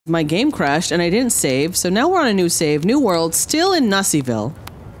My game crashed and I didn't save, so now we're on a new save, new world, still in Nussyville.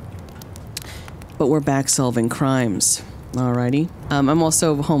 But we're back solving crimes. Alrighty. I'm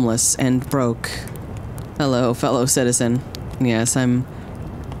also homeless and broke. Hello, fellow citizen. Yes, I'm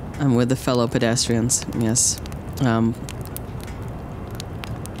with the fellow pedestrians. Yes.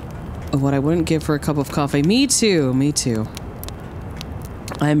 What I wouldn't give for a cup of coffee. Me too, me too.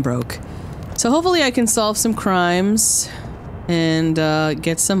 I'm broke. So hopefully I can solve some crimes and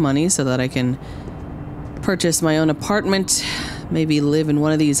get some money so that I can purchase my own apartment, maybe live in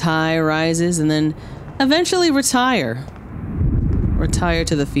one of these high rises, and then eventually retire. Retire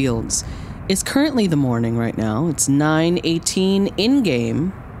to the fields. It's currently the morning right now. It's 9:18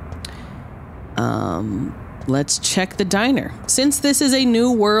 in-game. Let's check the diner. Since this is a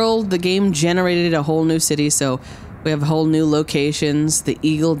new world, the game generated a whole new city, so we have whole new locations. The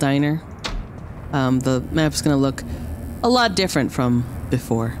Eagle Diner. The map's gonna look a lot different from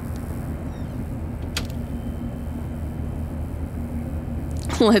before.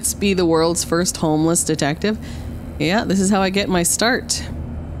 Let's be the world's first homeless detective. Yeah, this is how I get my start.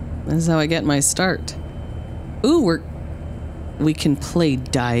 This is how I get my start. Ooh, we can play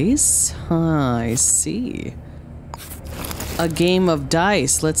dice. I see. A game of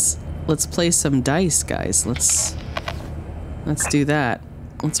dice. Let's play some dice, guys. Let's do that.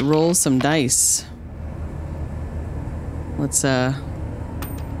 Let's roll some dice. Let's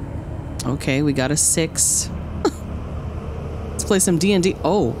okay, we got a 6. Let's play some D&D.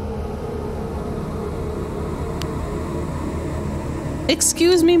 Oh.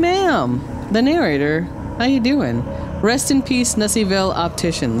 Excuse me, ma'am. The narrator. How you doing? Rest in peace, Nussyville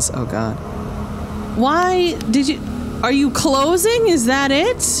Opticians. Oh god. Why did you... Are you closing? Is that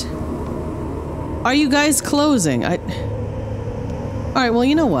it? Are you guys closing? Alright, well,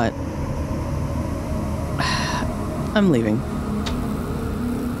 you know what? I'm leaving.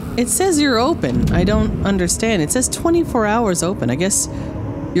 It says you're open. I don't understand. It says 24 hours open. I guess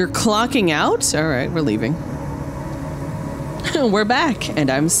you're clocking out? Alright, we're leaving. We're back, and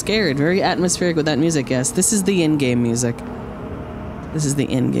I'm scared. Very atmospheric with that music, yes. This is the in-game music. This is the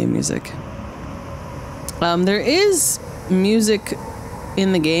in-game music. There is music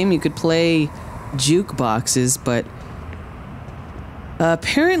in the game. You could play jukeboxes, but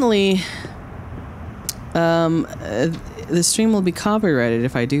apparently the stream will be copyrighted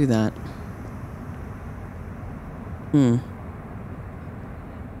if I do that.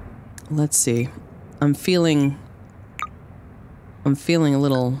 Let's see. I'm feeling a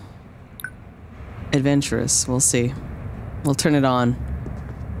little adventurous. We'll see. We'll turn it on.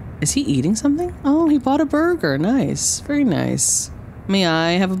 Is he eating something? Oh, he bought a burger. Nice. Very nice. May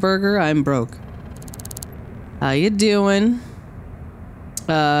I have a burger? I'm broke. How you doing?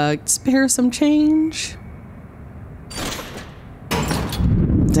 Spare some change?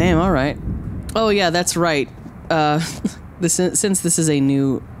 Damn, alright. Oh yeah, that's right. Since this is a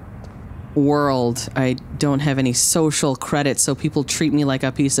new world, I don't have any social credit, so people treat me like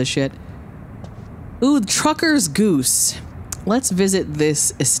a piece of shit. Ooh, Trucker's Goose. Let's visit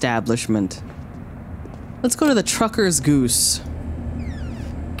this establishment. Let's go to the Trucker's Goose.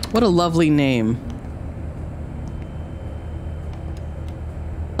 What a lovely name.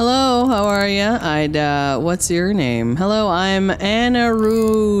 Hello, how are ya? What's your name? Hello, I'm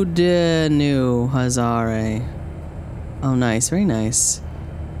Anarudanu Hazare. Oh, nice, very nice.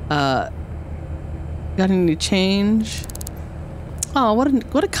 Got any change? Oh,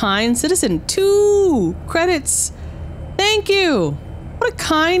 what a kind citizen. 2 credits. Thank you. What a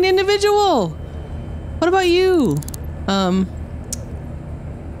kind individual. What about you?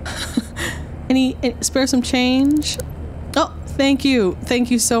 Any spare some change? Oh, thank you.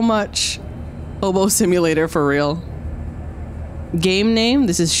 Thank you so much. Hobo Simulator for real. Game name?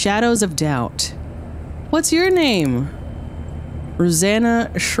 This is Shadows of Doubt. What's your name?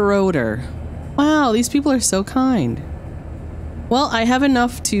 Rosanna Schroeder. Wow, these people are so kind. Well, I have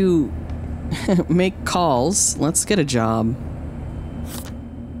enough to make calls. Let's get a job.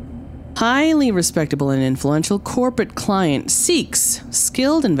 Highly respectable and influential corporate client seeks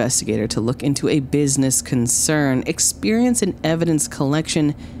skilled investigator to look into a business concern. Experience in evidence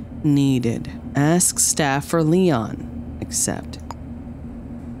collection needed. Ask staff for Leon. Accept.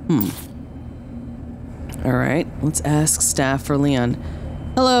 Alright, let's ask staff for Leon.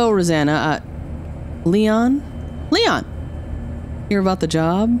 Hello, Rosanna. Leon? Leon! Hear about the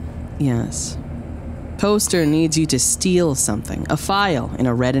job? Yes. Poster needs you to steal something. A file in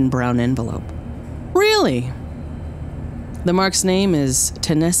a red and brown envelope. Really? The mark's name is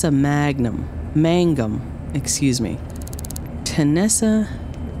Tanessa Mangum. Excuse me. Tanessa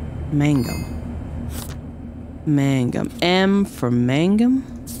Mangum. M for Mangum?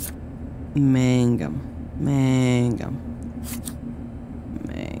 Mangum. Mangum.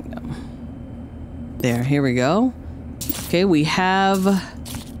 Mangum. There, here we go. Okay, we have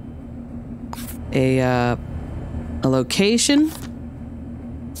a location.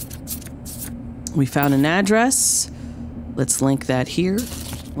 We found an address. Let's link that here.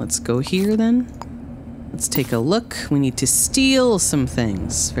 Let's go here then. Let's take a look. We need to steal some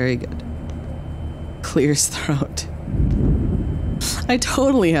things. Very good. Clears throat. I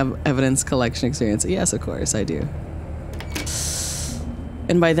totally have evidence collection experience. Yes, of course, I do.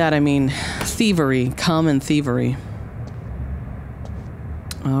 And by that I mean thievery, common thievery.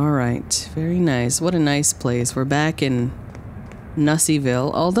 Alright, very nice. What a nice place. We're back in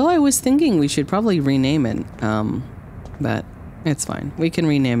Nussyville. Although I was thinking we should probably rename it. But it's fine. We can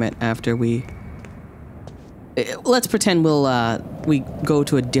rename it after we... Let's pretend we go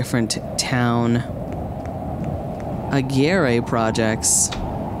to a different town. Aguirre projects.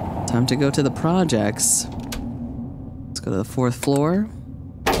 Time to go to the projects. Let's go to the 4th floor.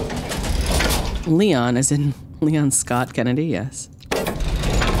 Leon, as in Leon Scott Kennedy, yes.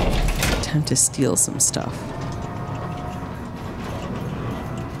 Time to steal some stuff.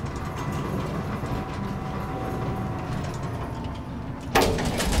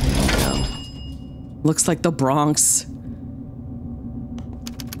 Looks like the Bronx.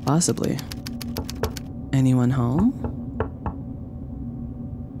 Possibly. Anyone home?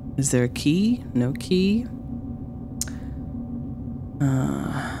 Is there a key? No key.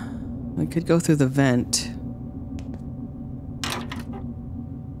 We could go through the vent.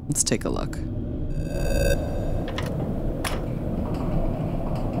 Let's take a look.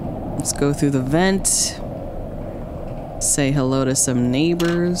 Let's go through the vent. Say hello to some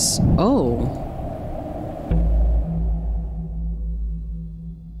neighbors. Oh.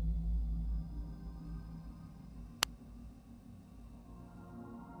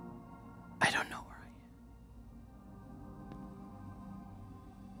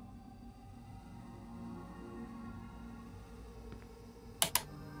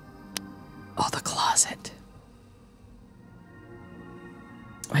 Oh, the closet.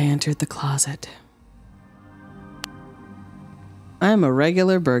 I entered the closet. I'm a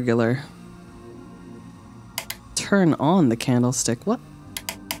regular burglar. Turn on the candlestick. What?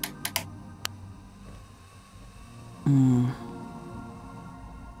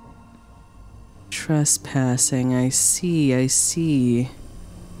 Trespassing. I see.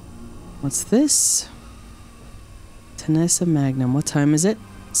 What's this? Tanessa Magnum. What time is it?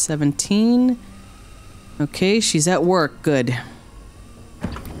 17. Okay, she's at work. Good.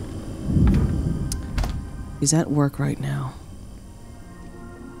 She's at work right now.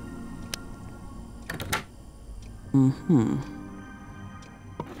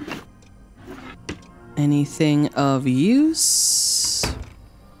 Anything of use?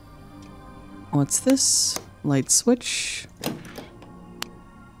 What's this? Light switch.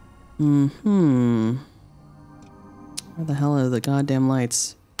 Where the hell are the goddamn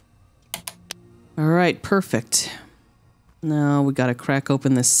lights? Alright, perfect. Now we gotta crack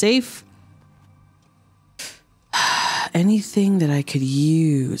open the safe. Anything that I could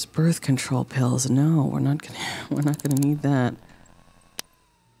use. Birth control pills. No, we're not gonna need that.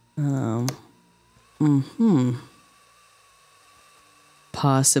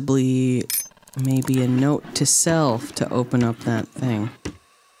 Possibly maybe a note to self to open up that thing.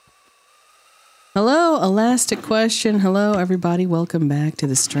 Hello, Elastic Question. Hello, everybody. Welcome back to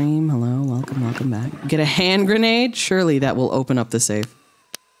the stream. Hello, welcome back. Get a hand grenade? Surely that will open up the safe.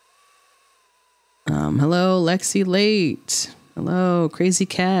 Hello, Lexi Late. Hello, Crazy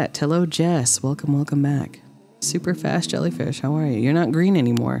Cat. Hello, Jess. Welcome back. Super Fast Jellyfish. How are you? You're not green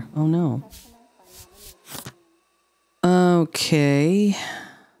anymore. Oh, no. Okay.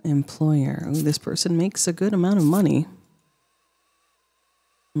 Employer. Ooh, this person makes a good amount of money.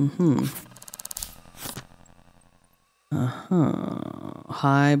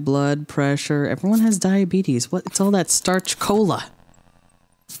 High blood pressure. Everyone has diabetes. What? It's all that starch cola.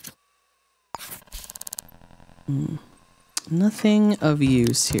 Nothing of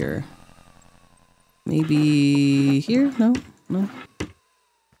use here. Maybe here? No.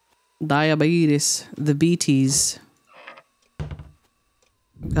 Diabetes. The BTs.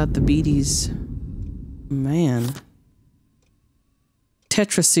 Got the BTs. Man.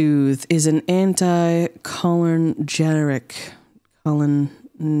 Tetrasoothe is an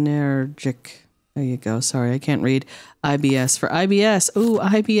anti-cholinergic. There you go. Sorry, I can't read. IBS for IBS. Ooh,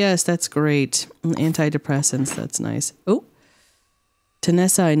 IBS. That's great. Antidepressants. That's nice. Oh.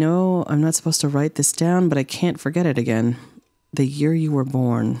 Tanessa, I know I'm not supposed to write this down, but I can't forget it again. The year you were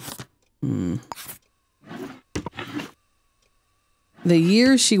born. The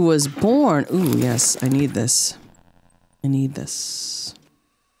year she was born. Ooh, yes, I need this. I need this.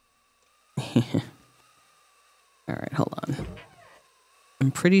 Alright, hold on.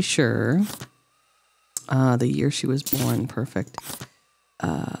 I'm pretty sure. The year she was born. Perfect.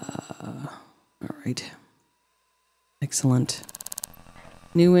 Alright. Excellent.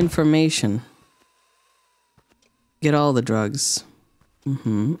 New information. Get all the drugs.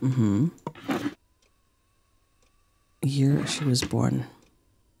 Year she was born.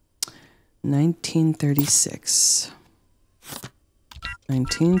 1936.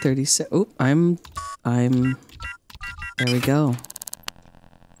 1936. Oh, I'm... There we go.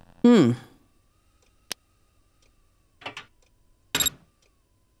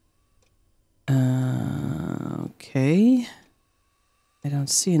 Okay. I don't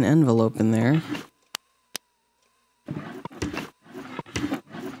see an envelope in there.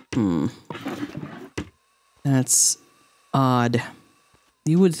 That's odd.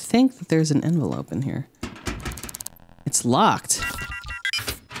 You would think that there's an envelope in here. It's locked.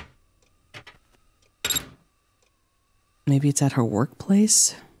 Maybe it's at her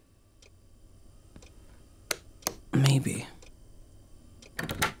workplace? Maybe.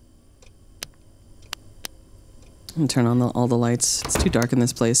 I'm gonna turn on all the lights. It's too dark in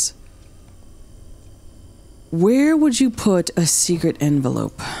this place. Where would you put a secret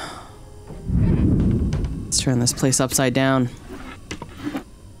envelope? Let's turn this place upside down.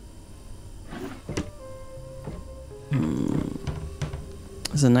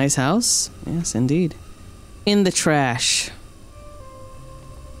 It's a nice house. Yes, indeed. In the trash.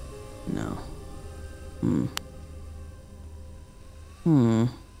 No.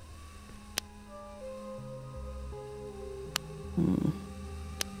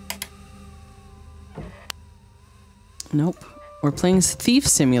 Nope. We're playing Thief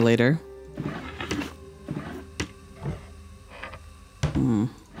Simulator.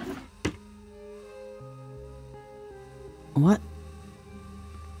 What?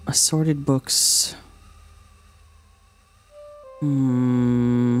 Assorted books.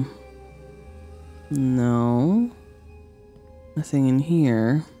 No. Nothing in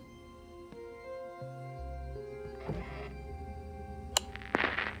here.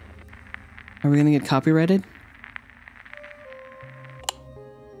 Are we gonna get copyrighted?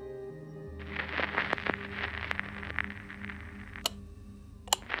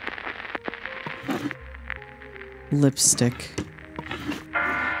 Lipstick.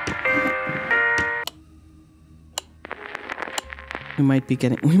 We might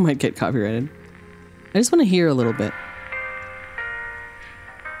get copyrighted. I just want to hear a little bit.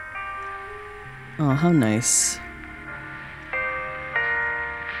 Oh, how nice.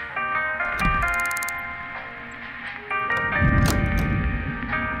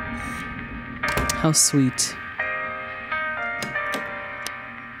 How sweet.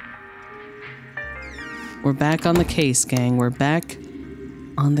 We're back on the case, gang. We're back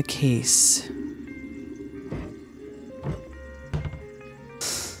on the case.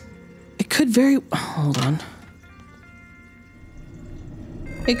 It could very... Hold on.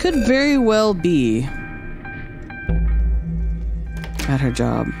 It could very well be at her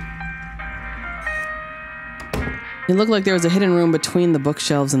job. It looked like there was a hidden room between the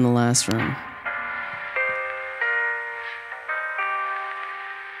bookshelves in the last room.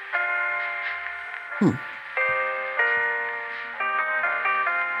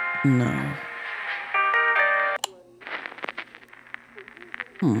 No.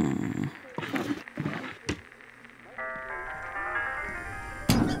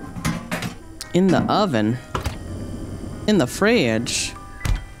 In the oven? In the fridge?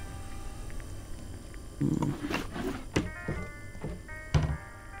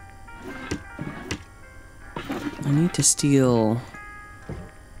 I need to steal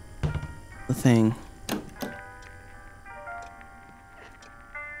the thing.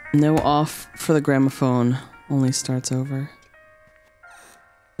 No off for the gramophone. Only starts over.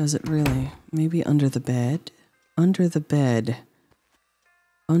 Does it really? Maybe under the bed? Under the bed.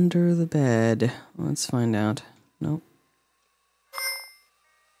 Under the bed. Let's find out. Nope.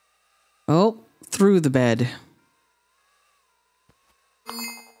 Oh, through the bed.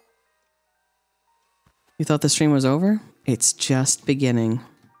 You thought the stream was over? It's just beginning.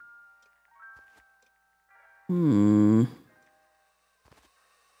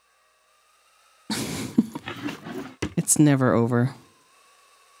 It's never over.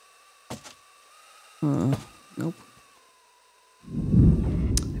 Nope.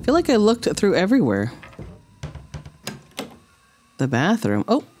 I feel like I looked through everywhere. The bathroom.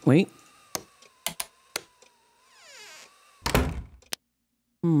 Oh, wait.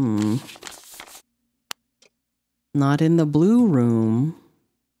 Not in the blue room.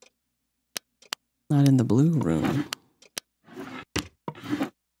 Not in the blue room.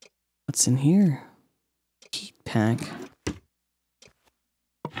 What's in here? Heat pack.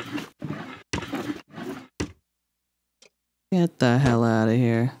 Get the hell out of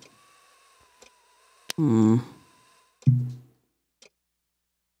here. Hmm.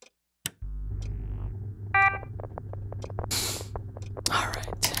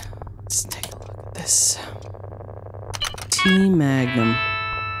 Alright. Let's take a look at this. T Magnum.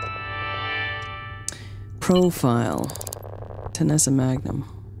 Profile. Tenessa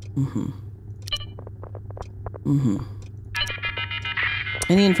Magnum.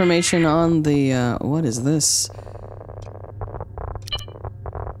 Any information on the, what is this?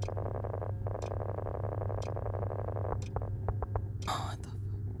 Oh, what the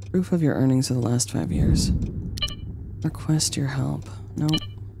fuck? Proof of your earnings of the last 5 years. Request your help. Nope.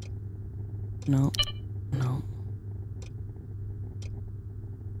 Nope. Nope.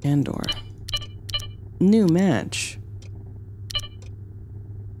 Andor. New match.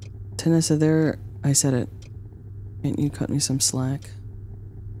 Tenessa, there... I said it. Can't you cut me some slack?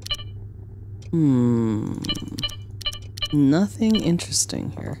 Nothing interesting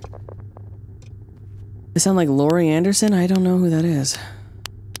here. I sound like Laurie Anderson? I don't know who that is.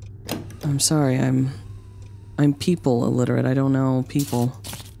 I'm sorry, I'm people illiterate. I don't know people.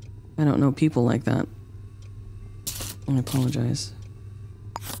 I don't know people like that. I apologize.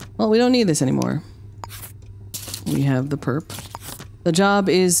 Well, we don't need this anymore. We have the perp. The job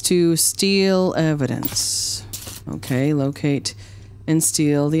is to steal evidence. Okay, locate and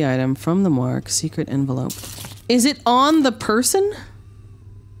steal the item from the mark. Secret envelope. Is it on the person?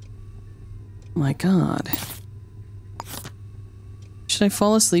 My God. Should I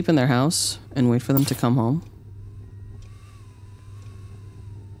fall asleep in their house and wait for them to come home?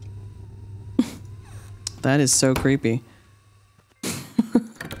 That is so creepy.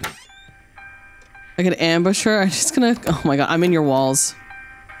 I could ambush her. I'm just gonna... Oh my God, I'm in your walls.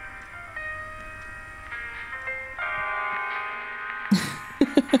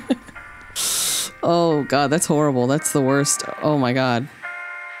 Oh God, that's horrible. That's the worst. Oh my God.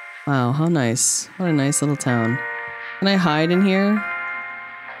 Wow, how nice. What a nice little town. Can I hide in here?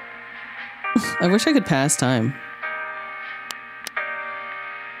 I wish I could pass time.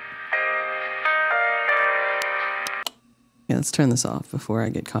 Yeah, let's turn this off before I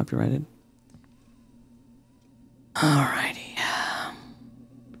get copyrighted. Alrighty.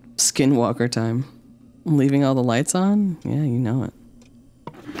 Skinwalker time. Leaving all the lights on? Yeah, you know it.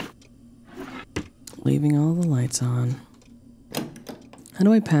 Leaving all the lights on. How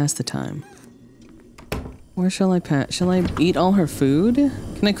do I pass the time? Where shall I pass? Shall I eat all her food?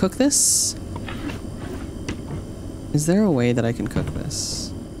 Can I cook this? Is there a way that I can cook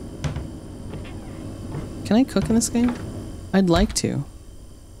this? Can I cook in this game? I'd like to.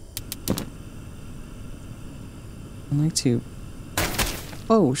 I'd like to.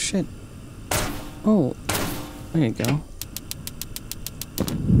 Oh, shit. Oh, there you go.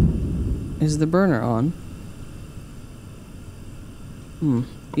 Is the burner on?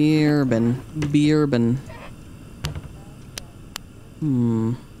 Bourbon.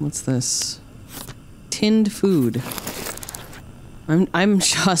 What's this? Tinned food. I'm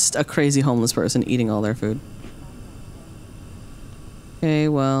just a crazy homeless person eating all their food. Okay,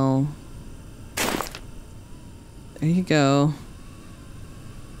 well... There you go.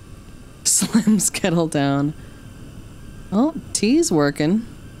 Slim's kettle down. Oh, tea's working.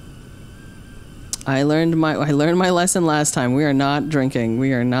 I learned my lesson last time. We are not drinking.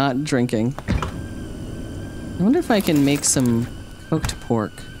 We are not drinking. I wonder if I can make some cooked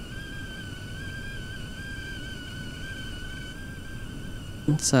pork.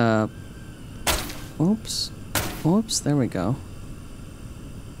 Let's whoops. Whoops, there we go.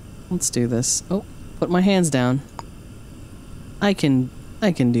 Let's do this. Oh, put my hands down. I can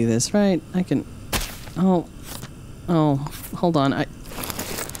do this, right? I can... Oh, hold on.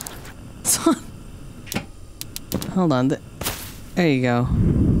 Hold on. There you go.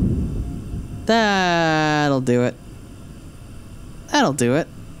 That'll do it. That'll do it.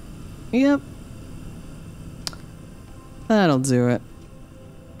 Yep. That'll do it.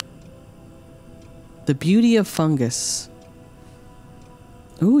 The beauty of fungus.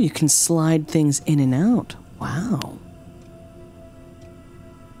 Ooh, you can slide things in and out. Wow.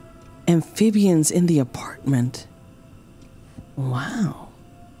 Amphibians in the apartment. Wow.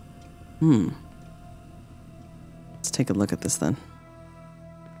 Let's take a look at this then.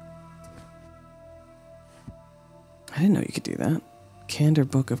 I didn't know you could do that. Candor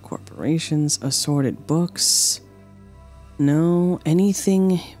Book of Corporations, assorted books. No,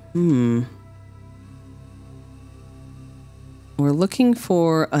 anything. We're looking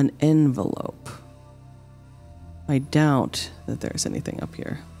for an envelope. I doubt that there's anything up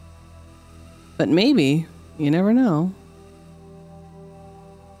here. But maybe. You never know.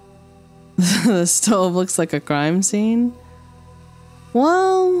 The stove looks like a crime scene.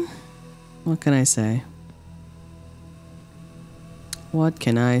 Well, what can I say? What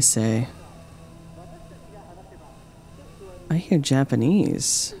can I say? I hear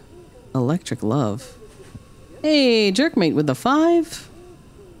Japanese. Electric love. Hey, Jerkmate with the 5.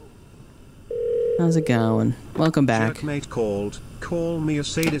 How's it going? Welcome back. Jerkmate called. Call me a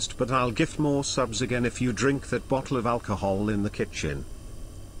sadist, but I'll gift more subs again if you drink that bottle of alcohol in the kitchen.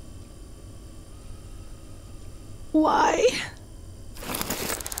 Why?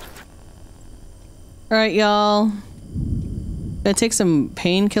 Alright, y'all. Gotta take some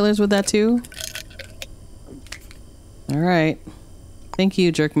painkillers with that too. Alright. Thank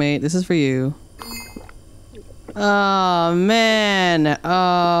you, Jerkmate. This is for you. Oh, man.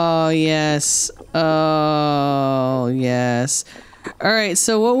 Oh, yes. Oh, yes. Alright,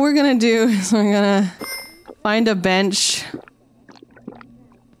 so what we're gonna do is we're gonna find a bench.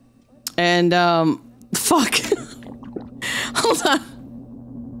 And, fuck. Hold on.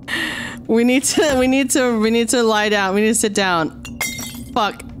 We need to lie down. We need to sit down.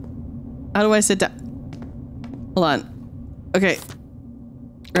 Fuck. How do I sit down? Hold on. Okay.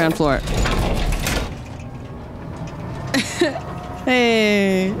 Ground floor.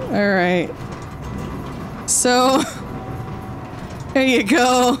 Hey. Alright. So. There you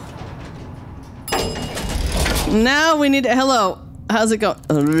go. Now we need to. Hello. How's it going?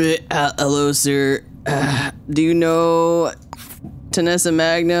 Hello, sir. Do you know Tanessa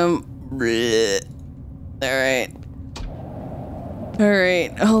Magnum? Alright.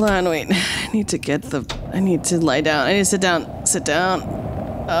 Alright, hold on, wait. I need to lie down. I need to sit down. Sit down.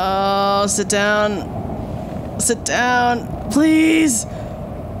 Oh, sit down. Sit down, please.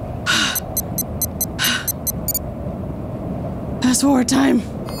 Fast forward time.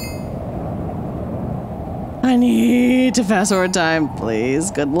 I need to fast forward time,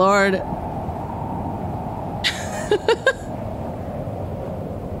 please. Good lord.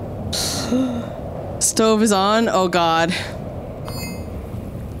 Stove is on. Oh god.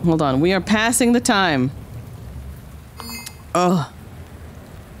 Hold on. We are passing the time. Oh.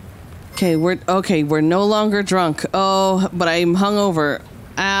 Okay, we're no longer drunk. Oh, but I'm hungover.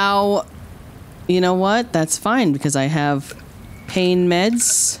 Ow. You know what? That's fine because I have pain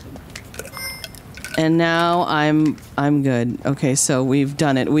meds. And now I'm good. Okay, so we've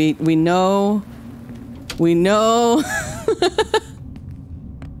done it. We know.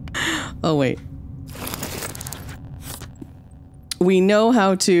 Oh wait. We know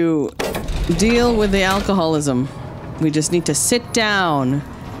how to deal with the alcoholism. We just need to sit down.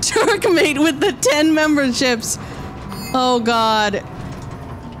 Jerkmate with the 10 memberships. Oh god.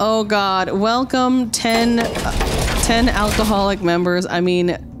 Oh god. Welcome 10 alcoholic members. I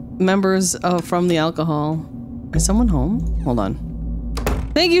mean, members from the alcohol. Is someone home? Hold on.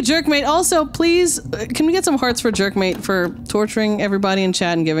 Thank you, Jerkmate. Also, please, can we get some hearts for Jerkmate for torturing everybody in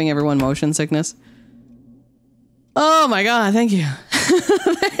chat and giving everyone motion sickness? Oh my god, thank you.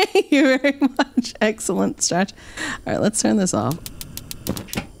 Thank you very much. Excellent stretch. Alright, let's turn this off.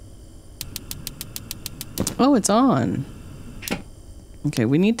 Oh, it's on. Okay,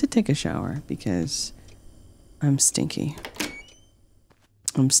 we need to take a shower because I'm stinky.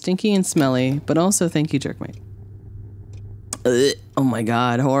 I'm stinky and smelly, but also thank you, Jerkmate. Ugh. Oh my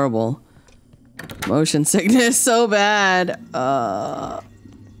god, horrible. Motion sickness, so bad. I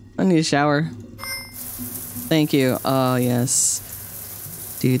need a shower. Thank you. Oh, yes.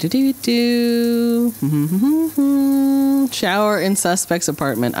 Do. Shower in suspect's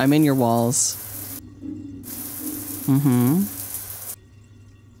apartment. I'm in your walls.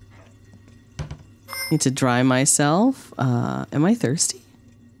 Need to dry myself. Am I thirsty?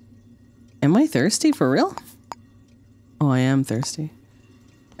 Am I thirsty for real? Oh, I am thirsty.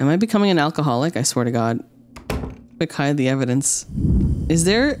 Am I becoming an alcoholic? I swear to God. Quick, hide the evidence. Is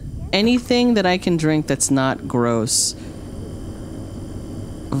there anything that I can drink that's not gross?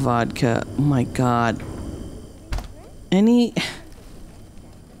 Vodka. Oh my god. Any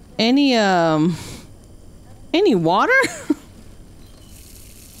water?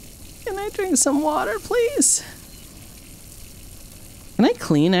 Can I drink some water, please? Can I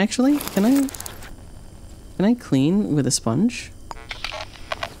clean, actually? Can I clean with a sponge?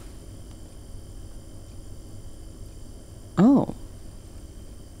 Oh.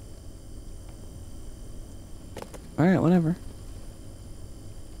 Alright, whatever.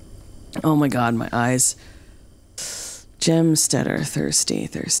 Oh my god, my eyes. Gemstetter, thirsty.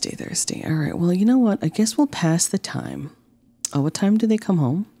 Alright, well, you know what? I guess we'll pass the time. Oh, what time do they come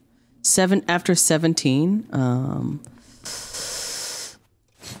home? After 17?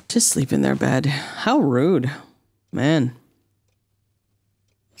 Just sleep in their bed. How rude. Man.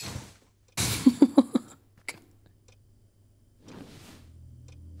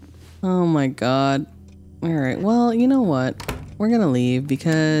 Oh my god. Alright, well, you know what? We're gonna leave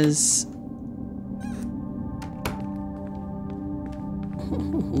because...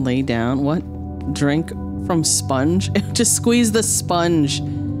 Lay down. What? Drink from sponge? Just squeeze the sponge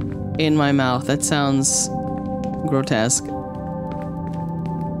in my mouth. That sounds grotesque.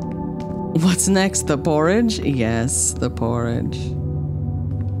 What's next? The porridge? Yes, the porridge.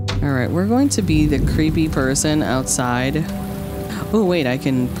 Alright, we're going to be the creepy person outside. Oh wait, I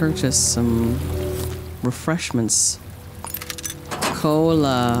can purchase some refreshments.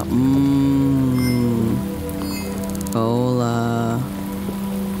 Cola. Cola.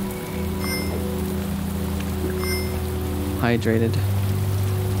 Hydrated.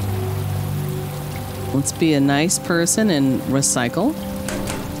 Let's be a nice person and recycle.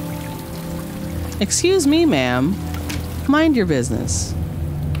 Excuse me, ma'am. Mind your business.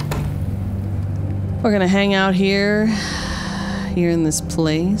 We're gonna hang out here in this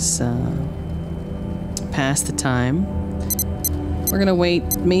place, pass the time. We're gonna wait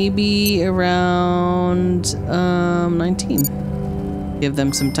maybe around 19. Give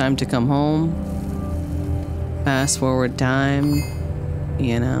them some time to come home. Fast forward time,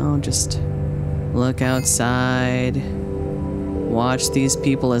 you know, just look outside, watch these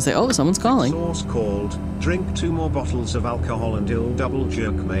people as they... Oh, someone's calling. Source called. Drink 2 more bottles of alcohol and you'll double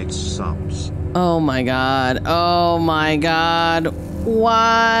Jerkmates subs. Oh my god. Oh my god.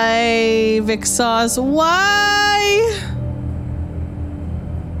 Why, Vixsauce? Why?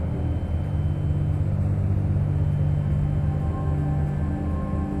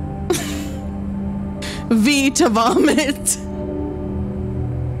 V to vomit.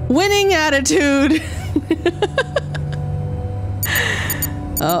 Winning attitude.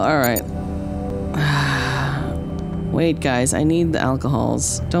 Oh, alright. Wait, guys, I need the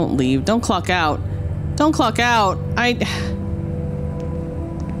alcohols. Don't leave. Don't clock out. Don't clock out.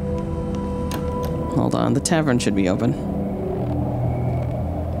 Hold on, the tavern should be open.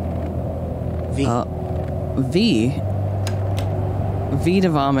 V. V. V to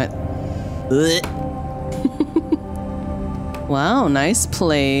vomit. Wow, nice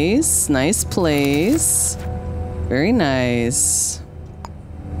place. Nice place. Very nice.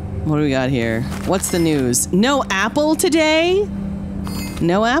 What do we got here? What's the news? No apple today?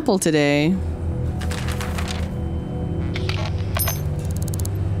 No apple today.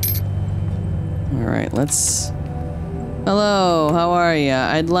 Alright, let's... Hello, how are ya?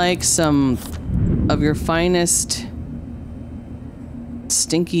 I'd like some of your finest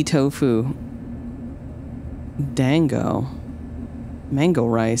stinky tofu. Dango. Mango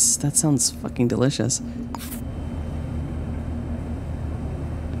rice. That sounds fucking delicious.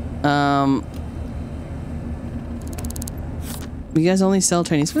 You guys only sell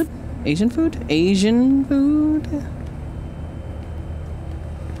Chinese food? Asian food? Asian food?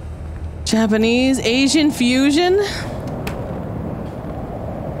 Japanese? Asian fusion?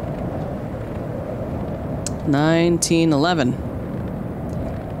 1911.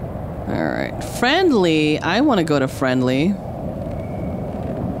 Alright. Friendly. I want to go to friendly.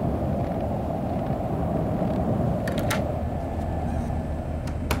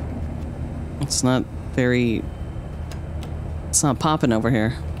 It's not very... It's not popping over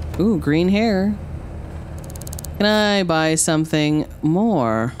here. Ooh, green hair. Can I buy something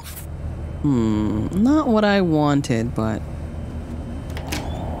more? Not what I wanted, but...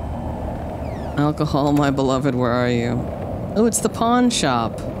 Alcohol, my beloved, where are you? Oh, it's the pawn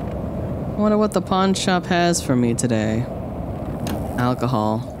shop. I wonder what the pawn shop has for me today.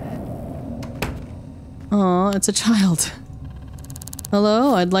 Alcohol. Aw, it's a child.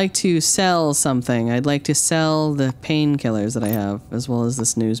 Hello, I'd like to sell something. I'd like to sell the painkillers that I have, as well as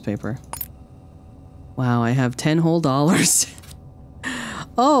this newspaper. Wow, I have 10 whole dollars.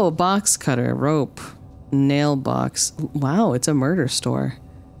 Oh, box cutter, rope, nail box. Wow, it's a murder store.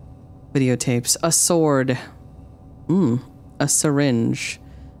 Videotapes, a sword. A syringe.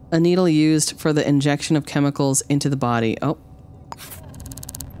 A needle used for the injection of chemicals into the body. Oh.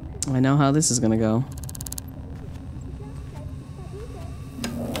 I know how this is gonna go.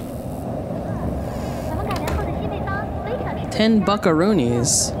 10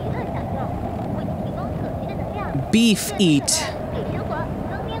 buckaroonies. Beef eat.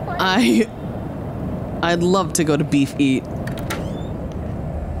 I'd love to go to beef eat.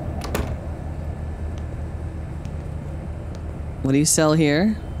 What do you sell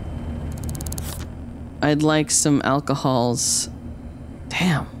here? I'd like some alcohols.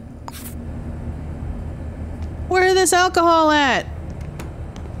 Damn. Where is this alcohol at?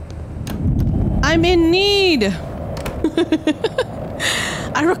 I'm in need.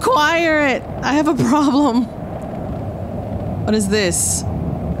 I require it. I have a problem. What is this?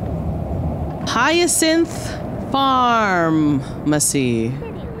 Hyacinth Pharmacy.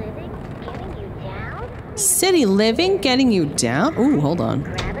 City living getting you down? Ooh, hold on.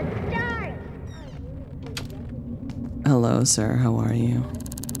 Hello, sir. How are you?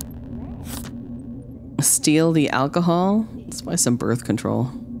 Steal the alcohol? Let's buy some birth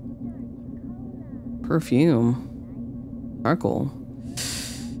control. Perfume. Charcoal.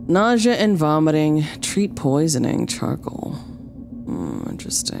 Nausea and vomiting. Treat poisoning. Charcoal.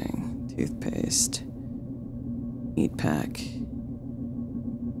 Interesting. Toothpaste. Meat pack.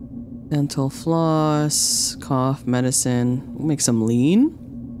 Dental floss. Cough medicine. We'll make some lean.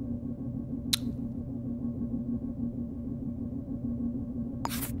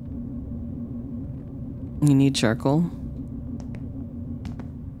 You need charcoal?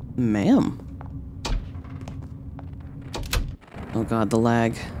 Ma'am. Oh god, the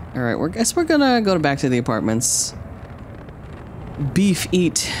lag. Alright, guess we're gonna go back to the apartments. Beef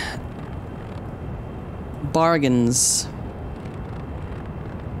eat. Bargains.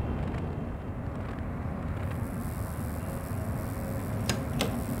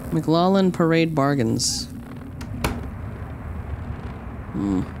 McLaughlin Parade bargains.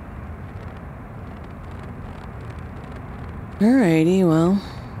 Alrighty, well.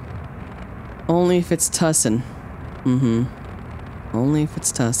 Only if it's tussin'. Only if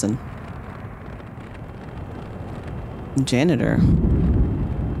it's tussin'. Janitor.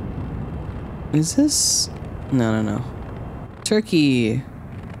 Is this? No. Turkey.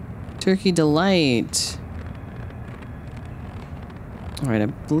 Turkey Delight. Alright, I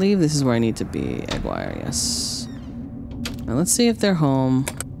believe this is where I need to be. Aguirre, yes. Now let's see if they're home.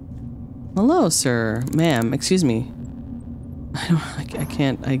 Hello, sir. Ma'am, excuse me. I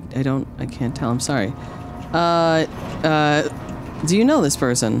can't tell. I'm sorry. Do you know this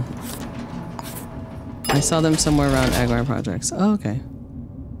person? I saw them somewhere around Aguirre Projects. Oh, okay.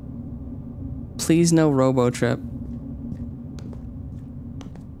 Please no robo trip.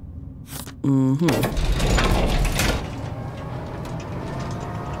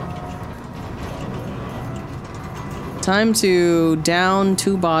 Time to down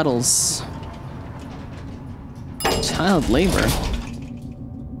 2 bottles. Child labor.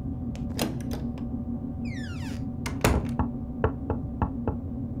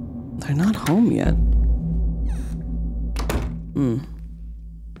 They're not home yet.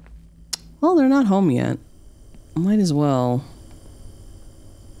 Well, they're not home yet. Might as well.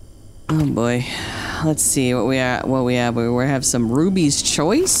 Oh boy. Let's see what we have. We have some Ruby's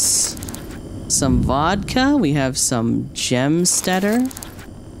Choice, some vodka. We have some Gemstetter.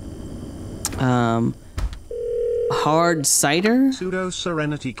 Hard cider. Pseudo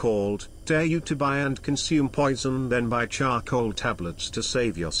Serenity called. Dare you to buy and consume poison, then buy charcoal tablets to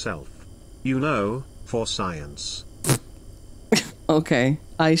save yourself. You know, for science. Okay.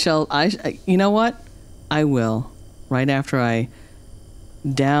 You know what? I will. Right after I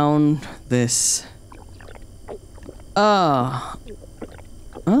down this. Oh,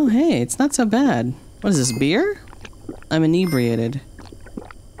 hey, it's not so bad. What is this, beer? I'm inebriated.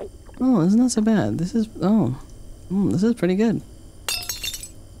 Oh, it's not so bad. This is, this is pretty good.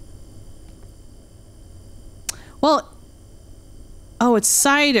 Well, oh, it's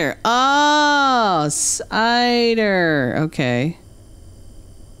cider. Oh, cider. Okay.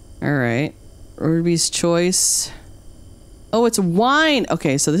 All right. Ruby's Choice. Oh, it's wine.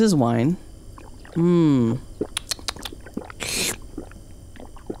 Okay, so this is wine.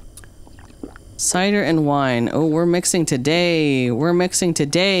 Cider and wine. Oh, we're mixing today. We're mixing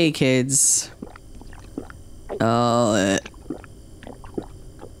today, kids. Oh,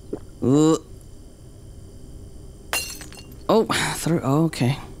 oh, through. Oh,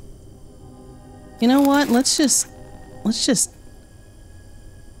 okay. You know what? Let's just.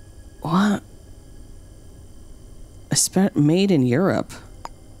 What? Made in Europe.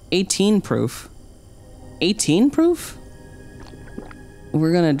 18 proof. 18 proof?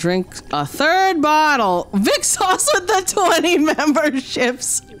 We're gonna drink a 3rd bottle. Vic Sauce with the 20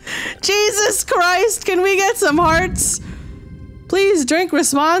 memberships. Jesus Christ, can we get some hearts? Please drink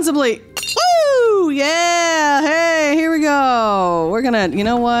responsibly. Woo! Yeah! Hey, here we go. We're gonna, you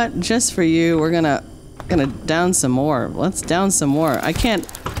know what? Just for you, we're gonna down some more. Let's down some more. I can't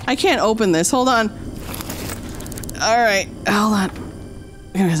open this. Hold on. Alright, hold on.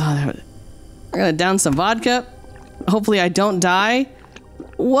 We're gonna down some vodka. Hopefully I don't die.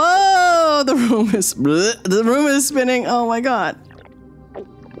 Whoa! The room is spinning. Oh my god.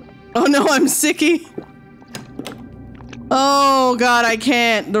 Oh no, I'm sicky. Oh god, I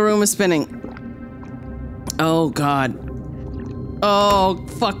can't. The room is spinning. Oh god. Oh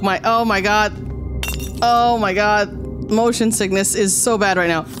fuck my. Oh my god. Oh my god. Motion sickness is so bad right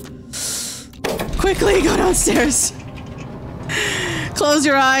now. Quickly go downstairs. Close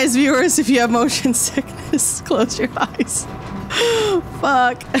your eyes, viewers, if you have motion sickness. Close your eyes.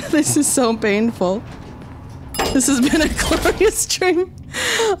 Fuck. This is so painful. This has been a glorious dream.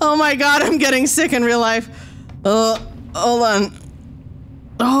 Oh my god, I'm getting sick in real life. Hold on.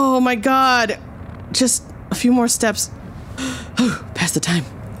 Oh my god. Just a few more steps. Pass the time.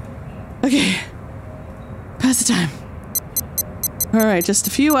 Okay. Pass the time. Alright, just a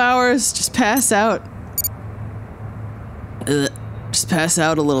few hours. Just pass out. Just pass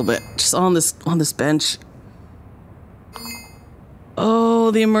out a little bit. Just on this bench.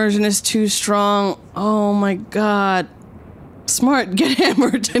 Oh, the immersion is too strong. Oh my god. Smart, get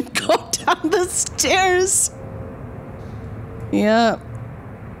hammered and go down the stairs. Yeah.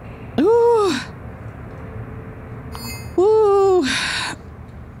 Ooh. Ooh.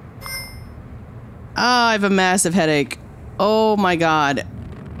 Ah, I have a massive headache. Oh my god.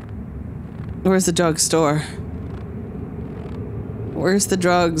 Where's the drugstore? Where's the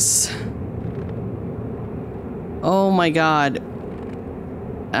drugs? Oh my god.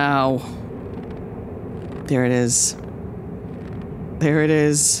 Ow. There it is. There it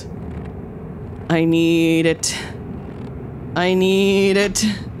is. I need it. I need it.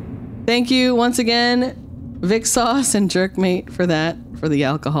 Thank you once again, Vic Sauce and Jerkmate, for that, for the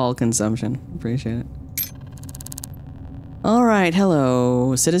alcohol consumption. Appreciate it. Alright,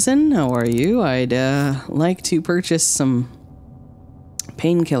 hello, citizen. How are you? I'd like to purchase some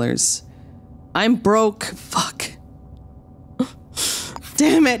painkillers. I'm broke. Fuck.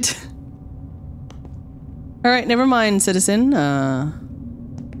 Damn it. Alright, never mind, citizen.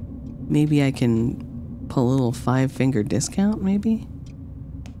 Maybe I can pull a little 5-finger discount, maybe?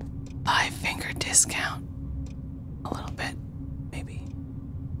 5-finger discount. A little bit, maybe.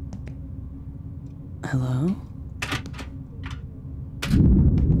 Hello?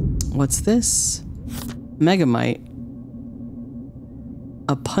 What's this? Megamite.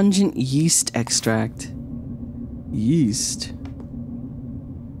 A pungent yeast extract. Yeast.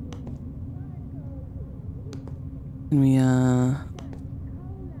 Can we,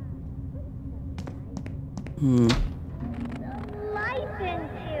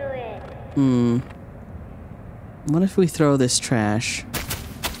 What if we throw this trash?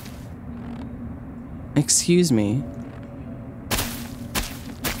 Excuse me.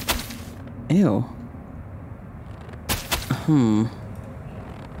 Ew.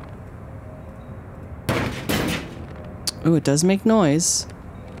 Oh, it does make noise.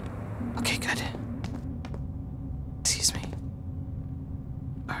 Okay, good. Excuse me.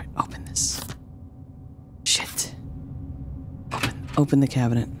 Alright, open this. Shit. Open the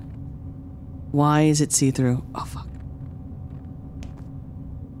cabinet. Why is it see-through? Oh, fuck.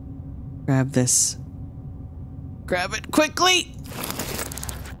 Grab this. Grab it quickly!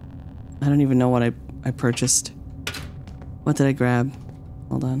 I don't even know what I purchased. What did I grab?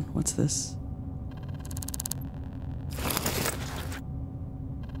 Hold on, what's this?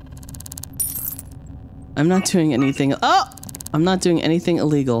 I'm not doing anything. Oh! I'm not doing anything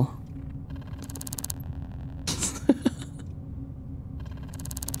illegal.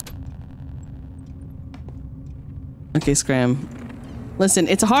 Okay, Scram. Listen,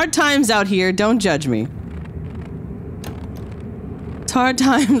 it's hard times out here. Don't judge me. It's hard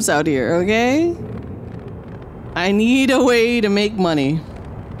times out here, okay? I need a way to make money.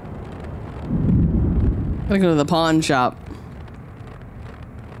 Gotta go to the pawn shop.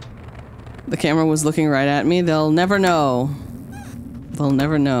 The camera was looking right at me. They'll never know. They'll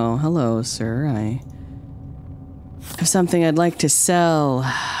never know. Hello, sir. I have something I'd like to sell.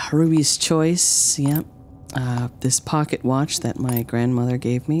 Ruby's Choice. Yep. This pocket watch that my grandmother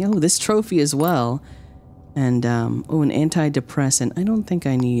gave me. Oh, this trophy as well. And, oh, an antidepressant. I don't think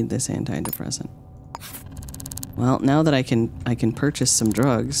I need this antidepressant. Well, now that I can purchase some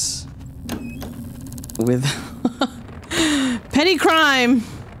drugs. With... Petty crime!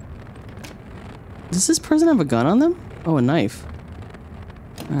 Does this person have a gun on them? Oh, a knife.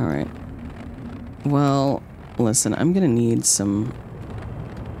 Alright. Well, listen, I'm gonna need some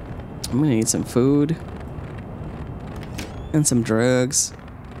food. And some drugs.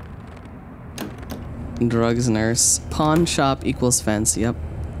 Drugs nurse. Pawn shop equals fence, yep.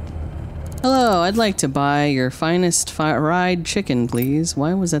 Hello, I'd like to buy your finest fried chicken, please.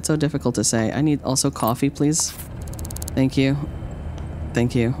 Why was that so difficult to say? I need also coffee, please. Thank you.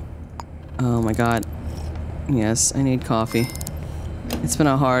 Thank you. Oh my god. Yes, I need coffee. It's been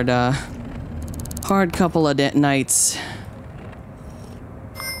a hard couple of nights.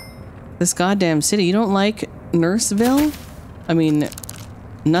 This goddamn city. You don't like Nurseville? I mean,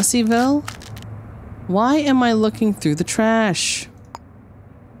 Nussyville? Why am I looking through the trash?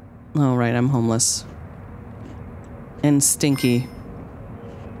 Oh, right, I'm homeless. And stinky.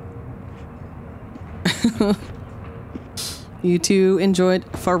 You two enjoyed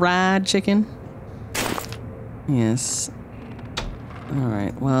fried chicken? Yes.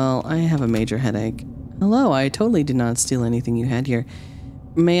 Alright, well, I have a major headache. Hello, I totally did not steal anything you had here.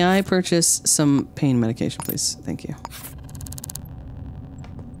 May I purchase some pain medication, please? Thank you.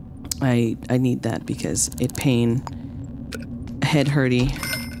 I need that because it pain. Head hurty.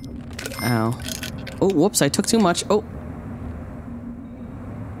 Ow. Oh, whoops, I took too much. Oh.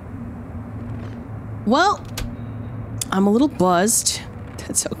 Well, I'm a little buzzed.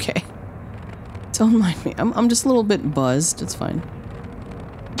 That's okay. Don't mind me. I'm just a little bit buzzed. It's fine.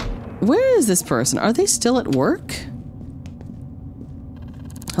 Where is this person? Are they still at work?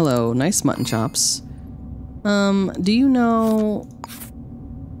 Hello, nice mutton chops. Do you know...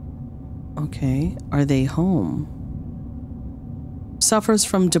 Okay, are they home? Suffers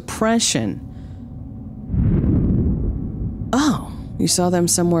from depression. Oh, you saw them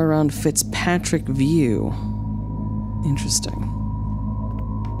somewhere around Fitzpatrick View. Interesting.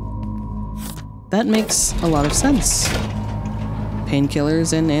 That makes a lot of sense.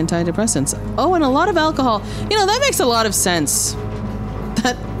 Painkillers and antidepressants. Oh, and a lot of alcohol. You know, that makes a lot of sense.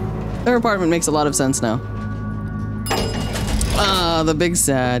 Her apartment makes a lot of sense now. Ah, the big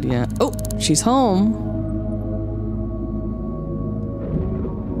sad, yeah. Oh, she's home.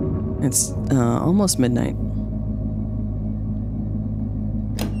 It's almost midnight.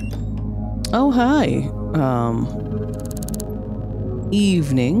 Oh, hi.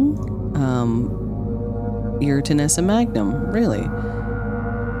 Evening. You're Tanessa Magnum, really?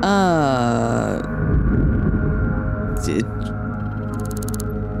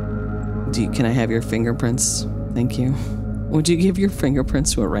 Can I have your fingerprints? Thank you. Would you give your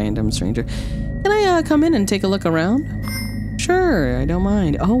fingerprints to a random stranger? Can I come in and take a look around? Sure, I don't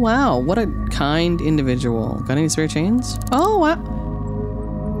mind. Oh wow, what a kind individual. Got any spare chains? Oh wow.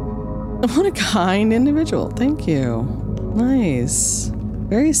 What a kind individual. Thank you. Nice.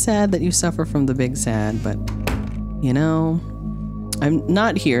 Very sad that you suffer from the big sad, but you know, I'm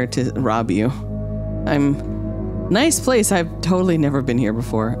not here to rob you. Nice place. I've totally never been here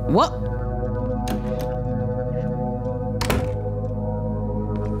before. What?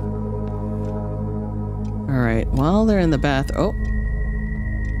 Alright, while they're in the bath... Oh.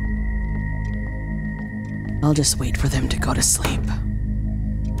 I'll just wait for them to go to sleep.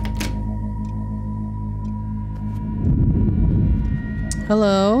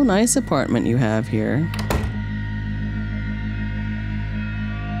 Hello, nice apartment you have here.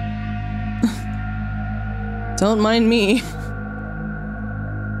 Don't mind me.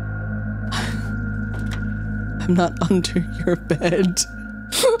 I'm not under your bed.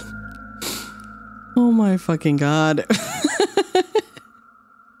 Oh my fucking god.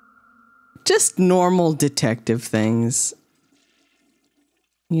 Just normal detective things.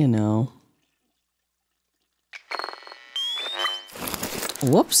 You know.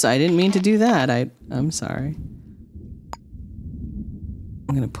 Whoops, I didn't mean to do that. I'm sorry.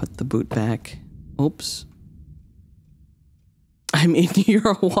 I'm gonna put the boot back. Oops. I'm in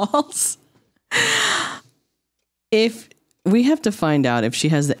your walls. If we have to find out if she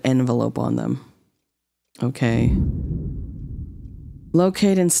has the envelope on them. Okay.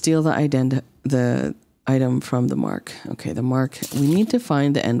 Locate and steal the item from the mark. Okay, the mark. We need to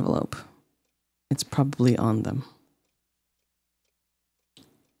find the envelope. It's probably on them.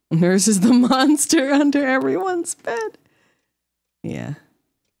 Nurse is the monster under everyone's bed. Yeah.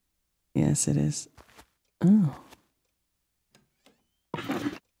 Yes, it is. Oh.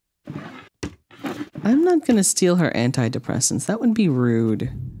 I'm not gonna steal her antidepressants. That would be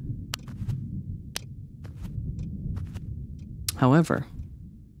rude. However,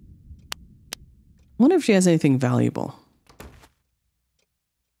 I wonder if she has anything valuable.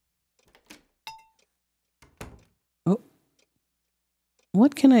 Oh.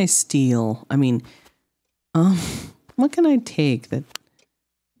 What can I steal? I mean, what can I take that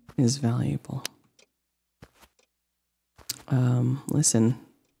is valuable? Listen.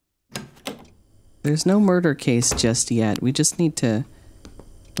 There's no murder case just yet. We just need to...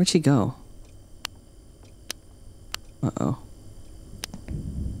 Where'd she go? Uh-oh.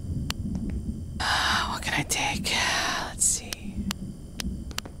 What can I take? Let's see.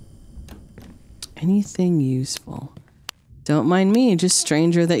 Anything useful. Don't mind me, just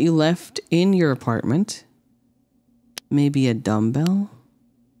stranger that you left in your apartment. Maybe a dumbbell?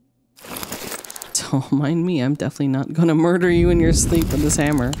 Don't mind me, I'm definitely not gonna murder you in your sleep with this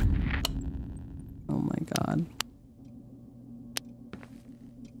hammer. Oh my god.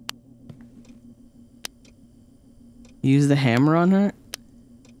 Use the hammer on her?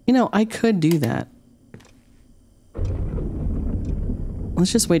 You know, I could do that.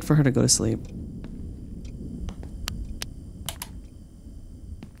 Let's just wait for her to go to sleep.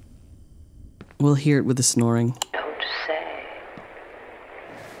 We'll hear it with the snoring. Don't say.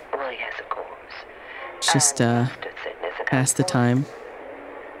 Well, yes, of course. It's just, pass the time.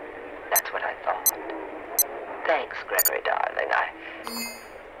 That's what I thought. Thanks, Gregory, darling.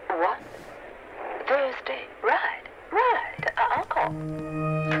 What? Thursday? Right. I'll call.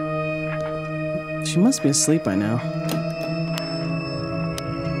 She must be asleep by now.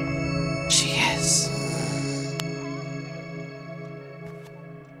 She is.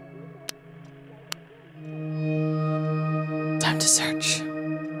 Time to search.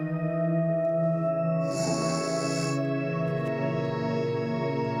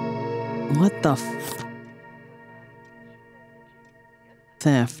 What the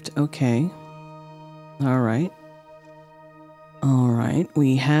theft? Okay. Alright. Alright,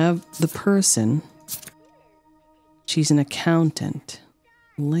 we have the person. She's an accountant.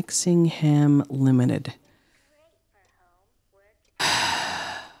 Lexingham Limited.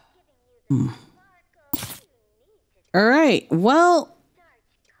 Alright, well,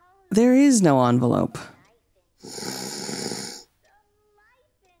 there is no envelope.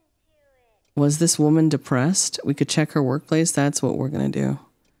 Was this woman depressed? We could check her workplace. That's what we're gonna do.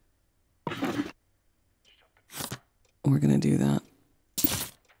 We're gonna do that.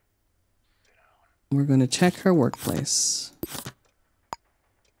 We're gonna check her workplace.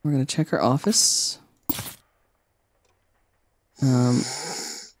 We're gonna check her office.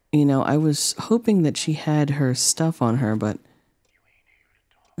 You know, I was hoping that she had her stuff on her, but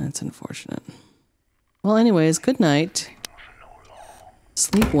that's unfortunate. Well, anyways, good night.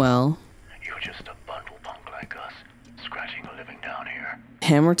 Sleep well. You're just a bundle punk like us, scratching a living down here.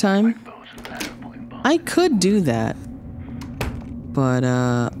 Hammer time? Like I could do that. But,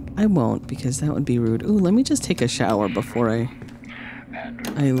 I won't, because that would be rude. Ooh, let me just take a shower before I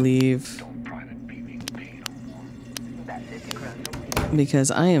leave.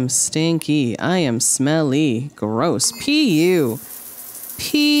 Because I am stinky. I am smelly. Gross. P.U.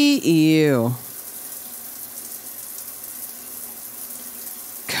 P.U.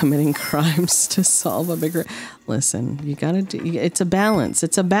 Committing crimes to solve a bigger... Listen, you gotta do... It's a balance.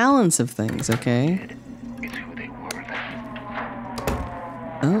 It's a balance of things, okay?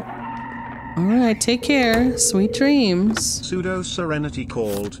 Oh. Alright, take care. Sweet dreams. Pseudo Serenity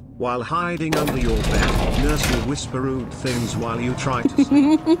called, while hiding under your bed. Nurse will whisper rude things while you try to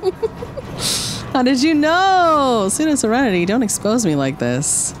sleep. How did you know? Pseudo Serenity, don't expose me like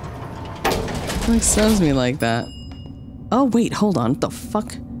this. Don't expose me like that. Oh, wait, hold on. What the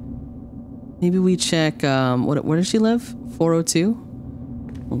fuck? Maybe we check, where does she live? 402?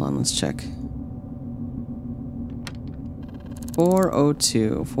 Hold on, let's check.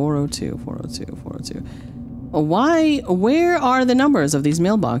 402, 402, 402, 402. Why? Where are the numbers of these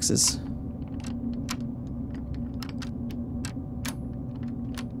mailboxes?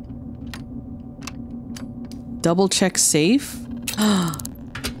 Double check safe?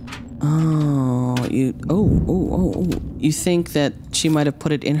 Oh, you... Oh. You think that she might have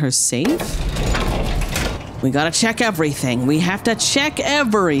put it in her safe? We gotta check everything. We have to check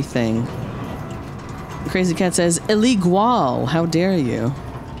everything. Crazy Cat says, illegal. How dare you?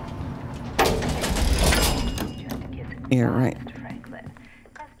 Yeah, right.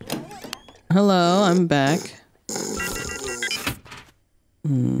 Hello, I'm back.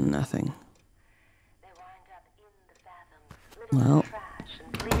 Nothing. Well,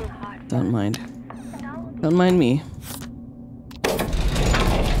 don't mind. Don't mind me.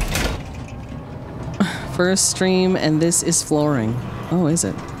 First stream, and this is flooring. Oh, is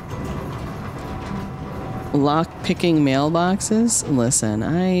it? Lock-picking mailboxes? Listen,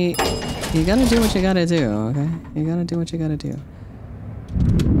 you gotta do what you gotta do, okay? You gotta do what you gotta do.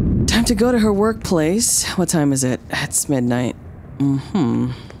 Time to go to her workplace. What time is it? It's midnight.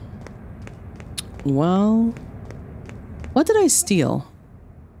 Well... What did I steal?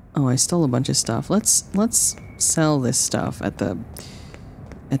 Oh, I stole a bunch of stuff. Let's sell this stuff at the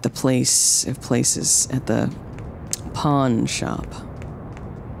place of places, at the pawn shop.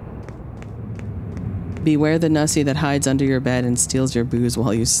 Beware the nussie that hides under your bed and steals your booze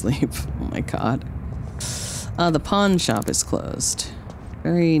while you sleep. Oh my god. The pawn shop is closed.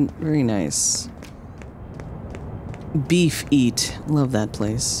 Very, very nice. Beef Eat. Love that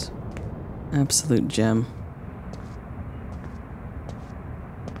place. Absolute gem.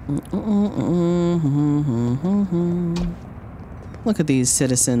 Look at these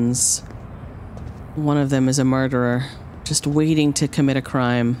citizens. One of them is a murderer. Just waiting to commit a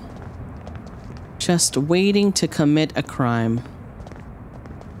crime. Just waiting to commit a crime.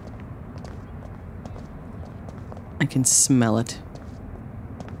 I can smell it.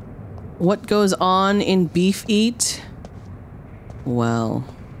 What goes on in Beef Eat? Well,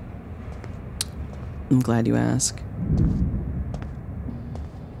 I'm glad you ask.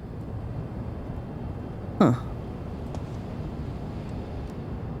 Huh.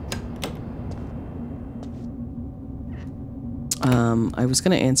 I was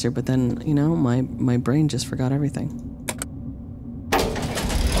gonna answer, but then, you know, my brain just forgot everything.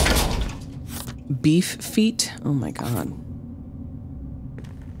 Beef feet? Oh my god.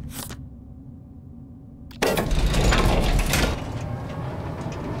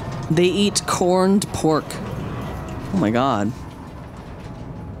 They eat corned pork. Oh my god.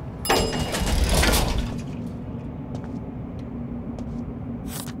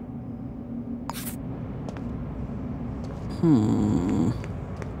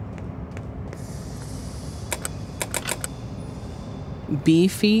 Bee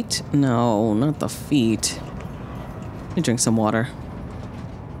feet? No, not the feet. Let me drink some water.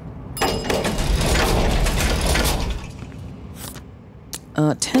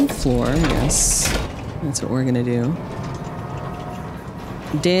 10th floor, yes. That's what we're gonna do.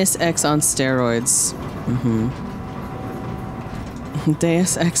 Deus Ex on steroids.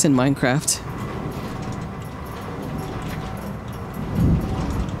 Deus Ex in Minecraft.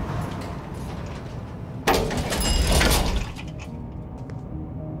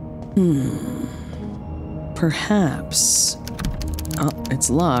 Perhaps. Oh, it's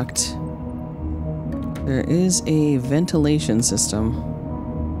locked. There is a ventilation system.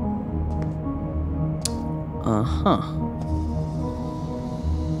 Uh-huh.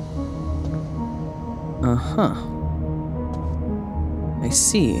 Uh-huh. I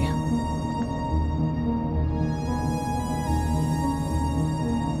see.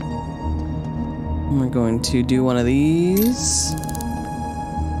 We're going to do one of these.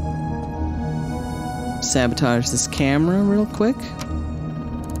 Sabotage this camera real quick.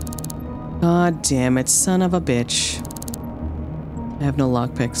 God damn it, son of a bitch. I have no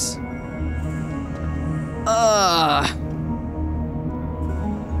lockpicks.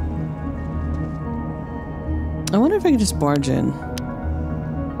 I wonder if I could just barge in.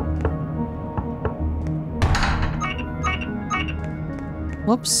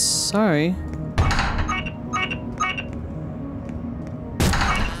 Whoops, sorry.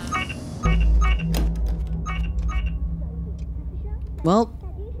 Well,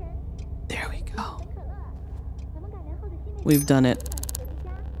 there we go. We've done it.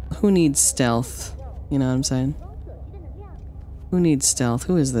 Who needs stealth? You know what I'm saying? Who needs stealth?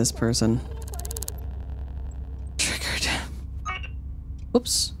 Who is this person? Triggered.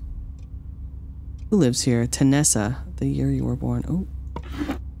 Whoops. Who lives here? Tanessa, the year you were born. Oh.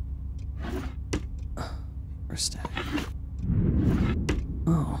 Paper stack.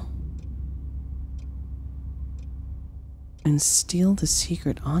 Oh. And steal the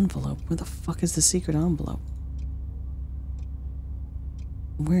secret envelope. Where the fuck is the secret envelope?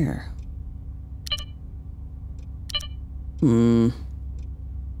 Where? In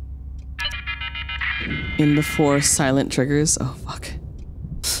before silent triggers. Oh, fuck.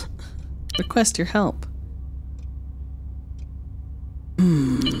 Request your help.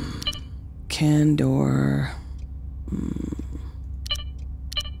 Candor.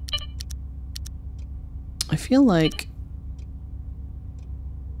 I feel like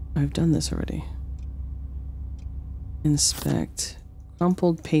I've done this already. Inspect.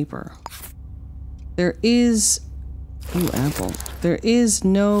 Crumpled paper. There is... Ooh, apple. There is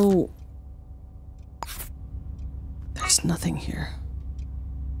no... There's nothing here.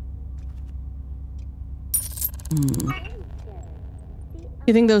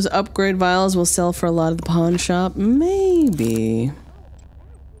 You think those upgrade vials will sell for a lot at the pawn shop? Maybe.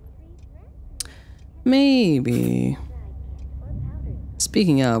 Maybe.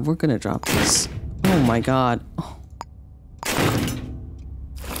 Speaking of, we're gonna drop this. Oh my god. Oh.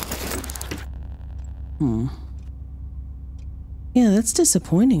 Yeah, that's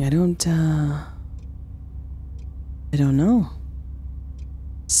disappointing. I don't know.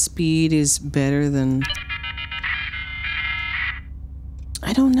 Speed is better than...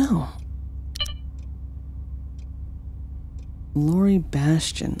 I don't know. Loris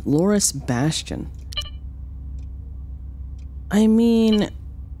Bastion. I mean...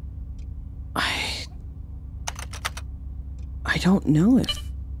 don't know if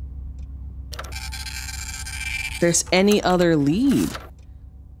there's any other lead.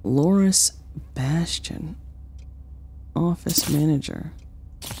 Loris Bastion. Office manager.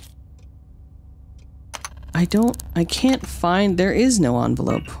 I can't find, there is no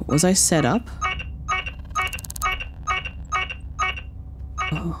envelope. Was I set up?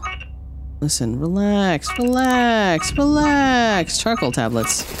 Oh. Listen, relax, relax, relax. Charcoal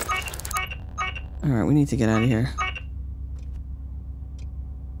tablets. Alright, we need to get out of here.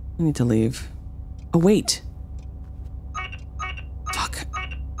 We need to leave. Oh, wait. Fuck.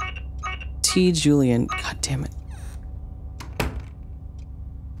 T. Julian. God damn it.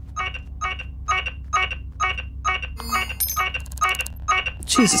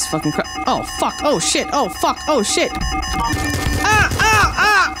 Jesus fucking Christ. Oh, fuck. Oh, shit. Oh, fuck. Oh, shit. Ah! Ah!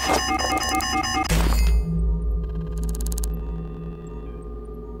 Ah!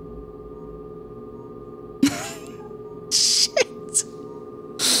 Shit.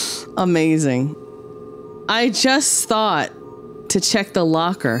 Amazing. I just thought to check the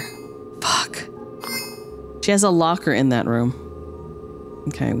locker. Fuck. She has a locker in that room.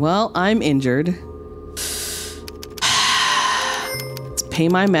 Okay, well, I'm injured. Pay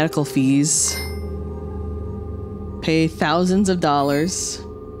my medical fees. Pay thousands of dollars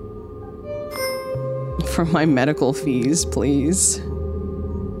for my medical fees, please.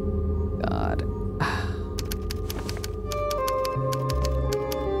 God.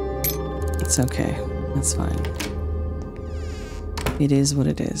 It's okay. It's fine. It is what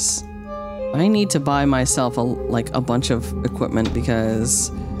it is. I need to buy myself a bunch of equipment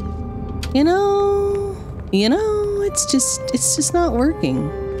because, you know, it's just not working.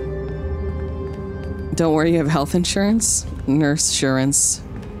 Don't worry, you have health insurance? Nurse-surance.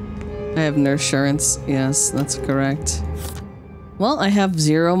 I have nurse-surance. Yes, that's correct. Well, I have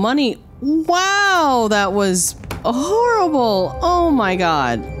 0 money. Wow, that was horrible. Oh my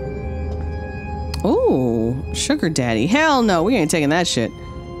god. Oh, sugar daddy. Hell no, we ain't taking that shit.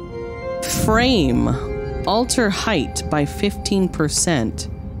 Frame. Alter height by 15%.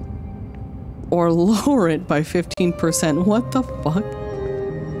 Or lower it by 15%. What the fuck?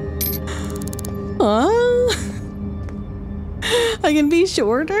 Huh? I can be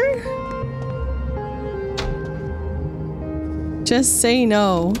shorter? Just say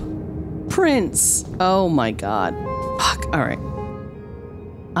no. Prince. Oh my god. Fuck. Alright.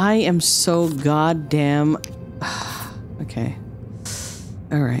 I am so goddamn... Okay.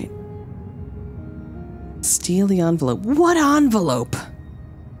 Alright. Steal the envelope. What envelope?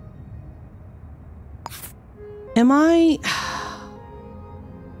 Am I...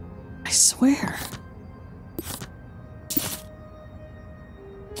 I swear.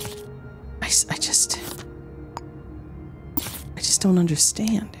 I just don't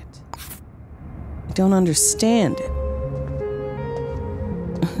understand it. I don't understand it.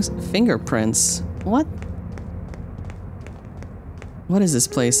 Fingerprints. What? What is this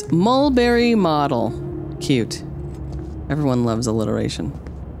place? Mulberry Model. Cute. Everyone loves alliteration.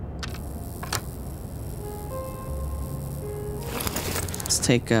 Let's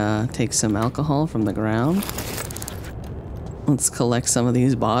take some alcohol from the ground. Let's collect some of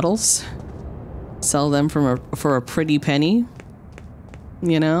these bottles. Sell them for a pretty penny.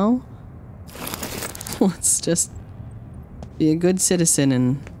 You know? Let's just be a good citizen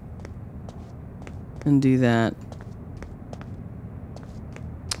and do that.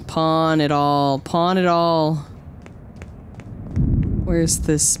 Pawn it all. Pawn it all. Where's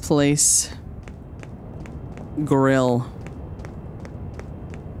this place? Grill.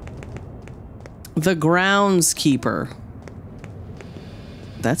 The Groundskeeper.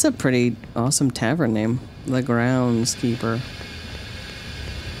 That's a pretty awesome tavern name. The Groundskeeper.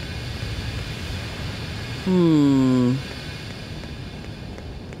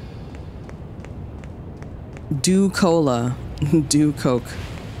 Do Cola. Do Coke.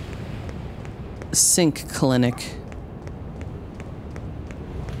 Sink Clinic.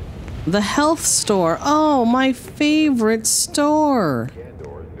 The health store. Oh, my favorite store.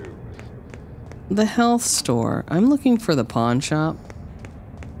 The health store. I'm looking for the pawn shop.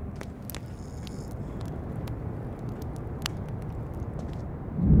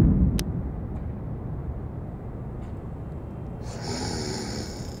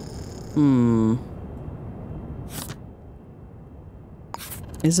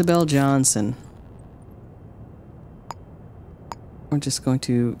 Isabel Johnson. We're just going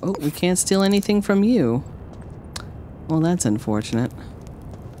to... Oh, we can't steal anything from you. Well, that's unfortunate.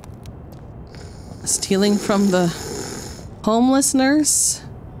 Stealing from the homeless nurse?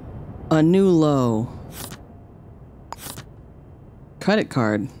 A new low. Credit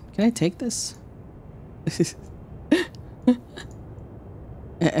card. Can I take this?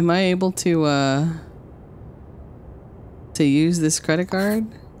 Am I able to use this credit card?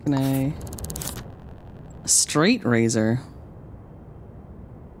 Can I... A straight razor.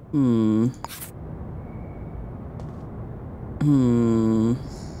 A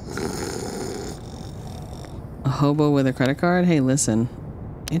hobo with a credit card? Hey, listen.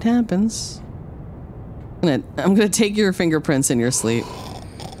 It happens. I'm gonna take your fingerprints in your sleep.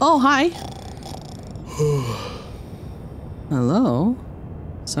 Oh, hi. Hello?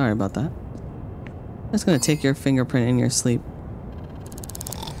 Sorry about that. I'm just gonna take your fingerprint in your sleep.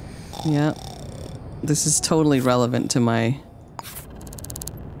 Yeah. This is totally relevant to my...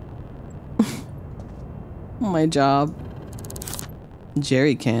 my job.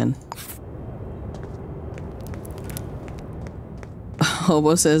 Jerry can.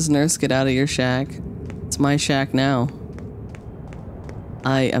 Hobo says, nurse, get out of your shack. It's my shack now.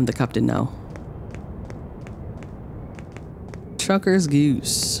 I am the captain now. Trucker's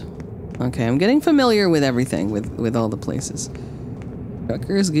Goose. Okay, I'm getting familiar with everything, with all the places.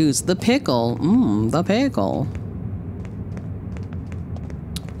 Trucker's Goose. The pickle. The pickle.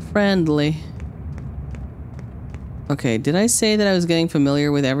 Friendly. Okay, did I say that I was getting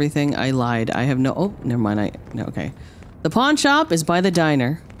familiar with everything? I lied. I have no... Oh, never mind. No, okay. The pawn shop is by the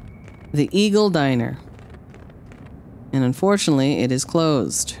diner. The Eagle Diner. And unfortunately, it is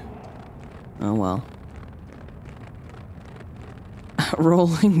closed. Oh well.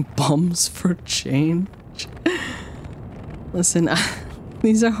 Rolling bums for change. Listen,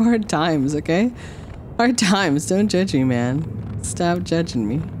 these are hard times, okay? Hard times. Don't judge me, man. Stop judging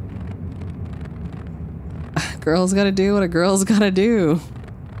me. Girl's gotta do what a girl's gotta do.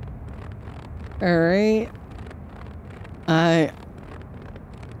 Alright.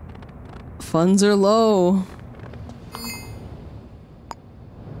 Funds are low.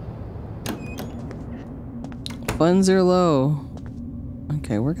 Funds are low.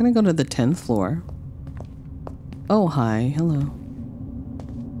 Okay, we're gonna go to the 10th floor. Oh, hi. Hello.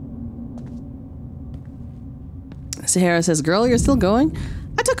 Sahara says, girl, you're still going?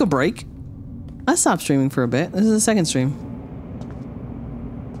 I took a break. I stopped streaming for a bit. This is the second stream.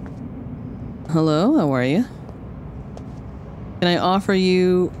 Hello, how are you? Can I offer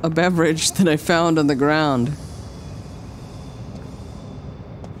you a beverage that I found on the ground?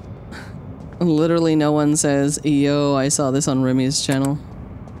 Literally no one says, yo, I saw this on Remy's channel.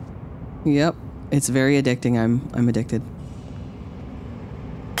 Yep, it's very addicting. I'm addicted.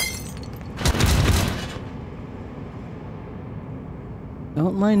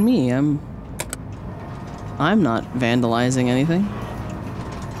 Don't mind me, I'm not vandalizing anything.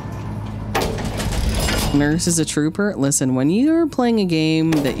 Nurse is a trooper. Listen, when you're playing a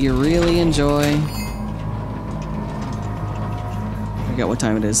game that you really enjoy... I forget what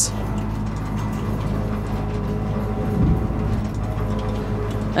time it is.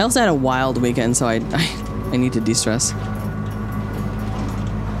 I also had a wild weekend, so I need to de-stress.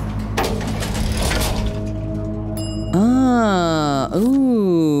 Ah,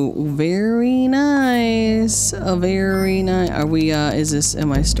 ooh, very nice. Very nice. Are we, is this,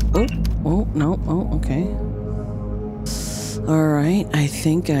 am I oh, no, oh, okay. Alright, I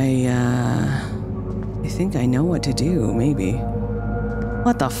think I know what to do, maybe.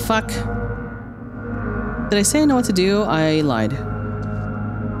 What the fuck? Did I say I know what to do? I lied.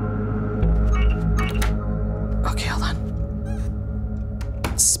 Okay, hold on.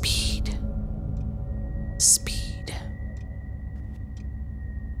 Speed. Speed.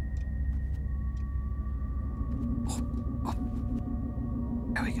 Oh.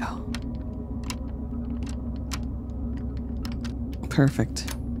 There we go.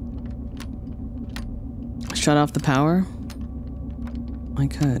 Perfect. Shut off the power? I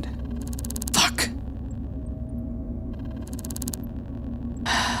could. Fuck!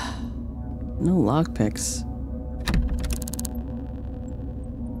 No lockpicks.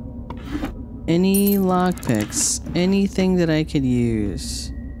 Any lockpicks? Anything that I could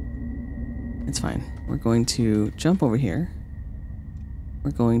use? It's fine. We're going to jump over here.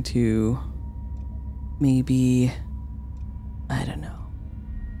 We're going to... maybe... I don't know.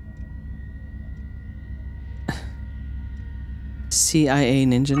 CIA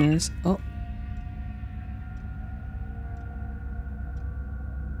ninja nurse? Oh.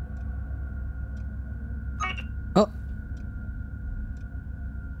 Oh.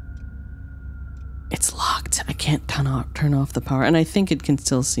 It's locked. I can't turn off the power. And I think it can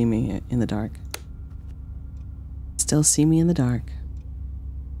still see me in the dark. Still see me in the dark.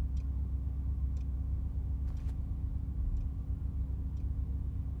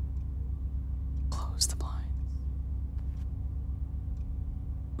 Close the blinds.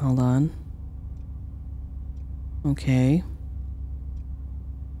 Hold on. Okay.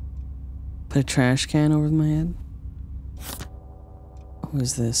 Put a trash can over my head. Who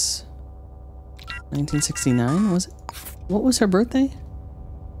is this? 1969, was it? What was her birthday?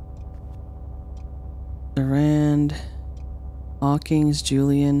 Durand. Hawkins,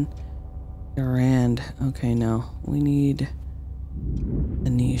 Julian. Durand. Okay, no. We need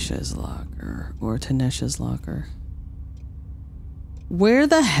Tanisha's locker. Or Tanisha's locker. Where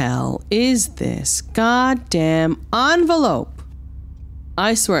the hell is this goddamn envelope?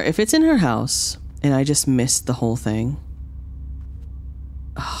 I swear, if it's in her house and I just missed the whole thing.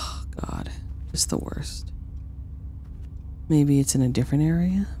 Oh, God. Just the worst. Maybe it's in a different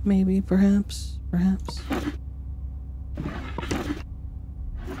area? Maybe, perhaps? Perhaps?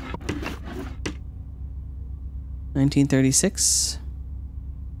 1936.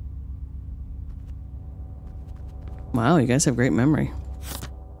 Wow, you guys have great memory.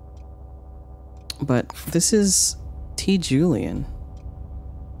 But this is T. Julian.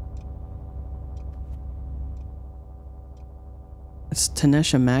 It's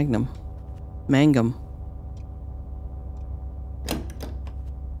Tanisha Mangum.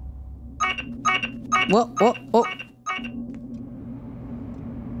 Whoa.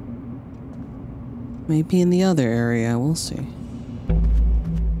 Maybe in the other area, we'll see.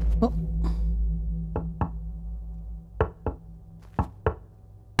 Oh.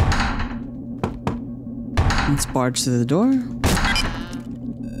 Let's barge through the door.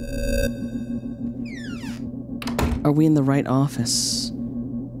 Are we in the right office?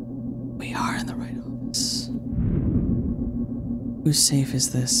 We are in the right office. Whose safe is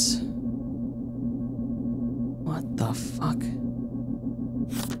this? What the fuck?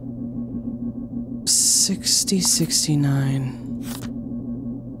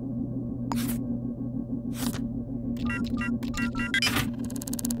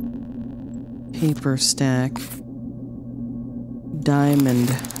 6069. Paper stack. Diamond.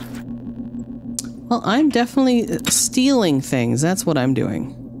 Well, I'm definitely stealing things. That's what I'm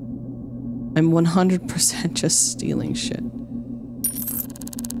doing. I'm 100% just stealing shit.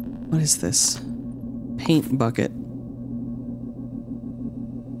 What is this? Paint bucket.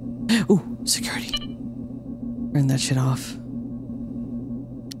 Ooh, security. Turn that shit off.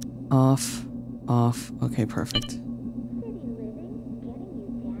 Off. Okay, perfect.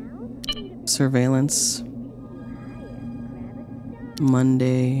 Surveillance.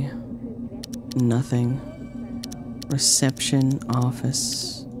 Monday. Nothing. Reception.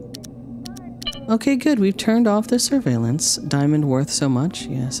 Office. Okay, good. We've turned off the surveillance. Diamond worth so much?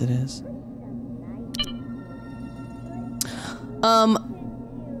 Yes, it is.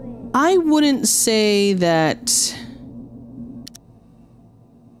 I wouldn't say that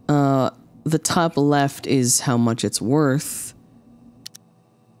the top left is how much it's worth.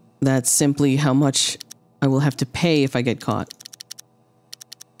 That's simply how much I will have to pay if I get caught.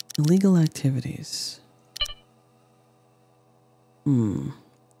 Illegal activities.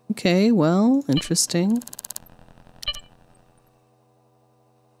 Okay, well, interesting.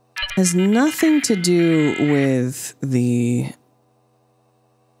 Has nothing to do with the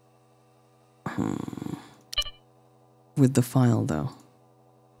file, though.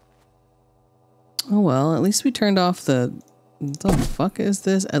 Oh well, at least we turned off the fuck is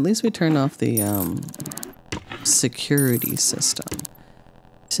this? At least we turned off the security system.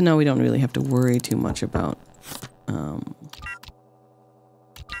 So now we don't really have to worry too much about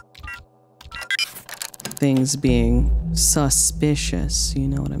things being suspicious, you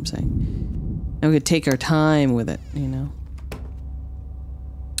know what I'm saying? And we could take our time with it, you know?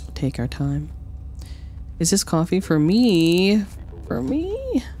 Take our time. Is this coffee for me? For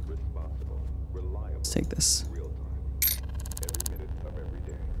me? Let's take this.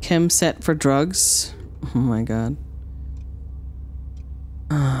 Chem set for drugs. Oh my god.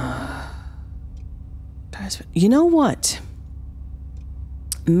 You know what?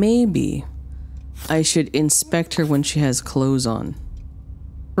 Maybe I should inspect her when she has clothes on.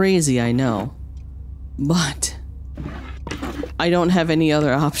 Crazy, I know. But I don't have any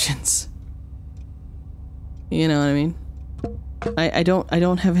other options. You know what I mean? I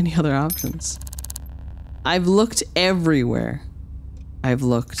don't have any other options. I've looked everywhere. I've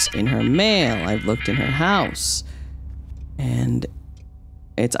looked in her mail, I've looked in her house. And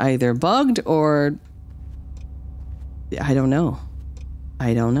it's either bugged or I don't know.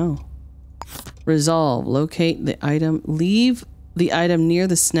 I don't know. Resolve. Locate the item. Leave the item near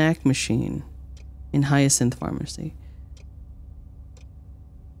the snack machine in Hyacinth Pharmacy.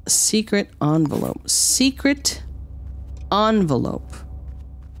 Secret envelope. Secret envelope.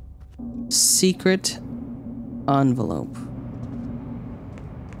 Secret envelope.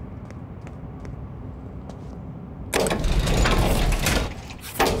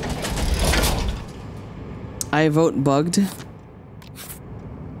 I vote bugged?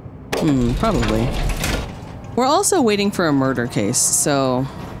 Probably. We're also waiting for a murder case, so...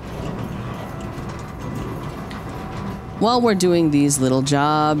 While we're doing these little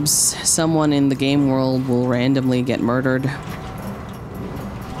jobs, someone in the game world will randomly get murdered.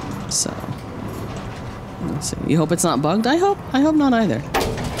 So... Let's see. You hope it's not bugged? I hope not either.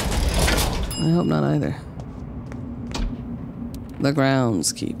 I hope not either. The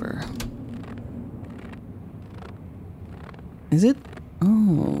groundskeeper. Is it?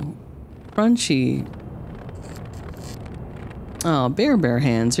 Oh. Crunchy. Oh, bear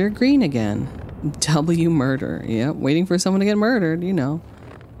hands, you're green again. W murder. Yep, waiting for someone to get murdered, you know.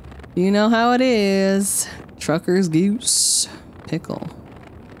 You know how it is. Trucker's goose. Pickle.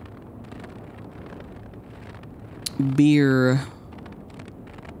 Beer.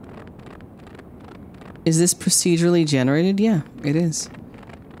 Is this procedurally generated? Yeah, it is.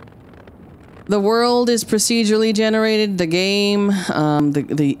 The world is procedurally generated. The game,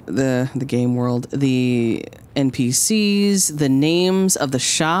 the game world, the NPCs, the names of the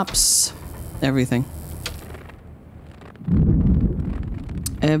shops, everything.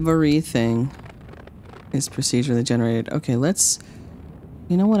 Everything is procedurally generated. Okay, let's...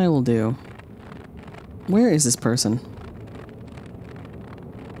 You know what I will do? Where is this person?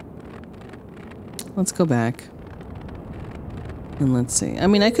 Let's go back. And let's see. I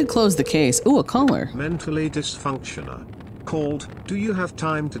mean, I could close the case. Ooh, a caller. Mentally dysfunctioner. Called, do you have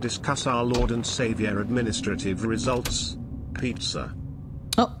time to discuss our Lord and Savior administrative results? Pizza.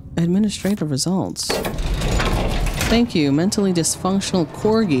 Oh, administrative results. Thank you, mentally dysfunctional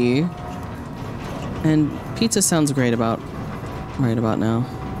corgi. And pizza sounds great right about now.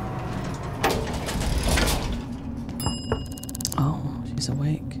 Oh, she's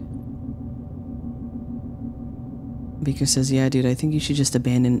awake. Beaker says, yeah, dude, I think you should just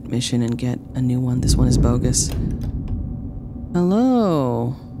abandon mission and get a new one. This one is bogus.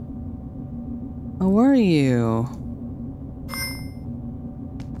 Hello. How are you?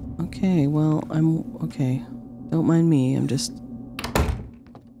 Okay, well, okay. Don't mind me. I'm just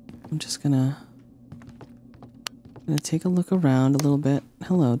gonna take a look around a little bit.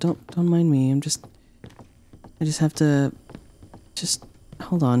 Hello, don't mind me. I just have to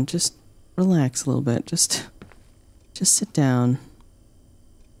hold on, just relax a little bit. Just sit down.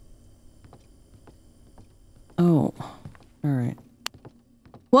 Oh, all right.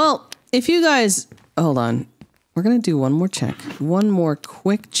 Well, if you guys, hold on. We're gonna do one more check. One more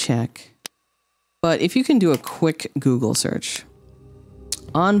quick check. But if you can do a quick Google search.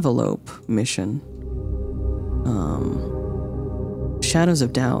 Envelope mission. Shadows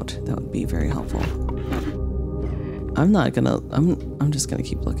of Doubt. That would be very helpful. I'm just gonna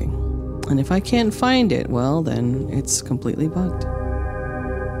keep looking. And if I can't find it, well, then it's completely bugged.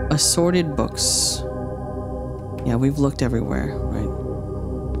 Assorted books. Yeah, we've looked everywhere, right?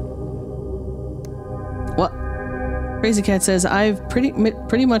 What? Crazy Cat says, I've pretty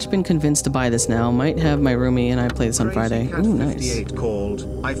much been convinced to buy this now. Might have my roomie and I play this on Friday. Ooh, nice. 58 called,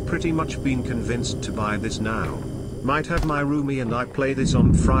 I've pretty much been convinced to buy this now. Might have my roomie and I play this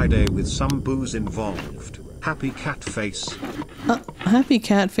on Friday with some booze involved. Happy cat face. Happy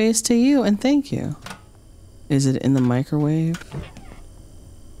cat face to you, and thank you. Is it in the microwave?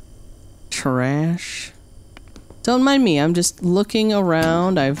 Trash. Don't mind me, I'm just looking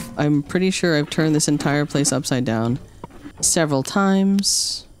around. I'm pretty sure I've turned this entire place upside down several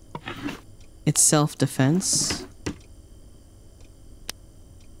times. It's self-defense.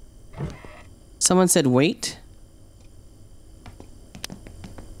 Someone said wait.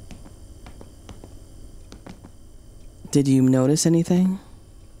 Did you notice anything?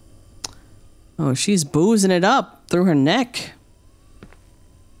 Oh, she's boozing it up through her neck.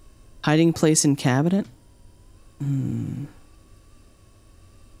 Hiding place in cabinet?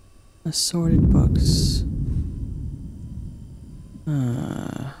 Assorted books.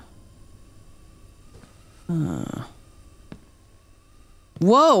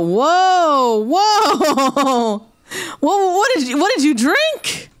 Whoa, whoa, whoa! Whoa, what did you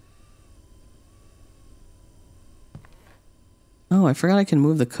drink? Oh, I forgot I can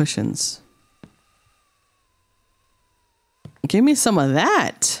move the cushions. Give me some of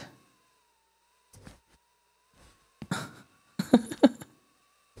that.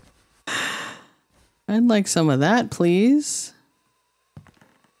 I'd like some of that, please.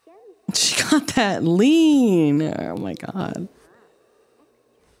 She got that lean. Oh my god.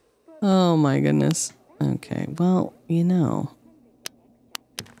 Oh my goodness. Okay, well, you know,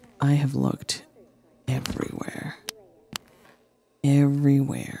 I have looked everywhere.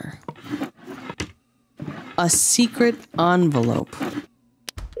 Everywhere. A secret envelope.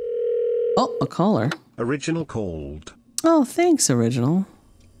 Oh, a caller. Original called. Oh, thanks, Original.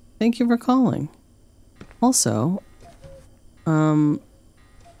 Thank you for calling. Also, I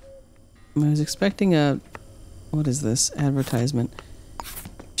was expecting a... What is this? Advertisement.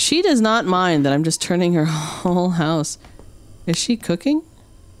 She does not mind that I'm just turning her whole house. Is she cooking?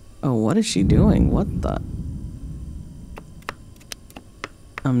 Oh, what is she doing? What the...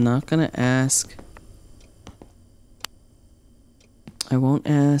 I'm not gonna ask. I won't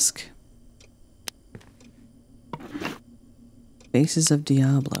ask. Faces of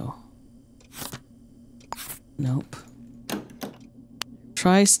Diablo. Nope.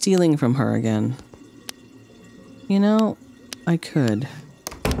 Try stealing from her again. You know, I could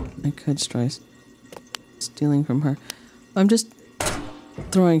try stealing from her. I'm just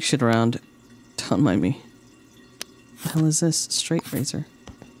throwing shit around. Don't mind me. What the hell is this? Straight razor.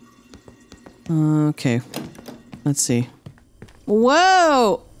 Okay. Let's see.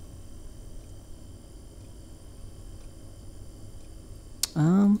 Whoa!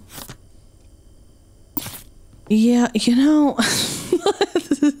 Yeah, you know,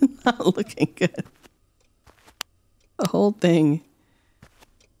 this is not looking good. The whole thing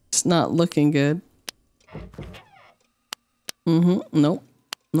is not looking good. Nope.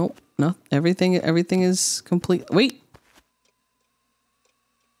 Nope. No. Everything is complete. Wait!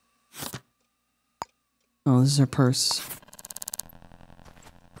 Oh, this is her purse.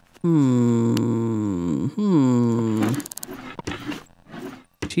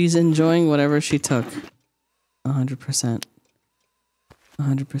 She's enjoying whatever she took. 100%.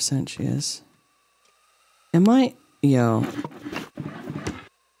 100% she is. Am I... Yo.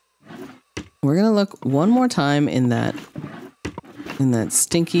 We're gonna look one more time in that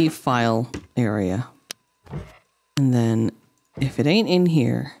stinky file area. And then, if it ain't in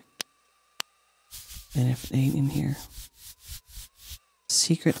here... And if it ain't in here...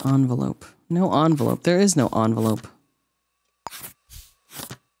 Secret envelope. No envelope. There is no envelope.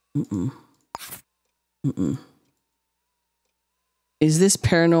 Is this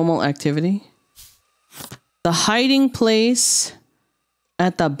paranormal activity? The hiding place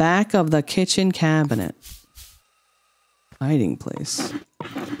at the back of the kitchen cabinet. Hiding place.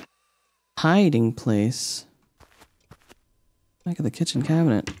 Hiding place. Back of the kitchen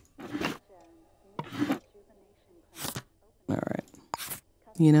cabinet. Alright.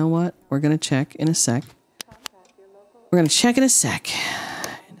 You know what? We're gonna check in a sec. We're gonna check in a sec.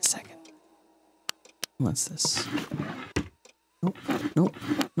 In a second. What's this? Nope. Nope.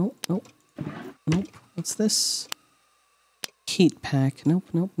 Nope. Nope. Nope. What's this? Heat pack. Nope.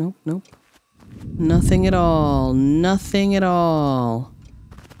 Nope. Nope. Nope. Nothing at all. Nothing at all.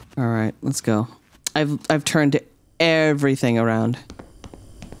 Alright, let's go. I've turned everything around.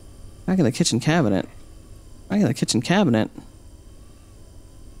 Back in the kitchen cabinet. Back in the kitchen cabinet.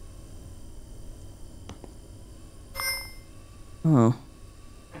 Oh.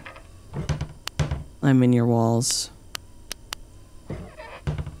 I'm in your walls.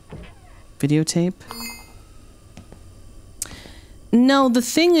 Videotape? No, the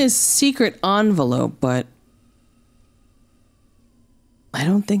thing is secret envelope, but I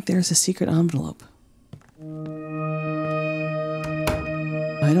don't think there's a secret envelope.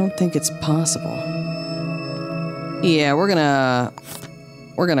 I don't think it's possible. Yeah, we're gonna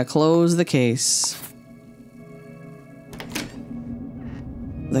close the case.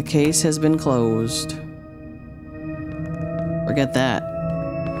 The case has been closed. Forget that.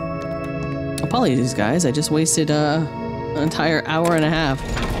 Apologies, guys. I just wasted an entire hour and a half.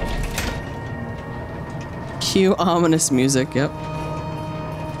 Cue ominous music. Yep.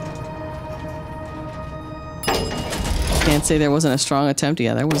 Can't say there wasn't a strong attempt.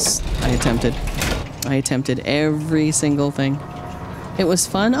 Yeah, there was. I attempted every single thing. It was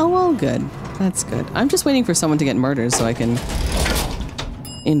fun. Oh well, good. That's good. I'm just waiting for someone to get murdered so I can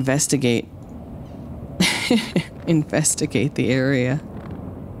investigate. Investigate the area.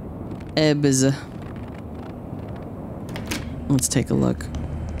 Ebbs. Let's take a look.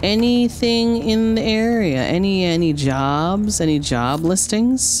 Anything in the area? Any jobs? Any job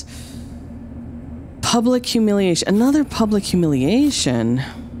listings? Public humiliation. Another public humiliation.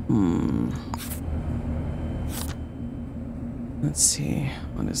 Let's see.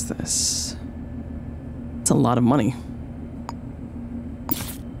 What is this? It's a lot of money.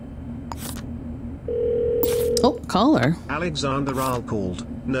 Oh, caller. Alexander Al called.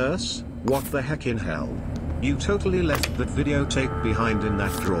 Nurse, what the heck in hell? You totally left that videotape behind in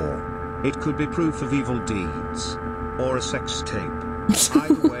that drawer. It could be proof of evil deeds. Or a sex tape.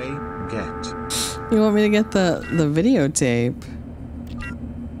 Either way, get. You want me to get the videotape?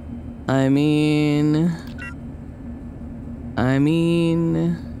 I mean...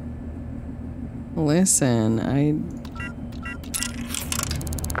 Listen, I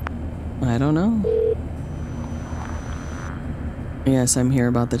don't know. Yes, I'm here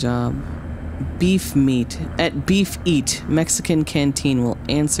about the job. Beef meat at Beef Eat Mexican Canteen will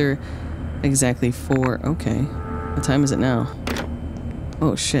answer exactly 4. Okay. What time is it now?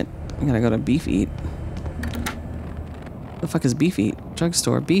 Oh shit. I gotta go to Beef Eat. The fuck is Beef Eat?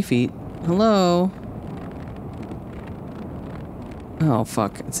 Drugstore. Beef Eat. Hello? Oh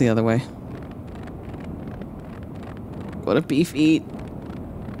fuck. It's the other way. Go to Beef Eat.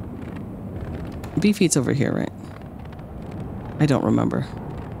 Beef Eat's over here, right? I don't remember.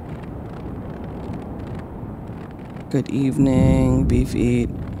 Good evening, Beef Eat.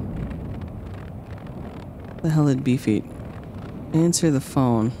 The hell did Beef Eat? Answer the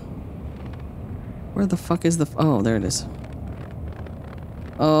phone. Where the fuck is the oh, there it is.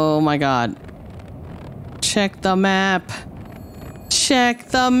 Oh my god. Check the map. Check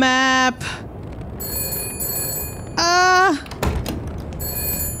the map. Ah.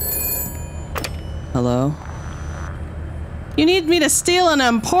 Hello? You need me to steal an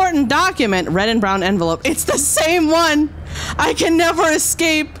important document. Red and brown envelope. It's the same one. I can never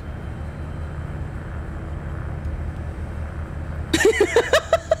escape.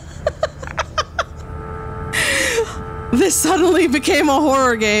 This suddenly became a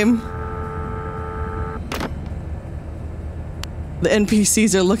horror game. The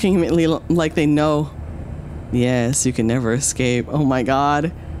NPCs are looking at me like they know. Yes, you can never escape. Oh my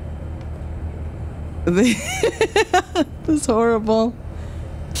god. This is horrible.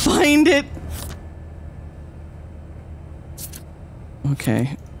 Find it.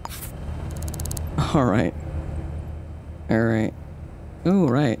 Okay. Alright. Alright. Oh,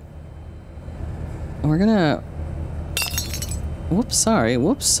 right. We're gonna... Whoops, sorry.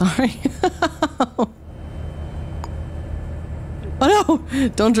 Whoops, sorry. Oh no!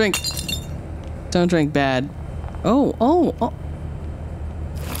 Don't drink. Don't drink bad. Oh, oh, oh.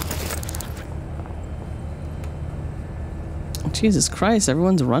 Jesus Christ,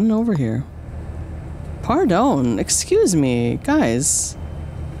 everyone's running over here. Pardon, excuse me, guys.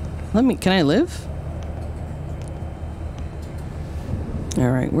 Can I live?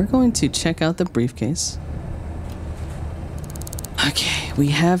 Alright, we're going to check out the briefcase. Okay, we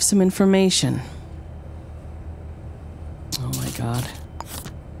have some information. Oh my god.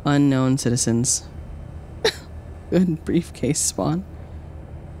 Unknown citizens. Good briefcase spawn.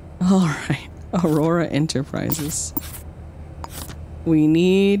 Alright, Aurora Enterprises. We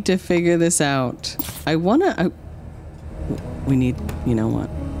need to figure this out. We need, you know what?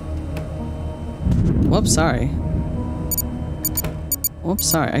 Whoops, sorry. Whoops,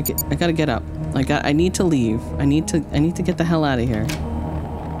 sorry. I gotta get up. I need to leave. I need to get the hell out of here.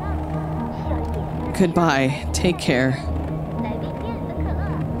 Goodbye. Take care.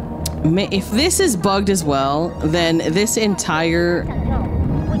 If this is bugged as well, then this entire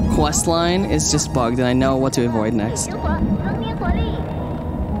quest line is just bugged and I know what to avoid next.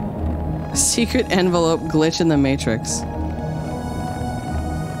 Secret envelope glitch in the Matrix.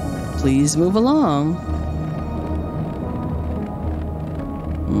 Please move along.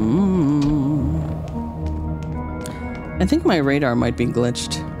 I think my radar might be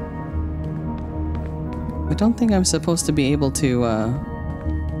glitched. I don't think I'm supposed to be able to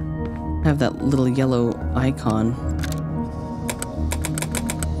have that little yellow icon.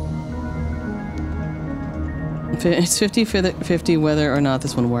 It's 50-50 whether or not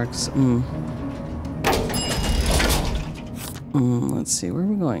this one works. Let's see, where are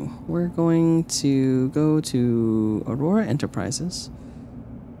we going? We're going to go to Aurora Enterprises.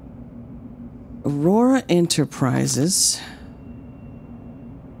 Aurora Enterprises.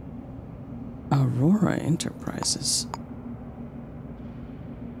 Aurora Enterprises.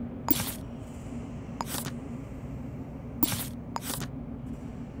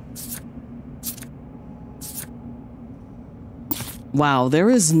 Wow, there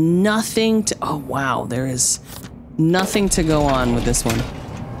is nothing to... Oh, wow, there is nothing to go on with this one.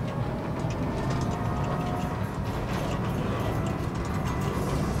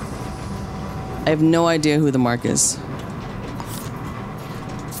 I have no idea who the mark is.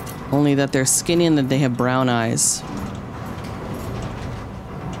 Only that they're skinny and that they have brown eyes.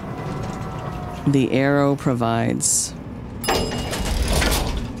 The arrow provides.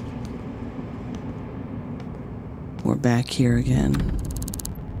 We're back here again.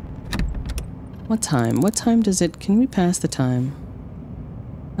 What time? What time does it... Can we pass the time?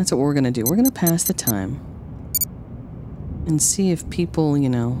 That's what we're gonna do. We're gonna pass the time. And see if people, you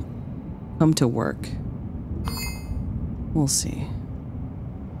know, come to work. We'll see.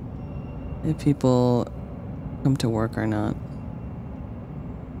 If people come to work or not.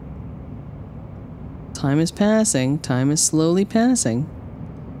 Time is passing. Time is slowly passing.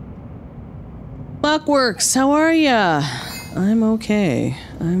 Clockworks, how are ya? I'm okay.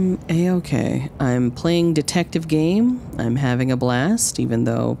 I'm a-okay. I'm playing detective game. I'm having a blast, even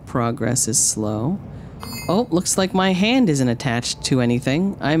though progress is slow. Oh, looks like my hand isn't attached to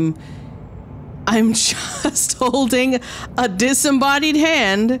anything. I'm just holding a disembodied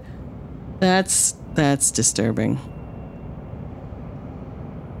hand. That's disturbing.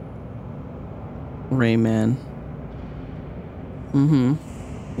 Rayman. Mm-hmm.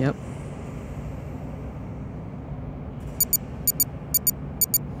 Yep.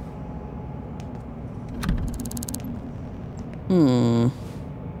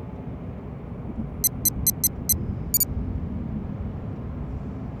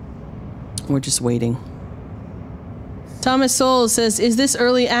 We're just waiting. Thomas Soul says, is this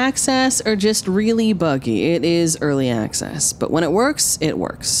early access or just really buggy? It is early access, but when it works,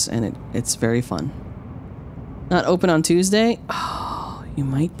 and it's very fun. Not open on Tuesday? Oh, you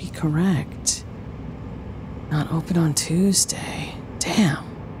might be correct. Not open on Tuesday. Damn.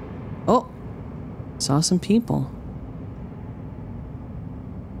 Oh, saw some people.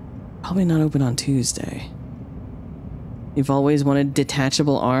 Probably not open on Tuesday. You've always wanted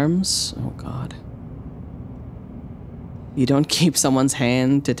detachable arms? Oh god. You don't keep someone's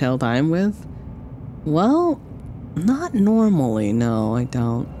hand to tell time with? Well, not normally, no, I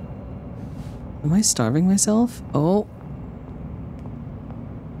don't. Am I starving myself? Oh.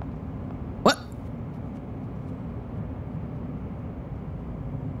 What?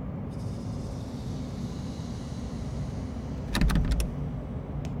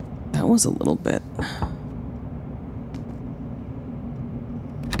 That was a little bit.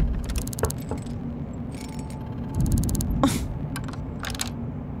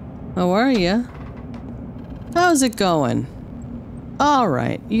 How are ya? How's it going?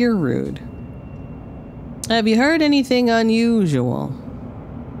 Alright, you're rude. Have you heard anything unusual?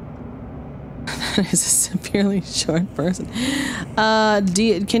 That is a severely short person.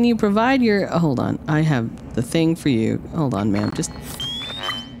 Can you provide your... Oh, hold on. I have the thing for you. Hold on, ma'am. Just...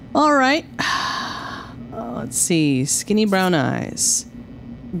 Alright. Let's see. Skinny brown eyes.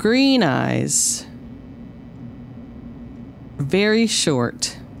 Green eyes. Very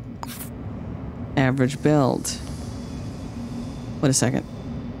short. Average build. Wait a second.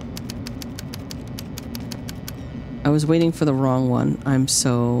 I was waiting for the wrong one. I'm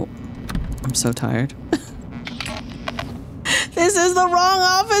so tired. This is the wrong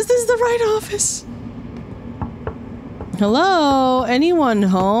office. This is the right office. Hello? Anyone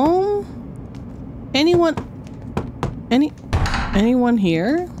home? Anyone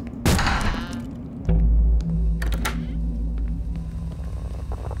here?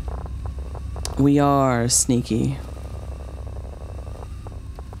 We are sneaky.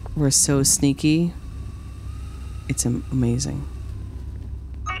 We're so sneaky. It's amazing.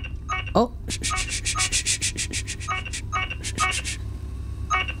 Oh.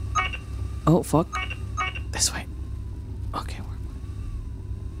 Oh, fuck. This way. Okay.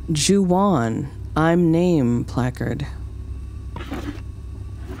 Juwan. I'm name placard.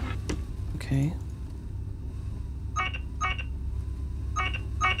 Okay.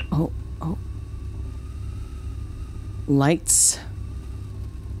 Oh. Lights.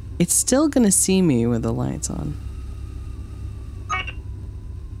 It's still gonna see me with the lights on.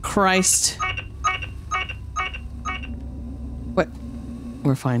 Christ. What?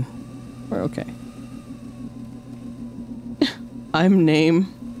 We're fine. We're okay. I'm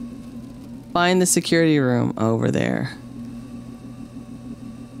name. Find the security room over there.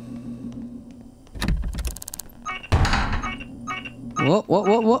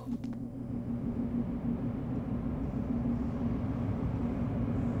 What?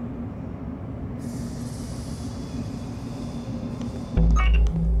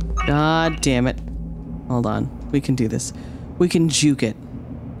 God damn it. Hold on. We can do this. We can juke it.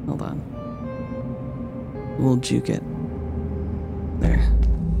 Hold on. We'll juke it. There.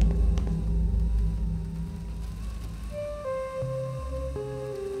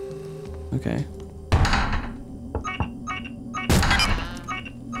 Okay.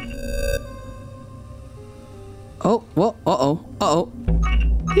 Oh, whoa, uh-oh.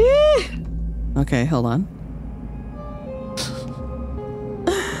 Okay, hold on.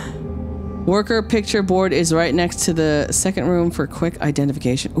 Worker picture board is right next to the second room for quick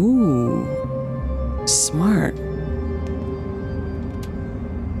identification. Ooh. Smart.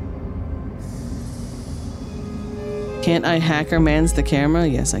 Can't I hacker mans the camera?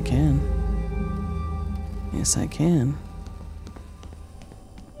 Yes, I can. Yes, I can.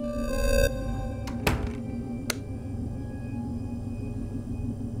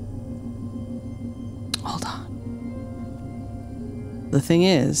 The thing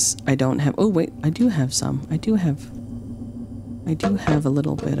is, I don't have... Oh, wait. I do have some. I do have a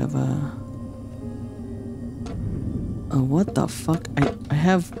little bit of a... Oh, what the fuck? I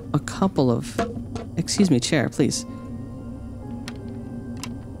have a couple of... Excuse me, chair, please.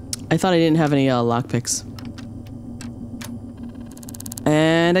 I thought I didn't have any lockpicks.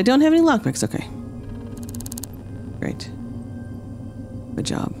 And I don't have any lockpicks. Okay. Great. Good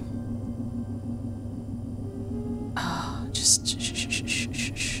job. Just...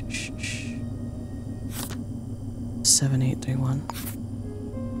 7831.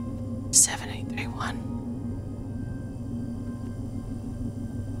 7831.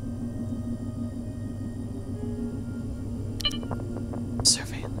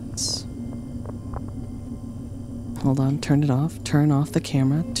 Surveillance. Hold on, turn it off. Turn off the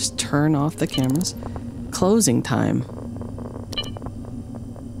camera. Just turn off the cameras. Closing time.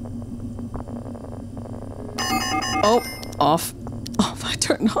 Oh, off. Oh, I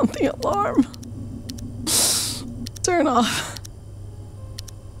turned on the alarm. Turn off.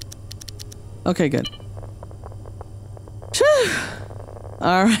 Okay, good. Whew.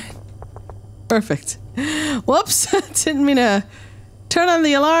 All right. Perfect. Whoops. Didn't mean to turn on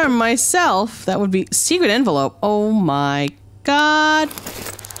the alarm myself. That would be secret envelope. Oh my god.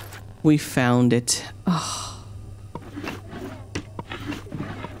 We found it. Oh.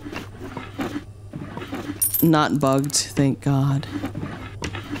 Not bugged, thank god.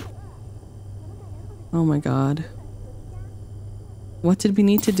 Oh my god. What did we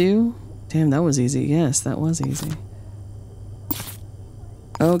need to do? Damn, that was easy. Yes, that was easy.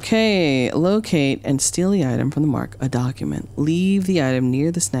 Okay, locate and steal the item from the mark. A document. Leave the item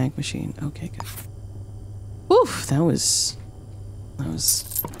near the snack machine. Okay, good. Oof, that was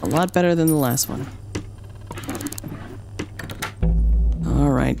a lot better than the last one.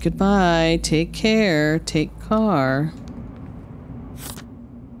 Alright, goodbye. Take care. Take car.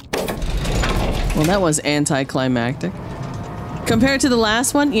 Well, that was anticlimactic. Compared to the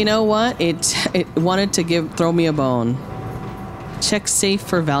last one, you know what? It wanted to throw me a bone. Check safe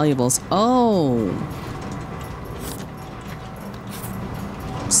for valuables. Oh.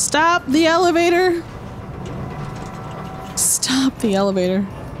 Stop the elevator. Stop the elevator.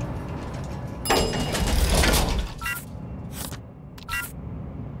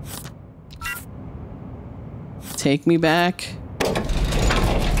 Take me back.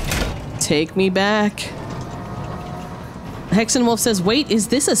 Take me back. Hexenwolf says, wait, is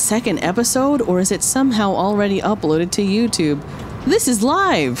this a second episode or is it somehow already uploaded to YouTube? This is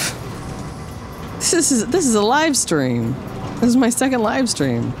live. This is a live stream. This is my second live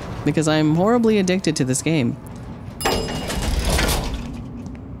stream because I'm horribly addicted to this game.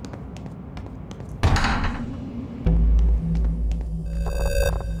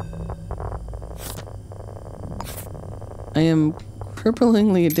 I am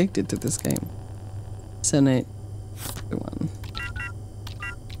cripplingly addicted to this game. 7, 8, 1.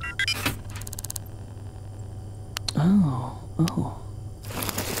 Oh.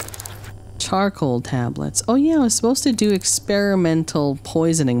 Charcoal tablets. Oh yeah, I was supposed to do experimental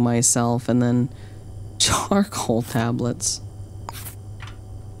poisoning myself and then charcoal tablets.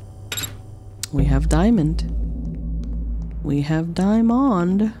 We have diamond. We have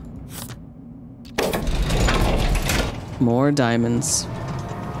diamond. More diamonds.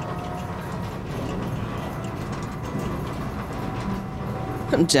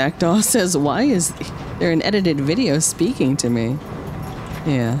 Jackdaw says, why is there an edited video speaking to me?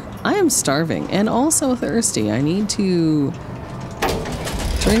 Yeah, I am starving and also thirsty. I need to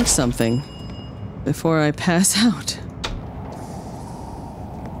drink something before I pass out.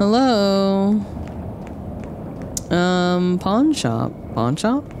 Hello? Pawn shop. Pawn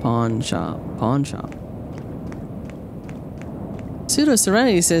shop? Pawn shop. Pawn shop. Pseudo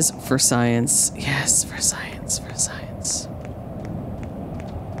Serenity says, for science. Yes, for science, for science.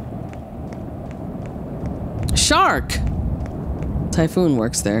 Shark! Typhoon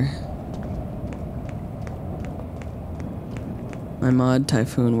works there. My mod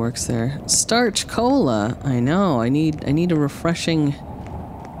Typhoon works there. Starch cola. I know. I need a refreshing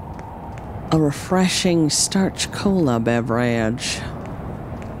starch cola beverage.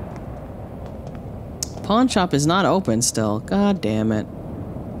 Pawn shop is not open still. God damn it.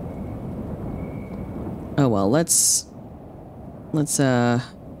 Oh well, let's where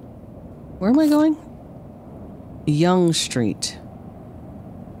am I going? Young Street.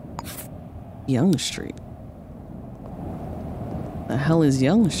 Young Street. The hell is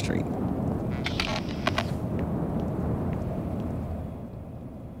Young Street?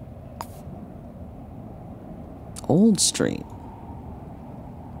 Old Street.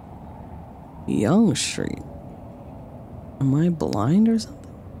 Young Street. Am I blind or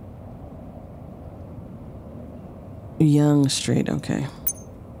something? Young Street, okay.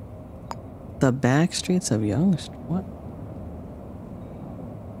 The back streets of Young Street? What?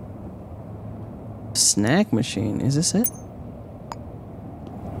 Snack machine, is this it?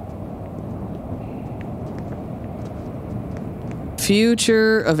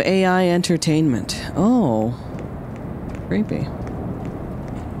 Future of AI entertainment. Oh. Creepy.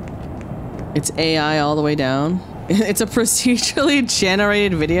 It's AI all the way down. It's a procedurally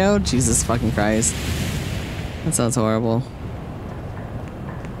generated video? Jesus fucking Christ. That sounds horrible.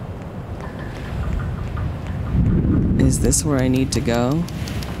 Is this where I need to go?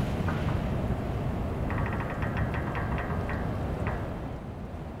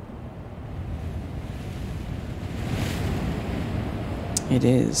 It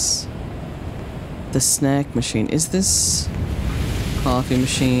is. The snack machine. Is this coffee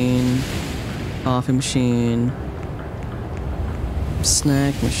machine? Coffee machine.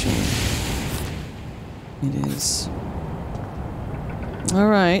 Snack machine. It is.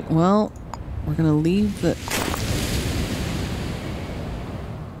 Alright, well, we're gonna leave the...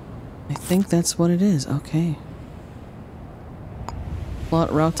 I think that's what it is. Okay.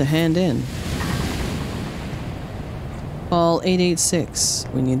 Plot route to hand in. Call 886.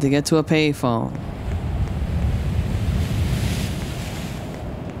 We need to get to a payphone.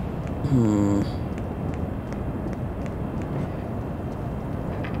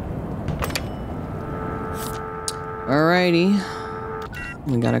 Alrighty.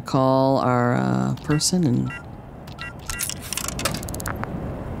 We gotta call our person and...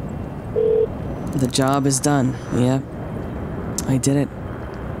 The job is done. Yep. I did it.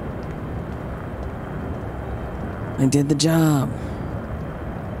 I did the job.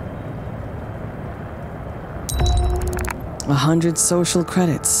 100 social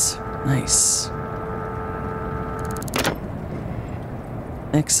credits. Nice.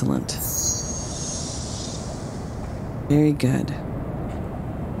 Excellent. Very good.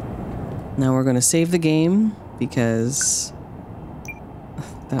 Now we're going to save the game because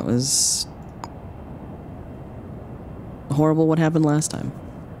that was horrible what happened last time.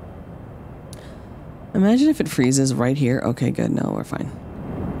 Imagine if it freezes right here. Okay, good. No, we're fine.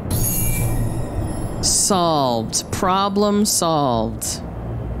 Solved. Problem solved.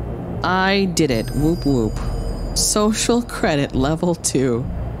 I did it. Whoop whoop. Social credit level 2.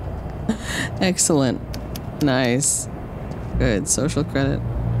 Excellent. Nice. Good. Social credit.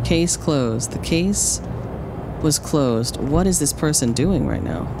 Case closed. The case was closed. What is this person doing right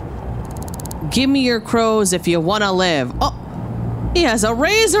now? Give me your crows if you want to live. Oh! He has a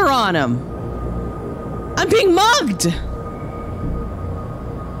razor on him! I'm being mugged!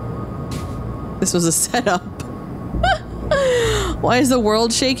 This was a setup. Why is the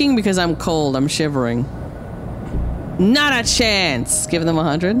world shaking? Because I'm cold. I'm shivering. Not a chance! Give them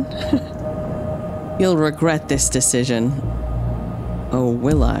 100. You'll regret this decision. Oh,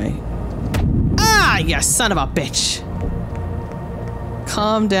 will I? Ah, you son of a bitch!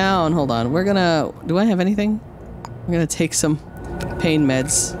 Calm down. Hold on. We're gonna... Do I have anything? I'm gonna take some pain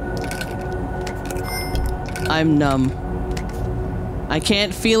meds. I'm numb. I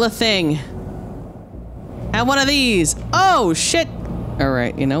can't feel a thing. Have one of these. Oh, shit.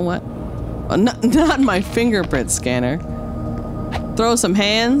 Alright, you know what? Oh, not my fingerprint scanner. Throw some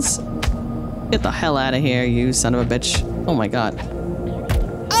hands. Get the hell out of here, you son of a bitch. Oh my god.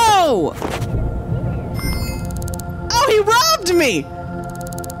 Oh! Oh, he robbed me!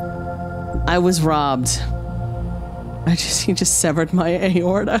 I was robbed. He just severed my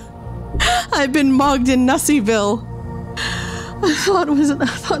aorta. I've been mugged in Nussyville. I thought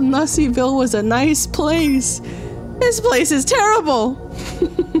Nussyville was a nice place. This place is terrible.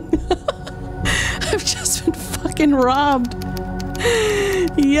 I've just been fucking robbed.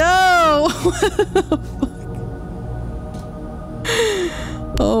 Yo! What the fuck?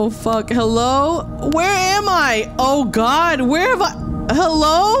 Oh fuck. Hello? Where am I? Oh god, where have I?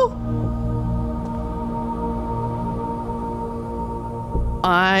 Hello?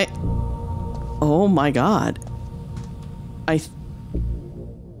 Oh my god.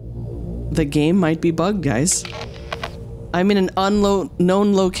 The game might be bugged, guys. I'm in an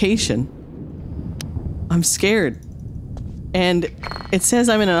unknown location. I'm scared. And it says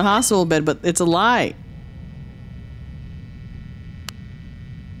I'm in a hospital bed, but it's a lie.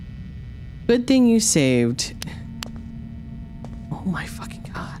 Good thing you saved. Oh my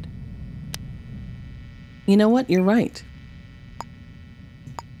fucking god. You know what? You're right.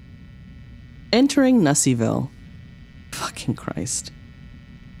 Entering Nussyville. Fucking Christ.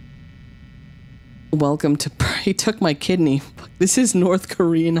 Welcome to... He took my kidney. This is North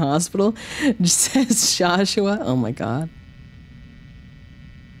Korean hospital. It just says Joshua. Oh my god.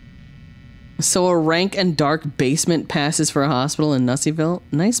 So a rank and dark basement passes for a hospital in Nussyville.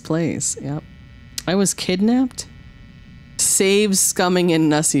 Nice place. Yep. I was kidnapped. Save scumming in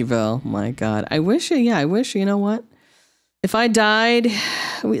Nussyville. My God. I wish, yeah, I wish, you know what? If I died,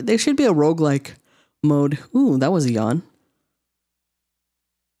 there should be a roguelike mode. Ooh, that was a yawn.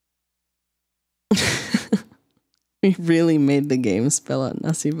 We really made the game spell out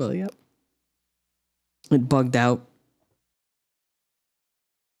Nussyville, yep. It bugged out.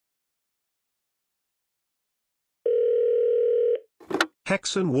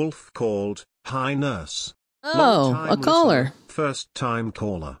 Hexen Wolf called. Hi, nurse. Oh, a caller. First time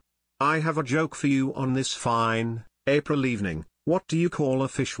caller. I have a joke for you on this fine April evening. What do you call a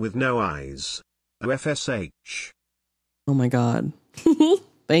fish with no eyes? OFSH. Oh my God.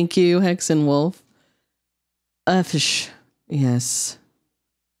 Thank you, Hexen Wolf. Fish. Yes.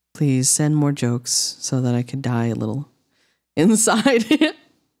 Please send more jokes so that I can die a little inside.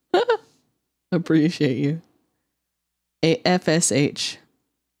 Appreciate you. AFSH.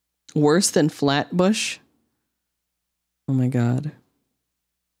 Worse than Flatbush? Oh my God.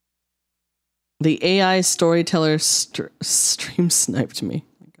 The AI storyteller stream sniped me.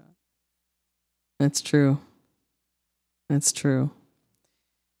 Oh my God. That's true. That's true.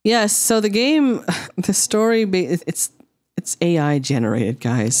 Yes, so the game, the story, it's AI generated,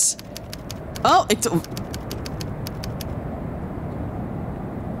 guys. Oh, it's...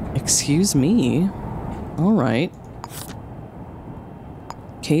 Excuse me. All right.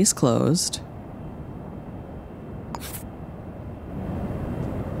 Case closed.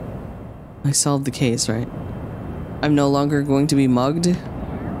 I solved the case, right? I'm no longer going to be mugged?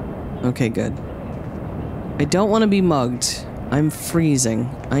 Okay, good. I don't want to be mugged. I'm freezing.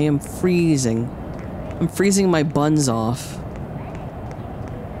 I am freezing. I'm freezing my buns off.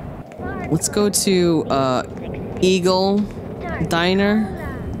 Let's go to, Eagle Diner.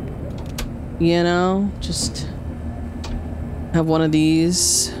 You know, just have one of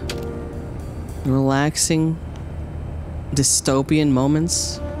these relaxing dystopian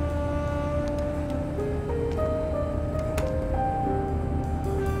moments.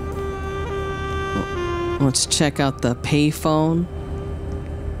 Let's check out the payphone.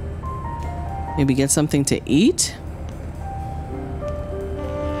 Maybe get something to eat?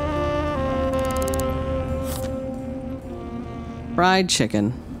 Fried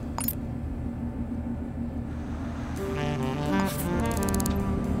chicken.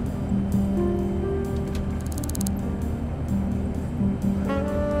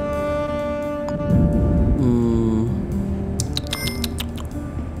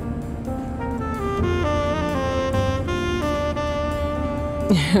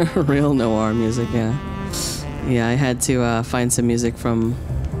 Real noir music, yeah. Yeah, I had to find some music from...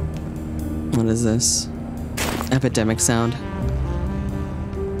 What is this? Epidemic Sound.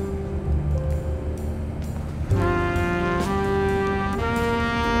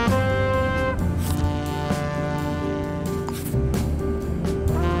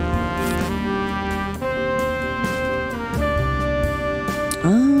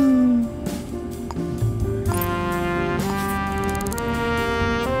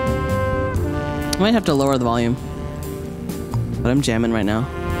 I might have to lower the volume, but I'm jamming right now.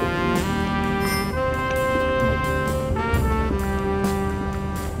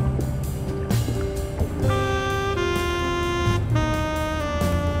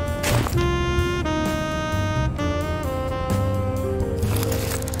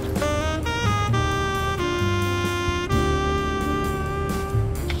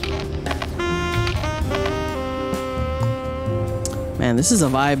 Man, this is a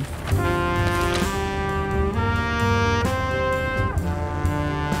vibe.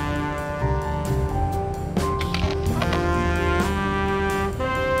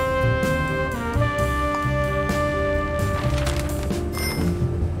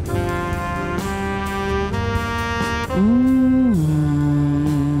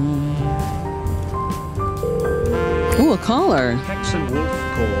 Ooh, a caller. Hexen Wolf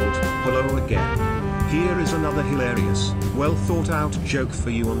called. Hello again. Here is another hilarious, well thought out joke for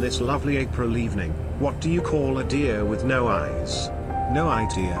you on this lovely April evening. What do you call a deer with no eyes? No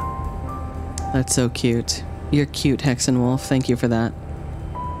idea. That's so cute. You're cute, Hexen Wolf. Thank you for that.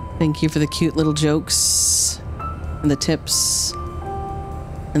 Thank you for the cute little jokes and the tips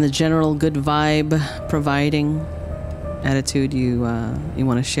and the general good vibe providing attitude you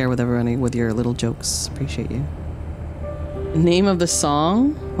want to share with everyone with your little jokes. Appreciate you. Name of the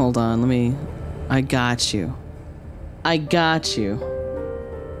song? Hold on, let me... I got you. I got you.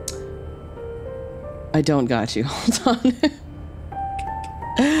 I don't got you. Hold on.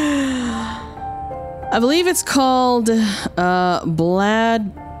 I believe it's called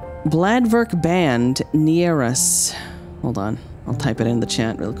Blad Bladverk band near us. Hold on. I'll type it in the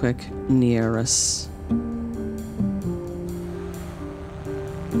chat real quick. Near us.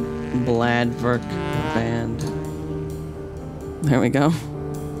 Bladverk band. There we go.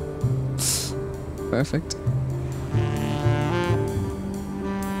 Perfect.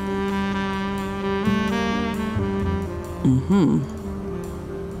 Mm-hmm.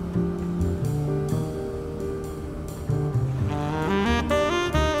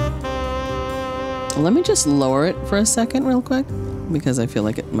 Let me just lower it for a second real quick, because I feel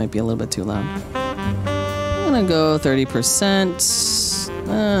like it might be a little bit too loud. I'm gonna go 30%.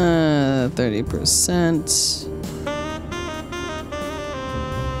 30%.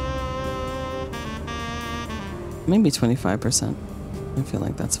 Maybe 25%. I feel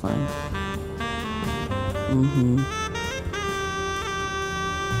like that's fine. Mm-hmm.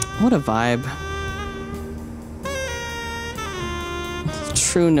 What a vibe.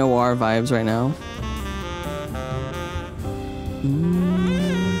 True noir vibes right now.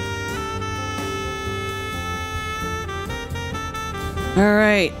 All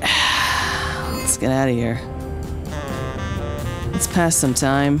right, let's get out of here. Let's pass some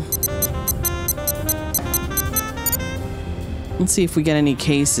time. Let's see if we get any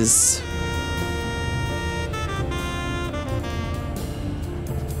cases.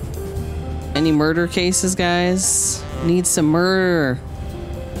 Any murder cases, guys? Need some murder.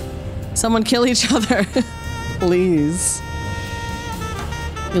 Someone kill each other, please.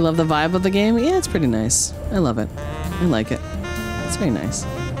 You love the vibe of the game? Yeah, it's pretty nice. I love it. I like it. It's very nice.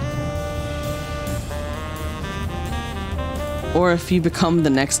 Or if you become the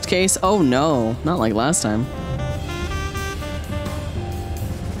next case. Oh no, not like last time.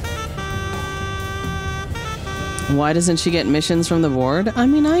 Why doesn't she get missions from the board? I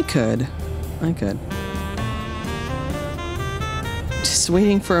mean, I could. I could. Just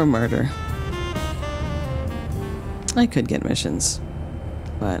waiting for a murder. I could get missions.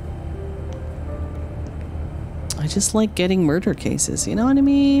 But I just like getting murder cases, you know what I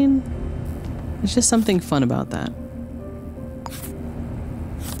mean? There's just something fun about that.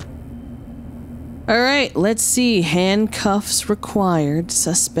 Alright, let's see. Handcuffs required.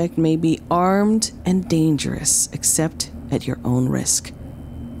 Suspect may be armed and dangerous, except at your own risk.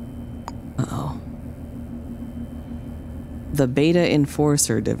 Uh-oh. The Beta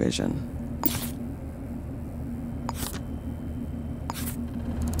Enforcer Division.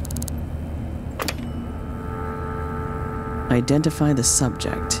 Identify the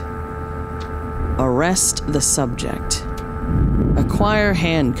subject. Arrest the subject. Acquire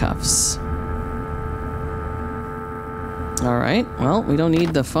handcuffs. Alright, well, we don't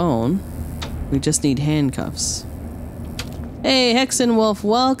need the phone. We just need handcuffs. Hey, Hexenwolf,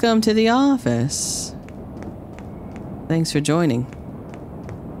 welcome to the office. Thanks for joining.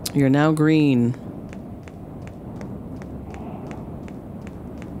 You're now green.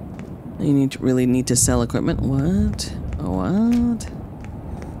 You really need to sell equipment. What? What?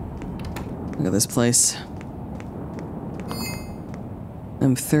 Look at this place.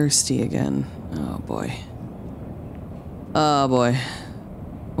 I'm thirsty again. Oh boy. Oh boy.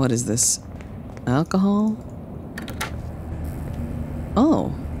 What is this? Alcohol?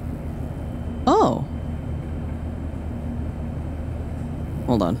 Oh. Oh.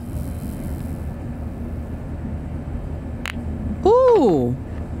 Hold on. Ooh.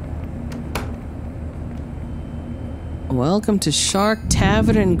 Welcome to Shark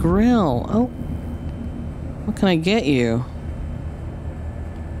Tavern and Grill. Oh. What can I get you?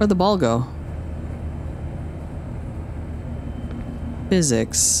 Where'd the ball go?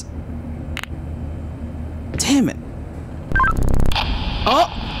 Physics. Damn it.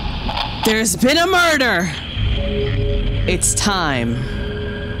 Oh! There's been a murder! It's time.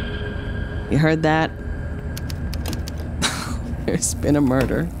 You heard that? There's been a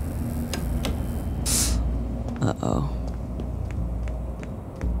murder. Uh-oh.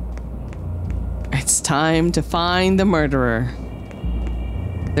 It's time to find the murderer.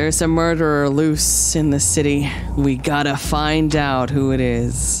 There's a murderer loose in the city. We gotta find out who it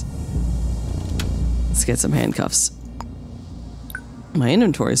is. Let's get some handcuffs. My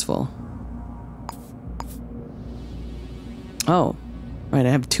inventory's full. Oh. Right, I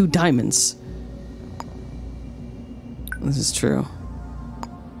have 2 diamonds. This is true.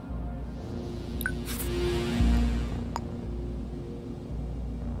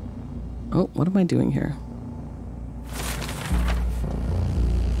 Oh, what am I doing here?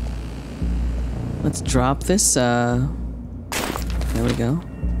 Let's drop this, there we go.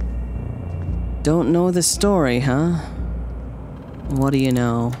 Don't know the story, huh? What do you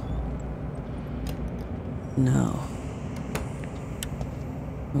know? No.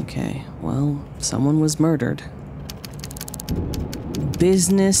 Okay, well, someone was murdered.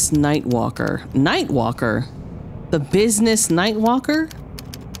 Business Nightwalker. Nightwalker? The Business Nightwalker?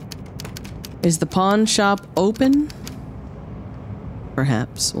 Is the pawn shop open?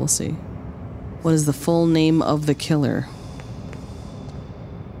 Perhaps, we'll see. What is the full name of the killer?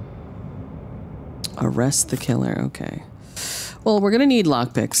 Arrest the killer, okay. Well, we're gonna need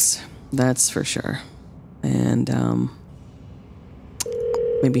lockpicks, that's for sure. And,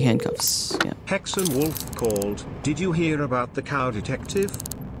 maybe handcuffs, yeah. Hexen Wolf called. Did you hear about the cow detective?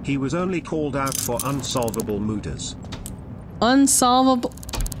 He was only called out for unsolvable murders. Unsolvable.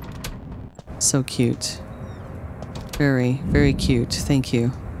 So cute. Very, very cute. Thank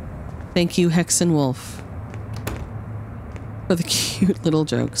you. Thank you, Hexen Wolf, for the cute little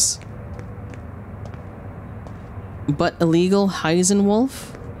jokes. But illegal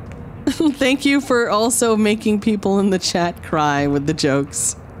Heisenwolf? Thank you for also making people in the chat cry with the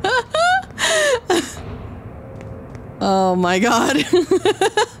jokes. Oh my god.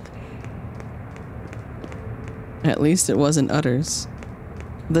 At least it wasn't utters.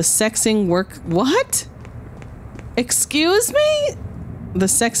 The sexing work— what? Excuse me? The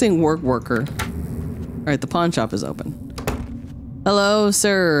sexing worker. Alright, the pawn shop is open. Hello,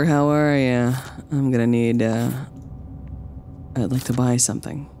 sir. How are you? I'm gonna need, I'd like to buy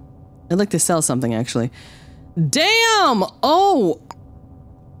something. I'd like to sell something, actually. Damn! Oh!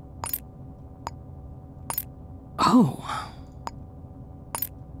 Oh.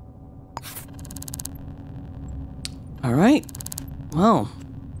 Alright. Well.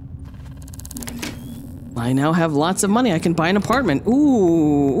 I now have lots of money. I can buy an apartment.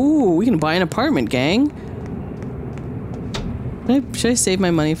 Ooh, we can buy an apartment, gang. Should I save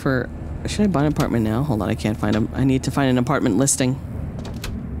my money for... should I buy an apartment now? Hold on, I can't find them. I need to find an apartment listing.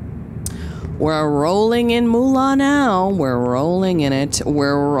 We're rolling in moolah now. We're rolling in it.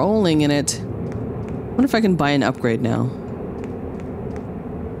 We're rolling in it. I wonder if I can buy an upgrade now.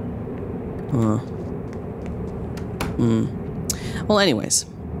 Well, anyways.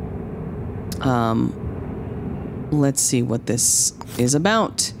 Let's see what this is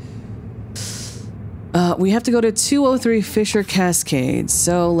about. We have to go to 203 Fisher Cascades.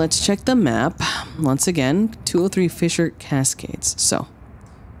 So let's check the map. Once again, 203 Fisher Cascades. So,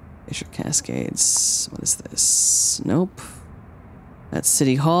 Fisher Cascades. What is this? Nope. That's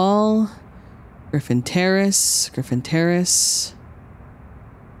City Hall. Griffin Terrace. Griffin Terrace.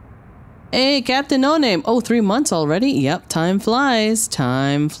 Hey, Captain No Name. Oh, 3 months already? Yep, time flies.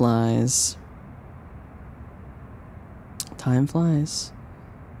 Time flies. Time flies.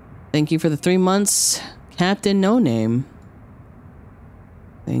 Thank you for the 3 months, Captain No Name.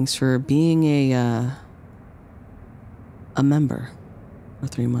 Thanks for being a member for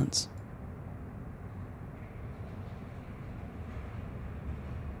 3 months.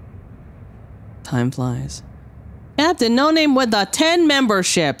 Time flies. Captain No Name with the 10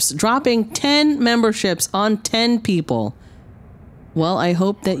 memberships, dropping 10 memberships on 10 people. Well, I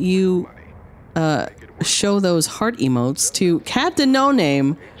hope that you show those heart emotes to Captain No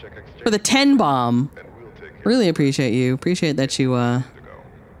Name for the 10 bomb. Really appreciate you. Appreciate that you that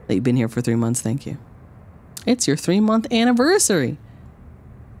you've been here for 3 months. Thank you. It's your 3-month anniversary.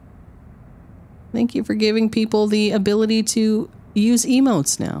 Thank you for giving people the ability to use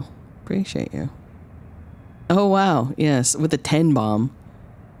emotes now. Appreciate you. Oh wow, yes, with the 10 bomb.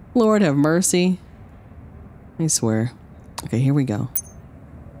 Lord have mercy. I swear. Okay, here we go.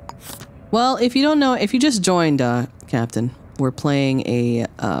 Well, if you don't know, if you just joined, Captain, we're playing a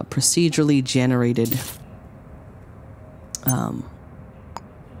procedurally generated,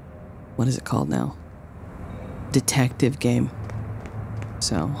 what is it called now? Detective game.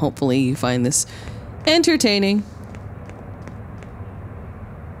 So hopefully you find this entertaining.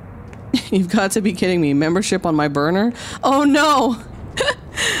 You've got to be kidding me. Membership on my burner? Oh no!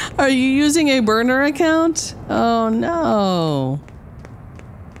 Are you using a burner account? Oh no.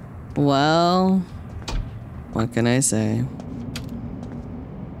 Well, what can I say?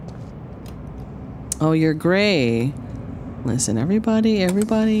 Oh, you're gray. Listen, everybody,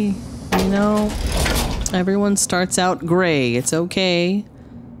 you know, everyone starts out gray. It's okay.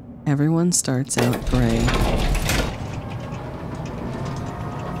 Everyone starts out gray.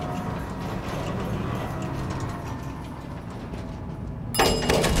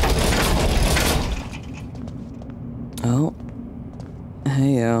 Oh.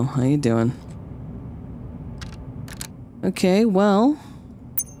 Hey, yo, how you doing? Okay, well.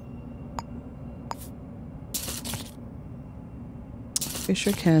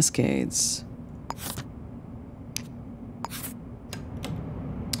 Fisher Cascades.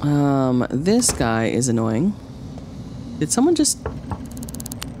 This guy is annoying. Did someone just...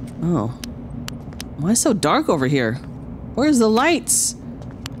 Oh. Why so dark over here? Where's the lights?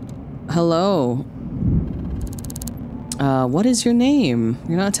 Hello. What is your name?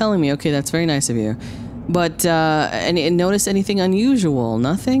 You're not telling me. Okay, that's very nice of you. But, and notice anything unusual?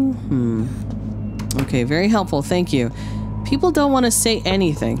 Nothing? Okay, very helpful. Thank you. People don't want to say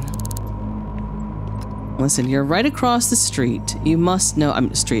anything. Listen, you're right across the street. You must know...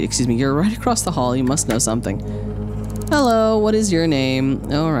 excuse me. You're right across the hall. You must know something. Hello, what is your name?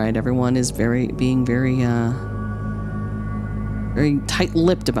 Alright, everyone is being very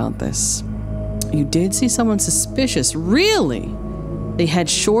tight-lipped about this. You did see someone suspicious. Really? They had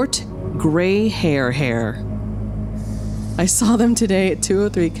short, gray hair. I saw them today at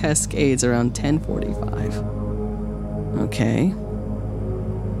 203 Cascades around 10:45. Okay.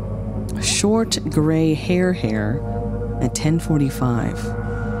 Short, gray hair at 10:45.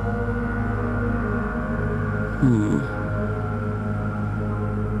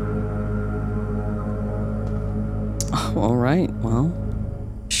 All right, well,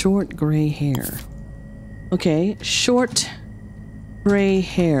 short gray hair. Okay, short gray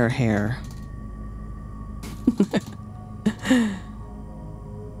hair.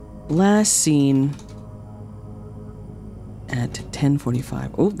 Last seen at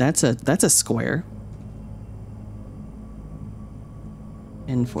 10:45. Oh, that's a square.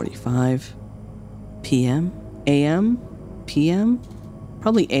 10:45 p.m. a.m. p.m.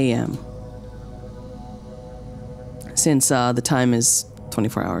 Probably a.m. since the time is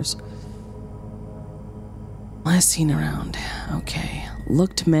 24 hours. Last seen around. Okay.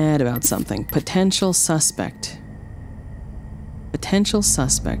 Looked mad about something. Potential suspect. Potential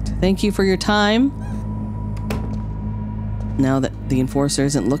suspect. Thank you for your time. Now that the enforcer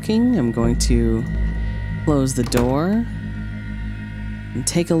isn't looking, I'm going to close the door and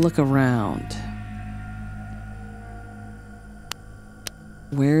take a look around.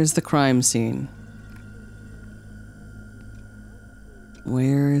 Where's the crime scene?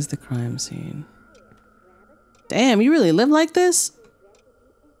 Where is the crime scene? Damn, you really live like this?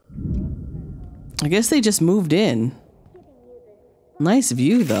 I guess they just moved in. Nice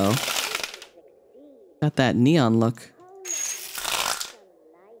view, though. Got that neon look.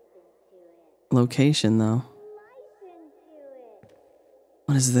 Location, though.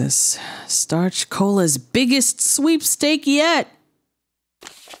 What is this? Starch Cola's biggest sweepstake yet!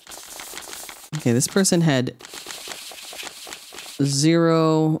 Okay, this person had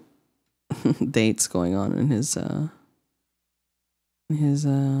 0 dates going on in his, oh.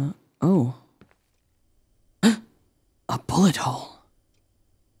 A bullet hole.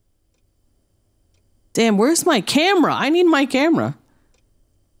 Damn, where's my camera? I need my camera.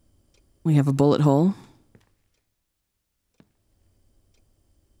 We have a bullet hole.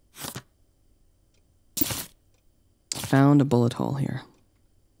 Found a bullet hole here.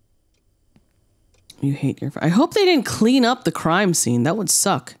 You hate your... I hope they didn't clean up the crime scene. That would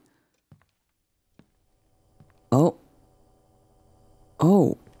suck. Oh.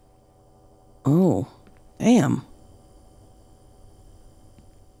 Oh. Oh. Damn.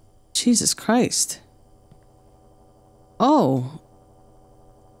 Jesus Christ. Oh.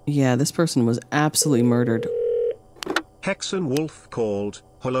 Yeah, this person was absolutely murdered. Hex and Wolf called.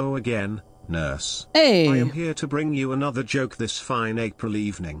 Hello again, nurse. Hey. I am here to bring you another joke this fine April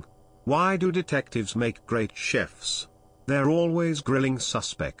evening. Why do detectives make great chefs? They're always grilling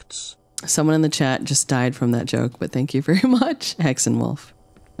suspects. Someone in the chat just died from that joke, but thank you very much, Hex and Wolf.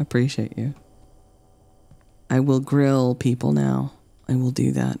 Appreciate you. I will grill people now. I will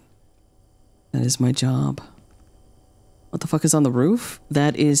do that. That is my job. What the fuck is on the roof?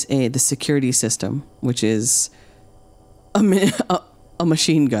 That is the security system, which is a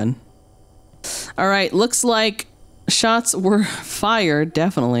machine gun. All right, looks like shots were fired,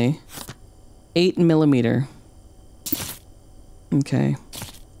 definitely. 8mm. Okay.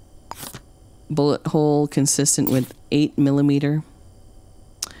 Bullet hole consistent with 8mm.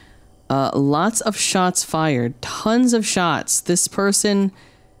 Lots of shots fired. Tons of shots. This person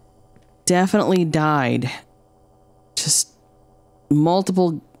definitely died. Just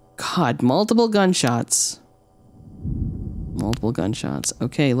multiple gunshots. Multiple gunshots.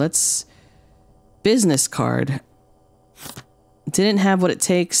 Okay, let's... Business card. Didn't have what it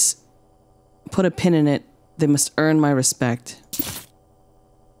takes. Put a pin in it. They must earn my respect.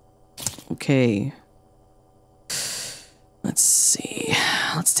 Okay. Let's see.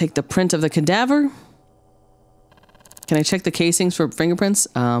 Let's take the print of the cadaver. Can I check the casings for fingerprints?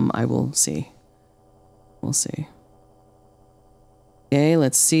 I will see. We'll see. Okay,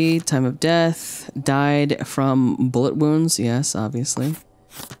 let's see. Time of death. Died from bullet wounds. Yes, obviously.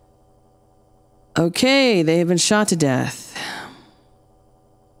 Okay, they have been shot to death.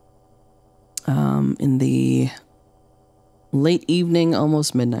 in the late evening,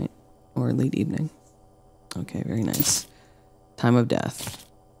 almost midnight, or late evening. Okay, very nice. Time of death.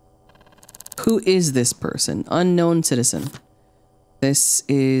 Who is this person? Unknown citizen. This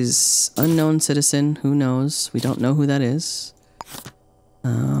is unknown citizen. Who knows? We don't know who that is.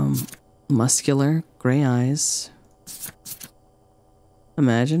 Muscular, gray eyes.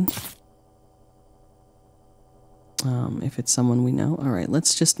 Imagine. If it's someone we know. All right,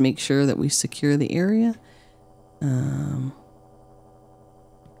 let's just make sure that we secure the area. I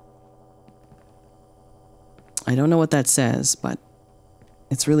don't know what that says, but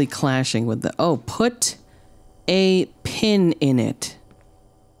it's really clashing with the... Oh, put a pin in it.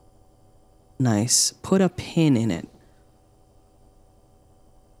 Nice. Put a pin in it.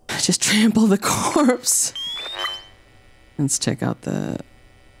 Just trample the corpse. Let's check out the...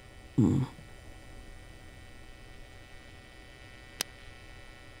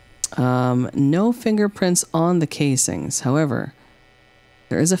 No fingerprints on the casings. However,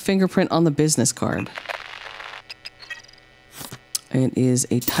 there is a fingerprint on the business card. It is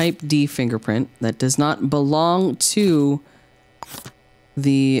a type D fingerprint that does not belong to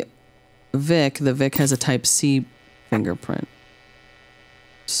the Vic. The Vic has a type C fingerprint.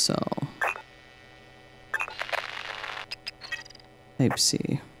 So, type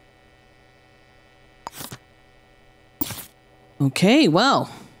C. Okay, well,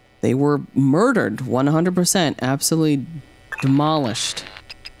 they were murdered 100%, absolutely demolished.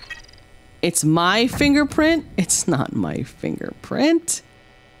 It's my fingerprint? It's not my fingerprint.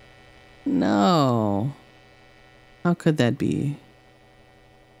 No. How could that be?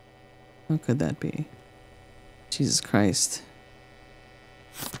 How could that be? Jesus Christ.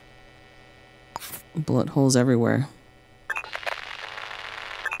 Bullet holes everywhere.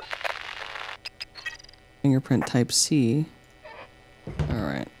 Fingerprint type C.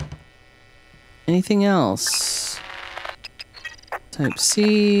 Alright. Anything else? Type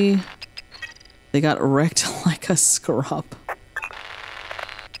C. They got wrecked like a scrub.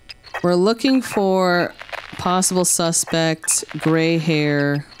 We're looking for possible suspect, gray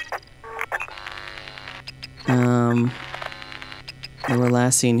hair. They were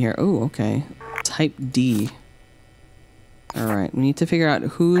last seen here. Oh, okay. Type D. Alright, we need to figure out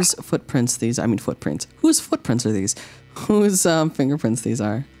whose footprints these... I mean footprints. Whose footprints are these? Whose fingerprints these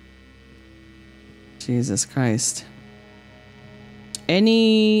are? Jesus Christ.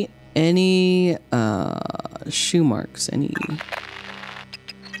 Any shoe marks? Any...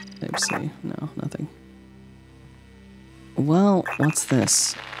 Type C. No, nothing. Well, what's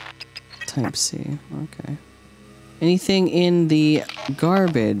this? Type C. Okay. Anything in the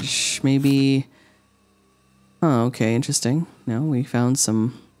garbage? Maybe... Oh, okay, interesting. No, we found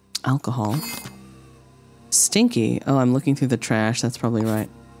some alcohol. Stinky. Oh, I'm looking through the trash. That's probably right.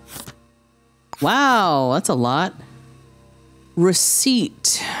 Wow, that's a lot.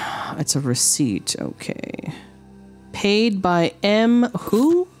 Receipt. It's a receipt. Okay. Paid by M.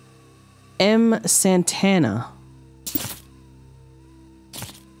 Who? M. Santana.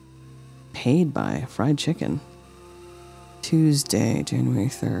 Paid by fried chicken. Tuesday, January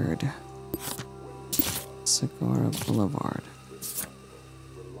 3rd. Segura Boulevard.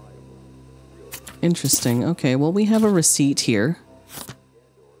 Interesting. Okay, well, we have a receipt here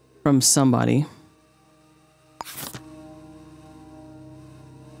from somebody.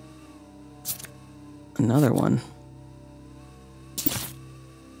 Another one.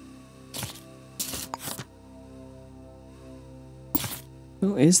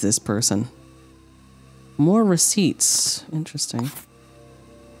 Who is this person? More receipts. Interesting.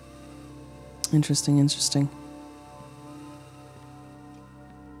 Interesting, interesting.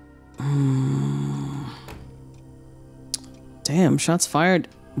 Damn, shots fired.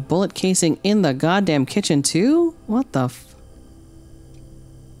 Bullet casing in the goddamn kitchen too? What the f...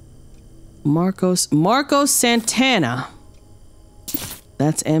 Marcos Santana.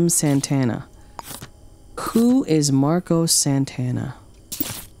 That's M. Santana. Who is Marcos Santana?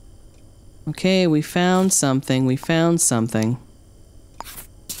 Okay, we found something. We found something.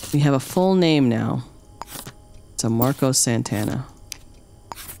 We have a full name now. It's a Marcos Santana.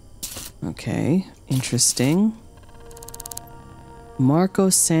 Okay, interesting.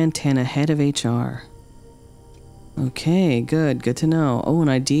 Marcos Santana, head of HR. Okay, good. Good to know. Oh, an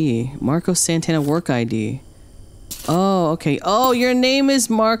ID. Marcos Santana work ID. Oh, okay. Oh, your name is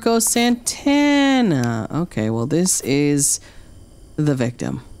Marcos Santana. Okay, well, this is the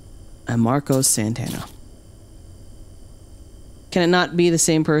victim. Marcos Santana. Can it not be the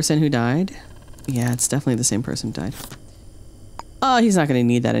same person who died? Yeah, it's definitely the same person who died. Oh, he's not going to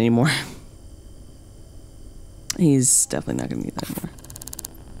need that anymore. He's definitely not going to need that anymore.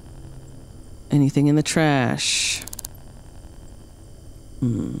 Anything in the trash?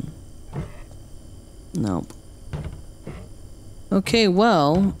 Nope. Okay,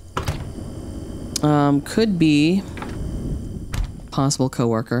 well, could be possible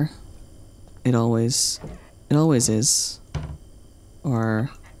coworker. It always is. Or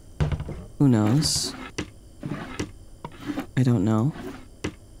who knows? I don't know.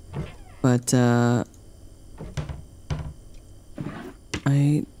 But I'm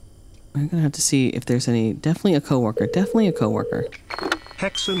gonna have to see if there's any. Definitely a coworker. Definitely a coworker.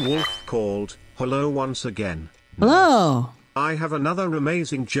 Hexen Wolf called, hello once again. Hello! I have another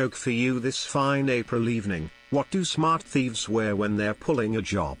amazing joke for you this fine April evening. What do smart thieves wear when they're pulling a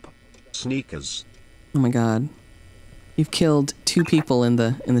job? Sneakers. Oh my god. You've killed 2 people in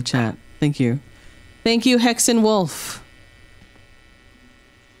the chat. Thank you. Thank you, Hexen Wolf.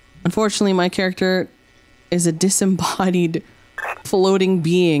 Unfortunately, my character is a disembodied floating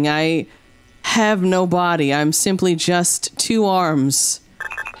being. I have no body. I'm simply just 2 arms.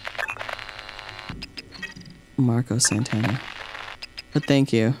 Marco Santana. But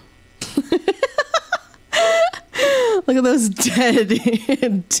thank you. Look at those dead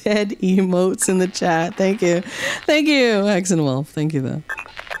emotes in the chat. Thank you. Thank you, Hexen Wolf. Thank you, though.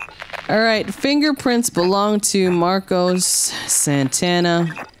 Alright, fingerprints belong to Marcos Santana,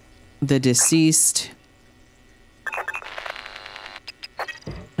 the deceased.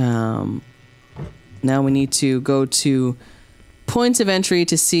 Now we need to go to points of entry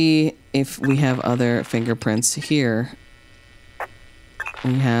to see if we have other fingerprints here.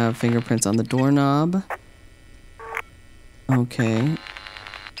 We have fingerprints on the doorknob. Okay.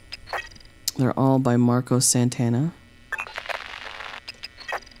 They're all by Marcos Santana.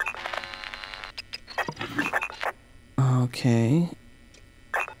 Okay.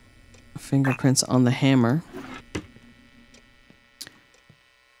 Fingerprints on the hammer.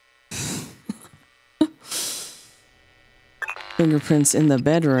 Fingerprints in the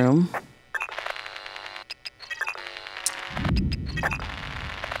bedroom.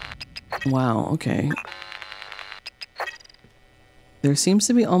 Wow, okay. There seems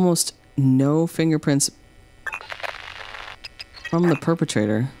to be almost no fingerprints from the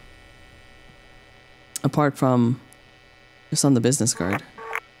perpetrator. Apart from just on the business card.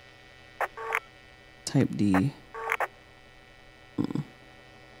 Type D.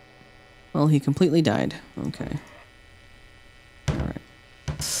 Well, he completely died. Okay. Alright.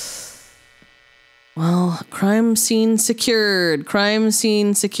 Well, crime scene secured. Crime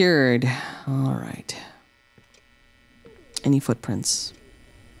scene secured. Alright. Any footprints?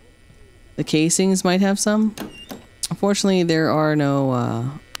 The casings might have some. Unfortunately, there are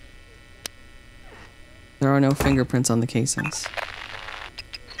no fingerprints on the casings.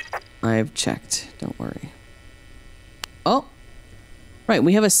 I've checked. Don't worry. Oh! Right,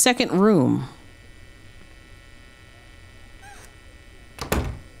 we have a second room.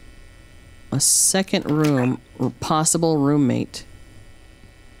 A second room. Possible roommate.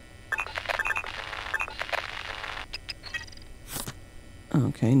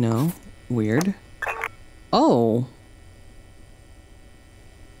 Okay, no. Weird. Oh!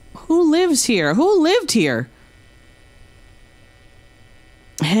 Who lives here? Who lived here?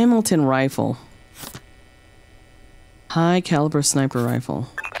 Hamilton rifle. High caliber sniper rifle.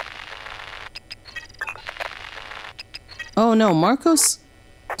 Oh no, Marcos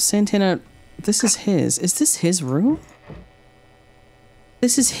Santana, this is his. Is this his room?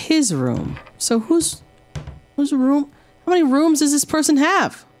 This is his room. So whose room? How many rooms does this person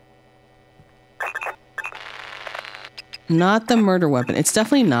have? Not the murder weapon. It's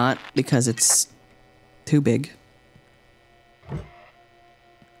definitely not because it's too big.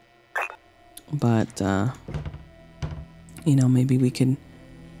 But, you know, maybe we could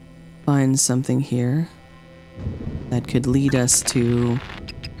find something here that could lead us to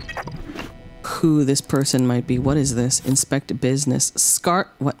who this person might be. What is this? Inspect business.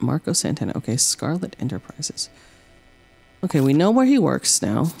 What? Marco Santana. Okay, Scarlet Enterprises. Okay, we know where he works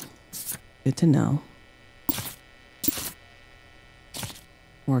now. Good to know.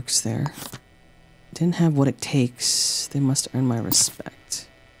 Works there. Didn't have what it takes. They must earn my respect.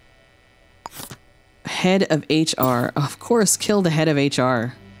 Head of HR. Of course, kill the head of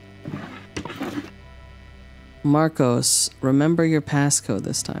HR. Marcos, remember your passcode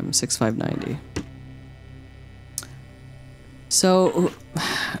this time. 6590. So,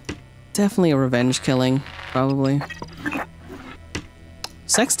 definitely a revenge killing, probably.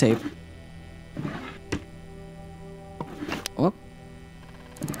 Sex tape. Whoop.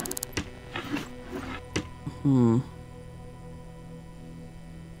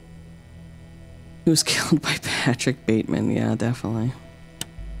 He was killed by Patrick Bateman. Yeah, definitely.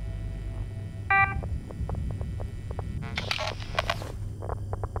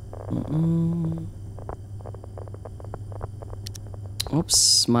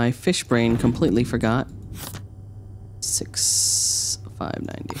 Oops, my fish brain completely forgot.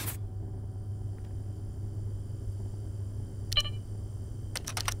 6,590.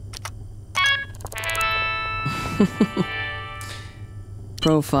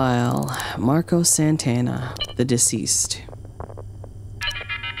 Profile, Marco Santana, the deceased.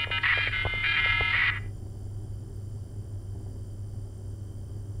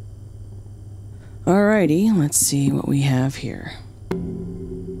 Alrighty, let's see what we have here.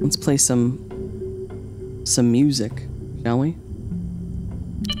 Let's play some music, shall we?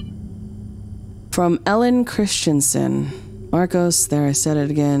 From Ellen Christensen. Marcos, there I said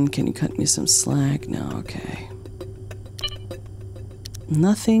it again. Can you cut me some slack? No, okay.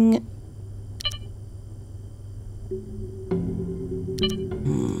 Nothing.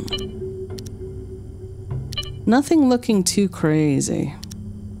 Nothing looking too crazy.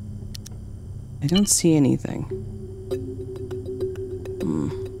 I don't see anything.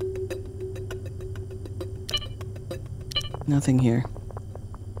 Nothing here.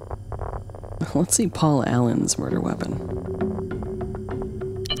 Let's see Paul Allen's murder weapon.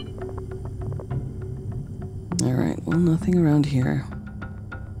 Alright, well, nothing around here.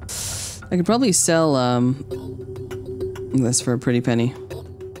 I could probably sell, this for a pretty penny.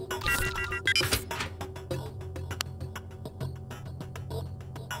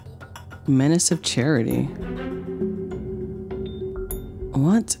 Menace of Charity.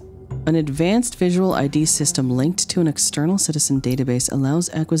 What? An advanced visual ID system linked to an external citizen database allows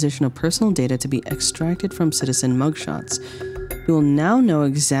acquisition of personal data to be extracted from citizen mugshots. You will now know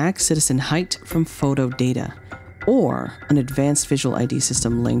exact citizen height from photo data. Or an advanced visual ID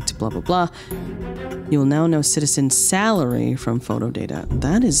system linked blah blah blah. You will now know citizen salary from photo data.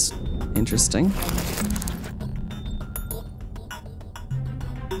 That is interesting.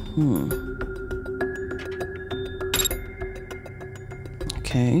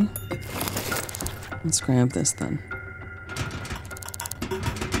 Okay. Let's grab this then.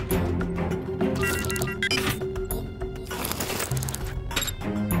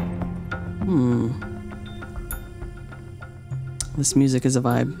 This music is a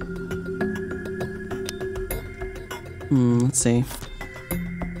vibe. Let's see.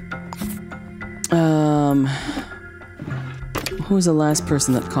 Who was the last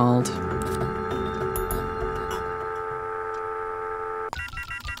person that called?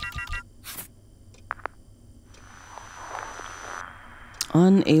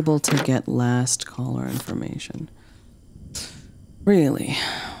 Unable to get last caller information. Really?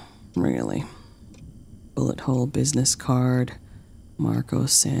 Really? Bullet hole business card. Marco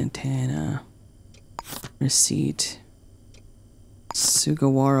Santana. Receipt.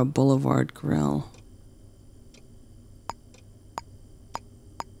 Sugawara Boulevard Grill.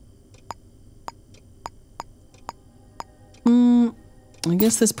 I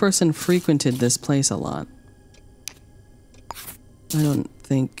guess this person frequented this place a lot. I don't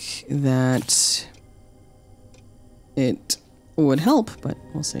think that it would help, but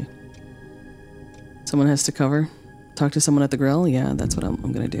we'll see. Someone has to cover. Talk to someone at the grill? Yeah, that's what I'm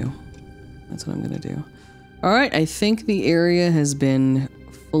gonna do. That's what I'm gonna do. Alright, I think the area has been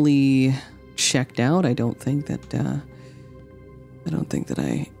fully checked out. I don't think that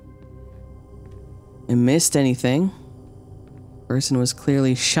I missed anything. Person was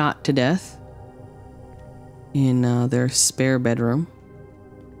clearly shot to death in their spare bedroom.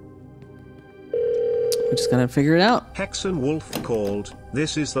 We just gotta figure it out. Hex and Wolf called.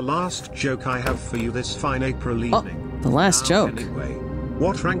 This is the last joke I have for you this fine April evening. Oh, the last joke. Anyway,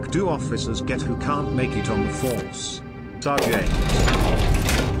 what rank do officers get who can't make it on the force? Sergeant.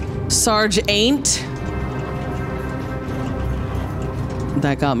 Sarge ain't.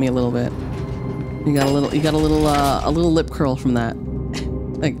 That got me a little bit. You got a little lip curl from that.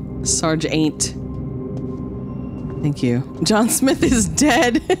 Like, Sarge ain't. Thank you. John Smith is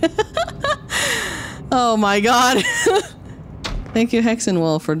dead. Oh my god. Thank you,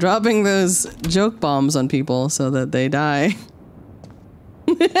 Hexenwolf, for dropping those joke bombs on people so that they die.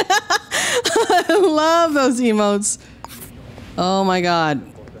 I love those emotes. Oh my god.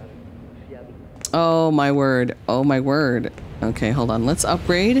 Oh my word. Oh my word. Okay, hold on. Let's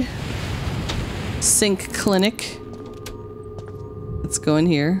upgrade. Sync Clinic. Let's go in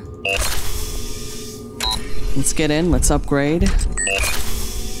here. Let's get in. Let's upgrade.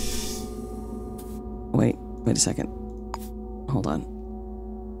 Wait a second. Hold on.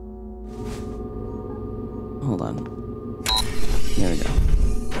 Hold on. There we go.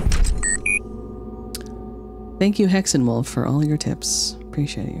 Thank you, Hexenwolf, for all your tips.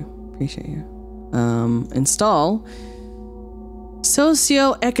 Appreciate you. Appreciate you. Install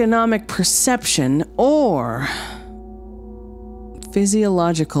Socioeconomic perception or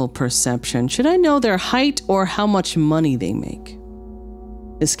physiological perception. Should I know their height or how much money they make?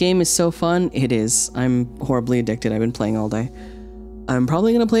 This game is so fun. It is. I'm horribly addicted. I've been playing all day. I'm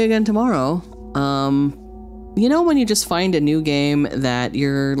probably going to play again tomorrow. You know when you just find a new game that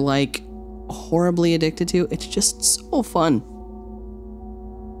you're like horribly addicted to? It's just so fun.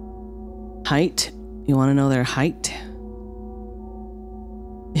 Height. You want to know their height?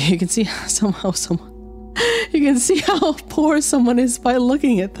 You can see somehow you can see how poor someone is by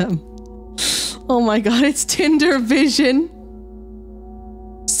looking at them. Oh my god, it's Tinder vision.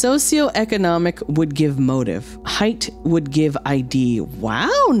 Socioeconomic would give motive. Height would give ID.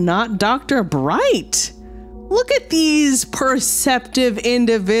 Wow, not Dr. Bright. Look at these perceptive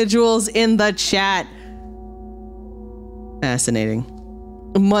individuals in the chat. Fascinating.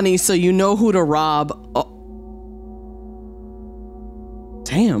 Money so you know who to rob. Oh.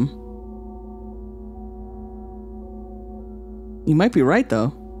 Damn. You might be right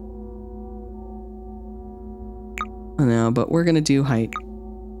though. I know, but we're gonna do height.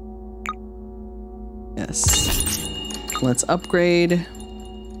 Yes. Let's upgrade.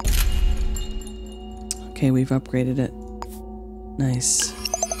 Okay, we've upgraded it. Nice.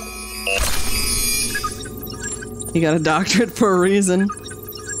 You got a doctorate for a reason.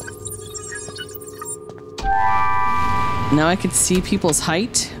 Now I can see people's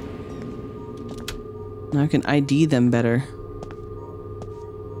height. Now I can ID them better.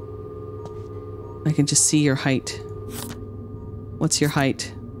 I can just see your height. What's your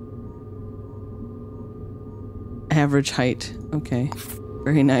height? Average height. Okay.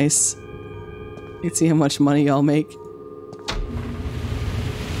 Very nice. You can see how much money y'all make.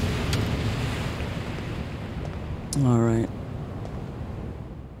 Alright.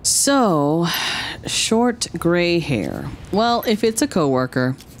 So, short gray hair. Well, if it's a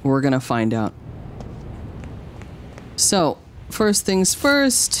coworker, we're gonna find out. So, first things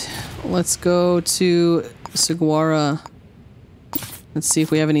first, let's go to Saguara. Let's see if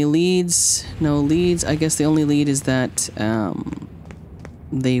we have any leads. No leads. I guess the only lead is that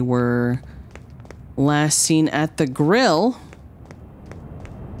they were last seen at the grill.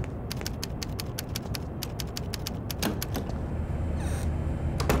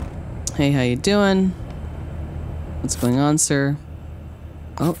 Hey, how you doing? What's going on, sir?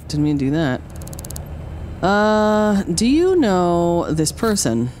 Oh, didn't mean to do that. Do you know this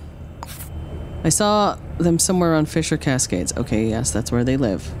person? I saw them somewhere on Fisher Cascades. Okay, yes, that's where they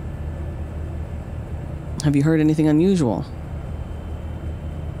live. Have you heard anything unusual?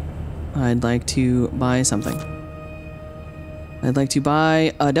 I'd like to buy something. I'd like to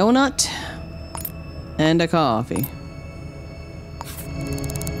buy a donut and a coffee.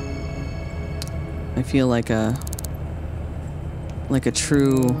 I feel like a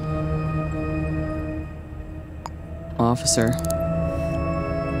true officer.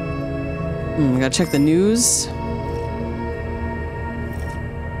 I gotta check the news.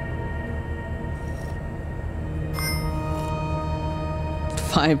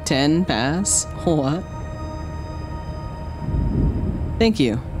 $5.10 pass? What? Thank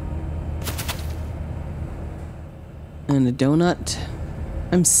you. And a donut.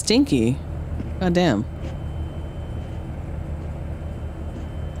 I'm stinky. God damn.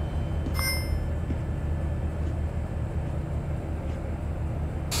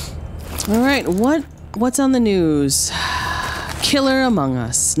 Alright, what's on the news? Killer among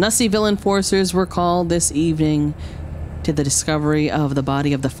us. Nusseyville enforcers were called this evening to the discovery of the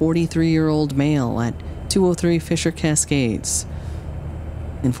body of the 43-year-old male at 203 Fisher Cascades.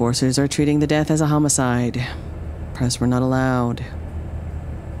 Enforcers are treating the death as a homicide. Press were not allowed.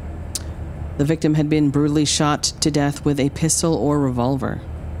 The victim had been brutally shot to death with a pistol or revolver.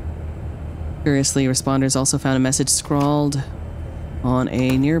 Curiously, responders also found a message scrawled on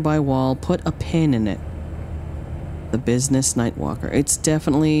a nearby wall. Put a pin in it. The business nightwalker. It's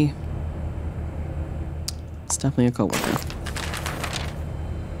definitely a coworker.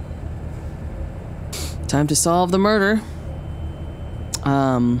 Time to solve the murder.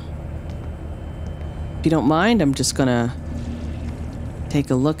 If you don't mind, I'm just gonna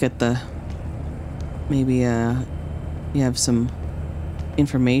take a look at the... Maybe, you have some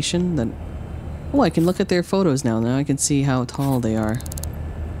information that... Oh, I can look at their photos now. Now I can see how tall they are.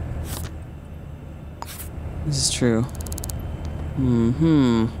 This is true.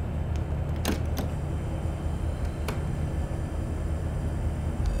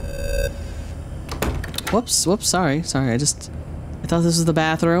 Whoops, sorry, I thought this was the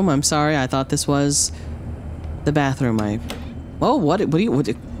bathroom. I'm sorry, I thought this was the bathroom. Oh, what do you...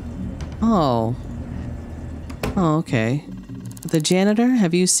 Oh. Oh, okay. The janitor?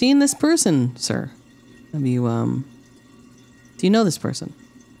 Have you seen this person, sir? Have you, do you know this person?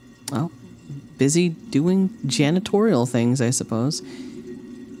 Well, busy doing janitorial things, I suppose.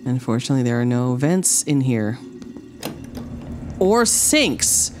 Unfortunately, there are no vents in here. Or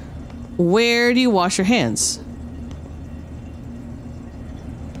sinks. Where do you wash your hands?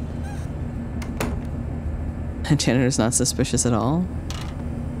 The janitor's not suspicious at all.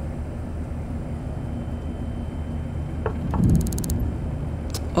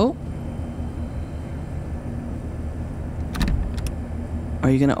 Oh. Are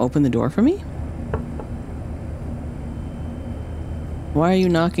you gonna open the door for me? Why are you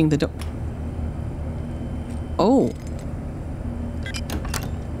knocking the door? Oh.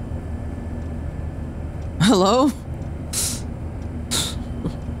 Hello?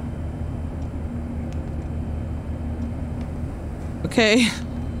 Okay.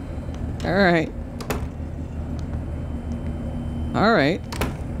 Alright. Alright.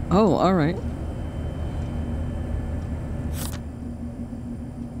 Oh, alright.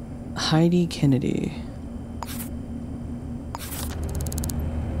 Heidi Kennedy.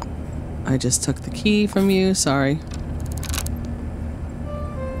 I just took the key from you, sorry.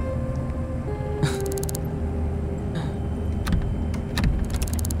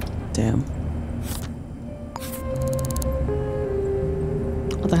 Damn.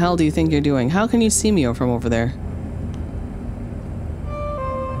 What the hell do you think you're doing? How can you see me from over there?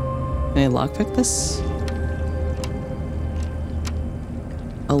 Can I lockpick this?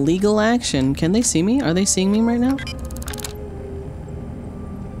 Illegal action. Can they see me? Are they seeing me right now?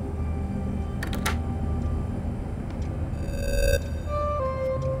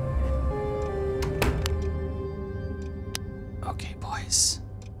 Okay, boys.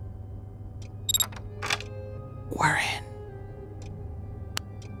 We're in.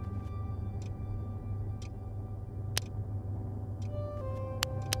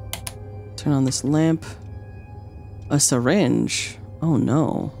 Turn on this lamp. A syringe. Oh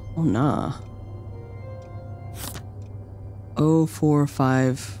no. Oh nah.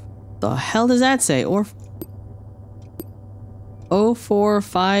 045. The hell does that say? Or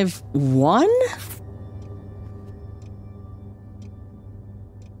 0451?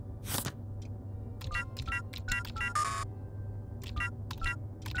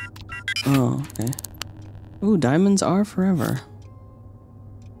 Oh, okay. Ooh, diamonds are forever.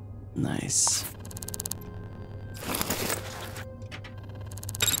 Nice.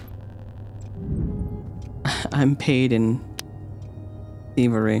 I'm paid in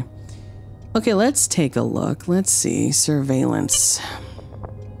thievery. Okay, let's take a look. Let's see. Surveillance.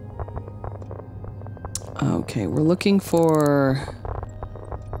 Okay, we're looking for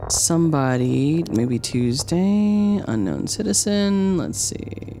somebody. Maybe Tuesday. Unknown citizen. Let's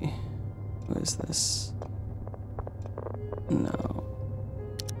see. What is this? No.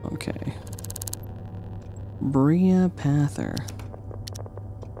 Okay. Bria Pather.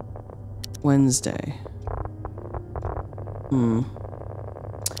 Wednesday.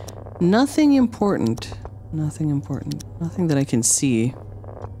 Nothing important. Nothing important. Nothing that I can see.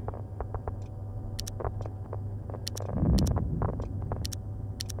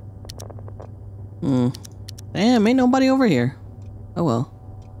 Damn, ain't nobody over here. Oh well.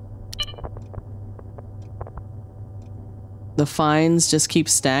 The fines just keep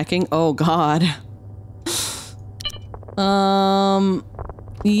stacking. Oh god.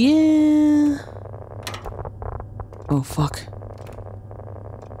 Yeah. Oh fuck.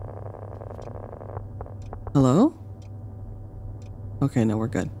 Hello? Okay, no, we're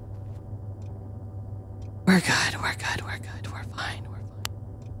good. We're good, we're good, we're good, we're fine, we're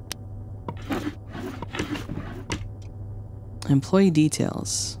fine. Employee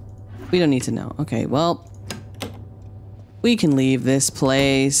details. We don't need to know. Okay, well, we can leave this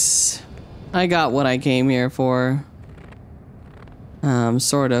place. I got what I came here for.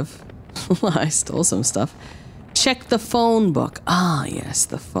 Sort of. I stole some stuff. Check the phone book. Ah, yes,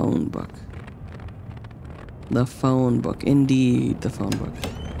 the phone book. The phone book. Indeed, the phone book.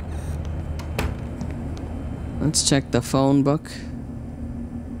 Let's check the phone book.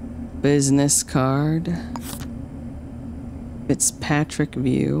 Business card. Fitzpatrick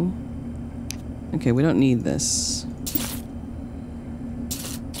view. Okay, we don't need this.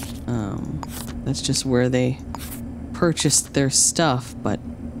 That's just where they purchased their stuff, but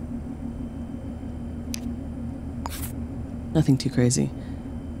nothing too crazy.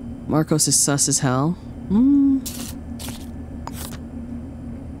 Marcos is sus as hell.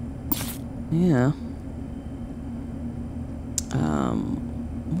 Yeah.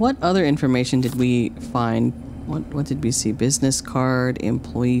 What other information did we find? What did we see? Business card,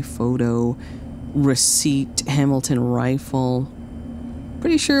 employee photo, receipt, Hamilton rifle.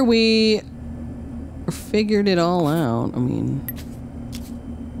 Pretty sure we figured it all out. I mean,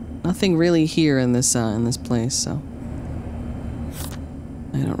 nothing really here in this place, so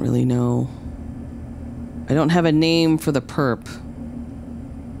I don't really know. I don't have a name for the perp,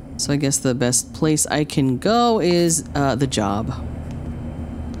 so I guess the best place I can go is the job.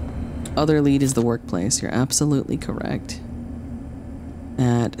 Other lead is the workplace. You're absolutely correct.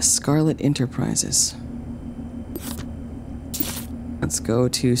 At Scarlet Enterprises. Let's go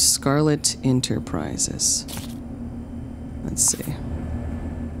to Scarlet Enterprises. Let's see.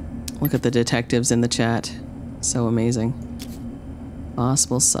 Look at the detectives in the chat. So amazing.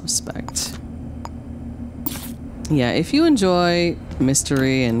 Possible suspect. Yeah, if you enjoy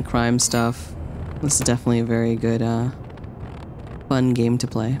mystery and crime stuff, this is definitely a very good, fun game to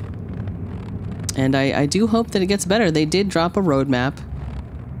play. And I do hope that it gets better. They did drop a roadmap.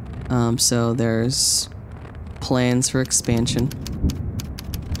 So there's plans for expansion.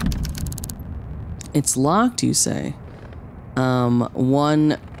 It's locked, you say?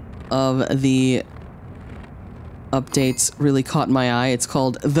 One of the updates really caught my eye. It's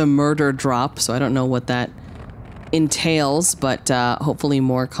called the Murder Drop, so I don't know what that entails, but hopefully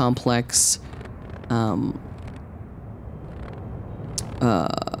more complex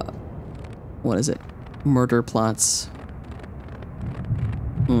what is it? Murder plots.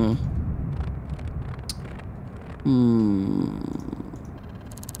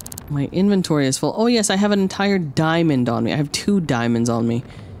 My inventory is full. Oh yes, I have an entire diamond on me. I have 2 diamonds on me.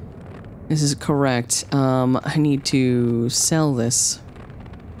 This is correct. I need to sell this.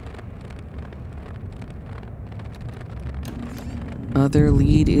 Other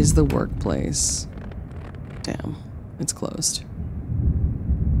lead is the workplace. Damn, it's closed.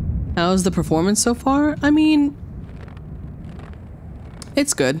 How's the performance so far? I mean,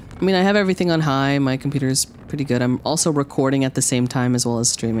 it's good. I mean, I have everything on high. My computer's pretty good. I'm also recording at the same time as well as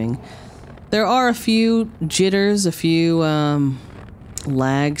streaming. There are a few jitters, a few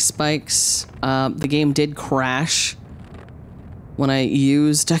lag spikes. The game did crash when I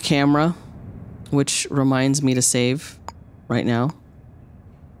used a camera, which reminds me to save right now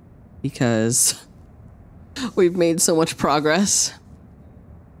because we've made so much progress.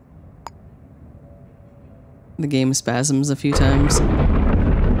 The game spasms a few times.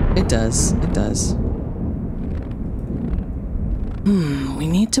 It does. It does. We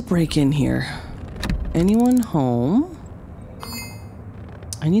need to break in here. Anyone home?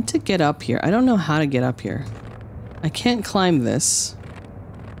 I need to get up here. I don't know how to get up here. I can't climb this.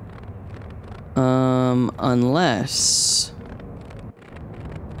 Unless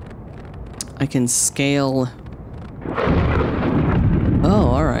I can scale.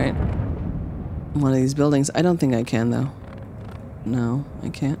 Oh, alright. One of these buildings. I don't think I can, though. No, I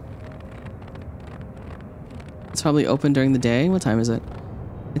can't. It's probably open during the day. What time is it?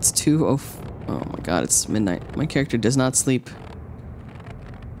 It's 2:04. Oh my god, it's midnight. My character does not sleep.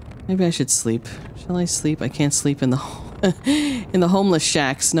 Maybe I should sleep. Shall I sleep? I can't sleep in the in the homeless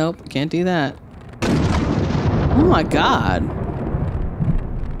shacks. Nope, can't do that. Oh my god.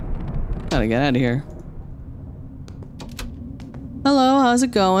 Gotta get out of here. Hello, how's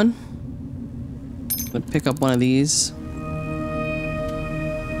it going? I'm gonna pick up one of these.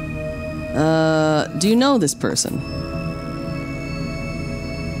 Do you know this person?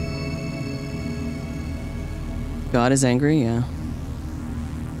 God is angry, yeah.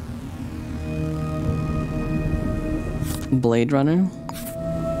 Blade Runner?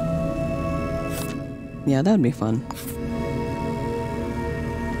 Yeah, that would be fun.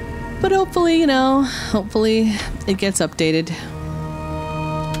 But hopefully, you know, hopefully it gets updated.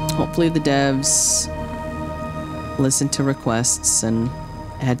 Hopefully the devs listen to requests and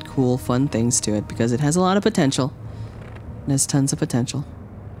add cool, fun things to it, because it has a lot of potential. It has tons of potential.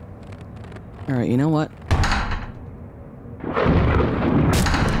 Alright, you know what?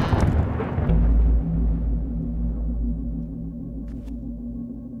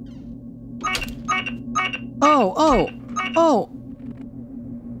 Oh!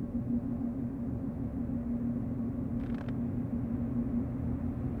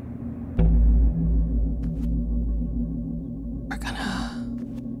 We're gonna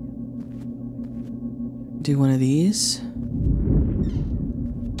do one of these.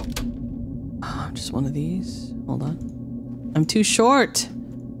 Oh, just one of these. Hold on. I'm too short.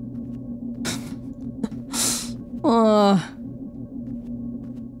 Hold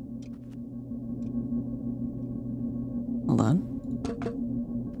on.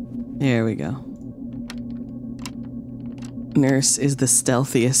 There we go. Nurse is the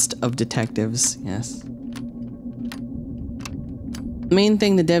stealthiest of detectives, yes. Main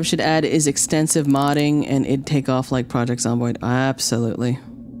thing the dev should add is extensive modding, and it'd take off like Project Zomboid. Absolutely.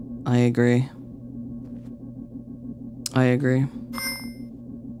 I agree. I agree.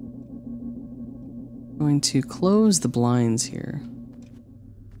 Going to close the blinds here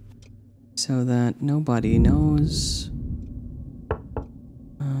so that nobody knows.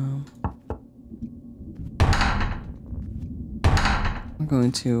 We're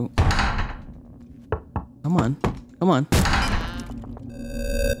going to... Come on. Come on.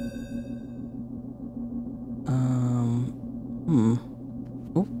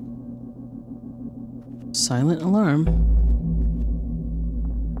 Oh. Silent alarm.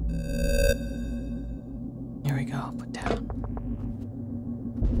 There we go. Put down.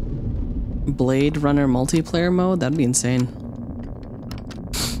 Blade Runner multiplayer mode? That'd be insane.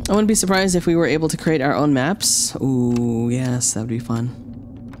 I wouldn't be surprised if we were able to create our own maps. Ooh, yes, that'd be fun.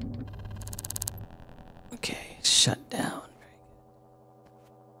 Okay, shut down.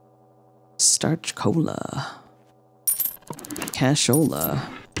 Starch Cola. Cashola.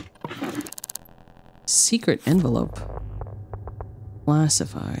 Secret envelope.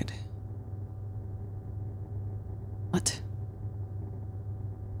 Classified. What?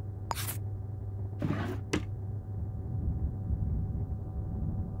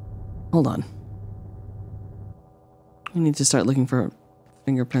 Hold on. We need to start looking for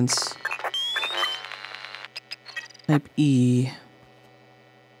fingerprints. Type E.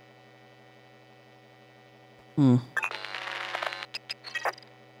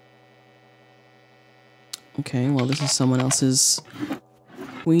 Okay, well, this is someone else's.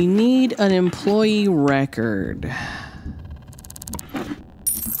 We need an employee record.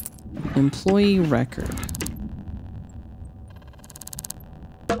 Employee record.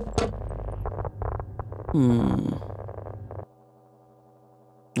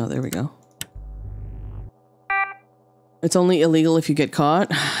 Oh, there we go. It's only illegal if you get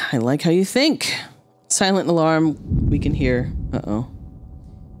caught. I like how you think. Silent alarm, we can hear. Uh-oh.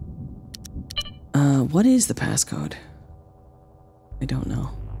 What is the passcode? I don't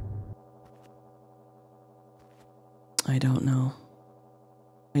know. I don't know.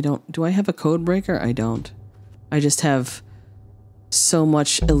 Do I have a code breaker? I don't. I just have so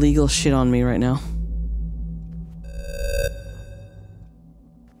much illegal shit on me right now.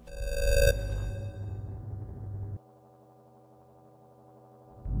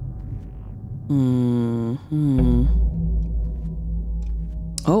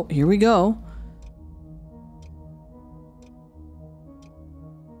 Oh, here we go.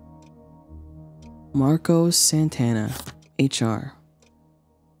 Marcos Santana, HR.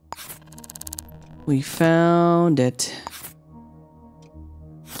 We found it.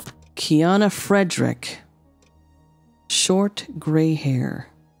 Kiana Frederick. Short gray hair.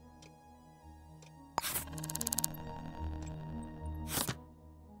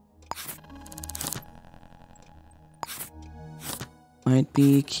 Might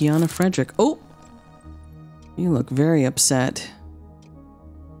be Kiana Frederick. Oh! You look very upset.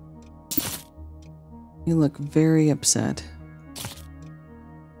 You look very upset.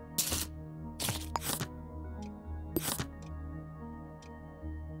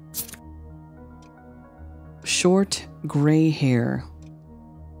 Short gray hair.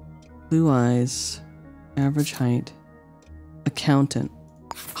 Blue eyes. Average height. Accountant.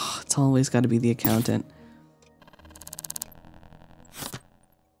 Oh, it's always got to be the accountant.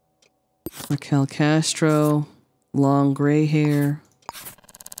 Raquel Castro. Long gray hair.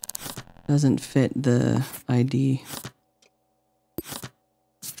 Doesn't fit the ID.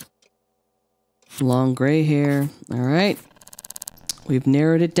 Long gray hair. All right. We've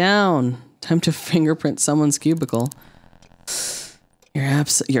narrowed it down. Time to fingerprint someone's cubicle.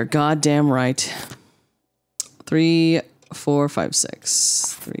 You're goddamn right. 3, 4, 5,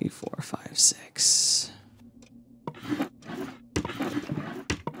 6. 3, 4, 5, 6.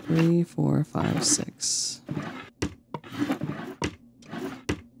 3, 4, 5, 6.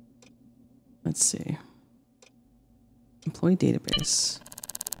 Let's see. Employee database.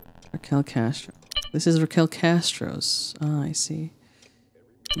 Raquel Castro. This is Raquel Castro's. Ah, I see.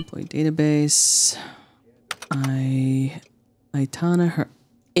 Employee database. Aitana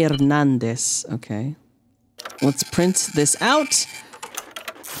Hernandez. Okay. Let's print this out.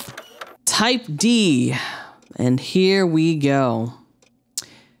 Type D. And here we go.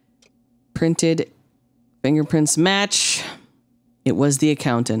 Printed. Fingerprints match. It was the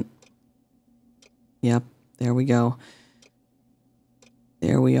accountant. Yep, there we go.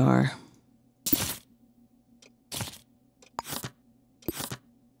 There we are.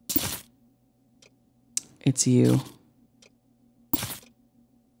 It's you.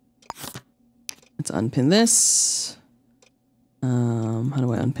 Let's unpin this. How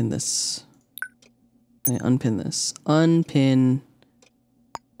do I unpin this? I unpin this. Unpin.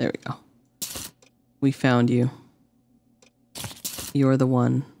 There we go. We found you. You're the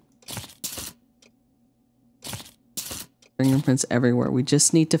one. Fingerprints everywhere. We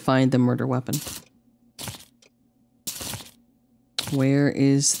just need to find the murder weapon. Where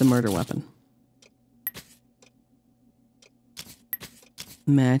is the murder weapon?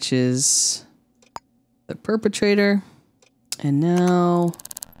 Matches the perpetrator. And now...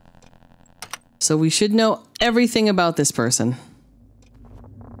 So we should know everything about this person.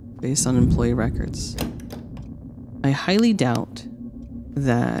 Based on employee records. I highly doubt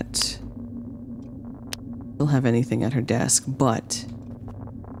that we'll have anything at her desk, but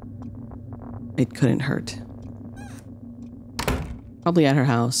it couldn't hurt. Probably at her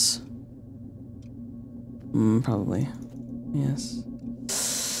house. Probably. Yes.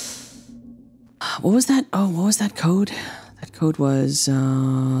 What was that? Oh, what was that code? That code was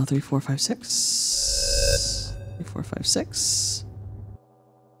 3456. 3456.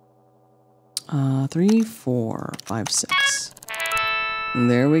 3456. And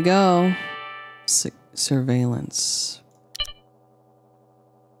there we go. Surveillance.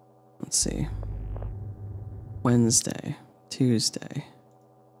 Let's see. Wednesday. Tuesday.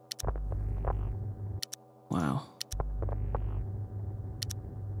 Wow.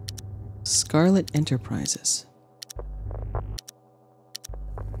 Scarlet Enterprises.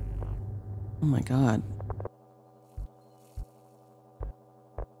 Oh my god.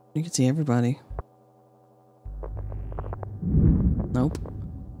 You can see everybody. Nope.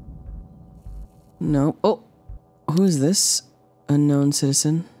 Nope. Oh! Who is this? Unknown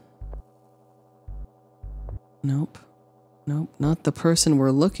citizen. Nope. Nope. Not the person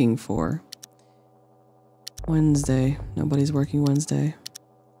we're looking for. Wednesday. Nobody's working Wednesday.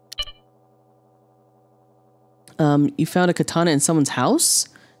 You found a katana in someone's house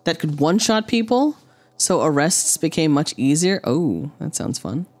that could one-shot people, so arrests became much easier. Oh, that sounds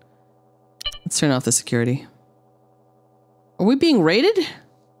fun. Let's turn off the security. Are we being raided?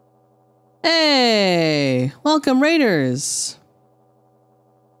 Hey! Welcome, raiders!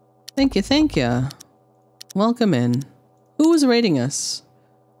 Thank you, thank you. Welcome in. Who was raiding us?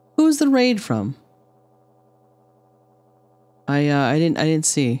 Who's the raid from? I didn't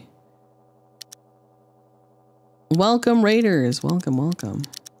see. Welcome, raiders. Welcome, welcome.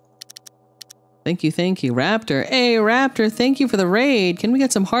 Thank you, thank you. Raptor. Hey, Raptor, thank you for the raid. Can we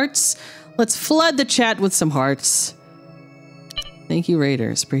get some hearts? Let's flood the chat with some hearts. Thank you,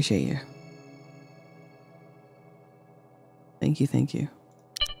 raiders. Appreciate you. Thank you, thank you.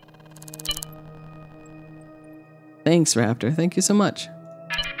 Thanks, Raptor. Thank you so much.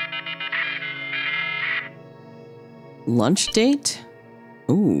 Lunch date?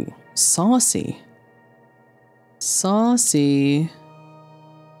 Ooh, saucy. Saucy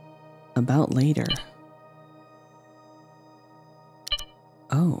about later.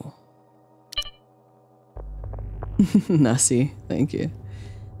 Oh. Nussie, thank you.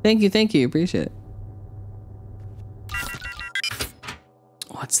 Thank you, thank you, appreciate it.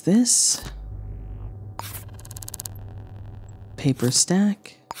 What's this? Paper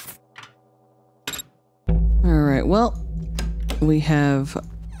stack. Alright, well, we have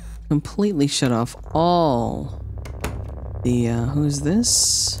completely shut off all the, who's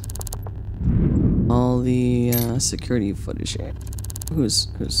this? All the, security footage here. Who's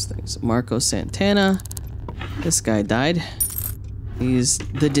things? Marco Santana. This guy died. He's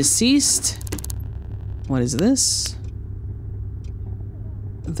the deceased. What is this?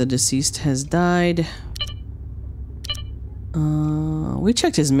 The deceased has died. We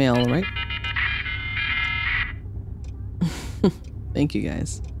checked his mail, right? Thank you,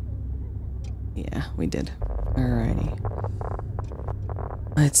 guys. Yeah, we did. Alrighty.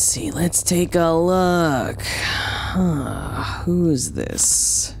 Let's see, let's take a look. Who's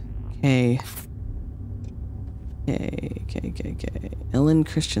this? K. Ellen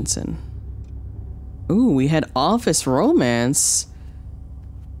Christensen. Ooh, we had office romance.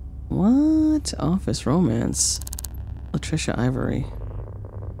 What? Office romance. Latricia Ivory.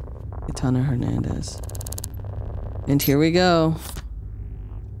 Itana Hernandez. And here we go.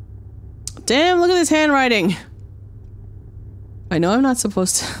 Damn, look at this handwriting! I know I'm not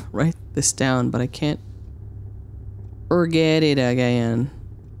supposed to write this down, but I can't forget it again.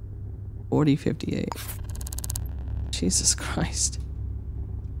 4058. Jesus Christ.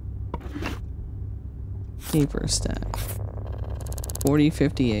 Paper stack.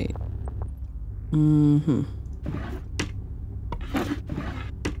 4058. Mm-hmm.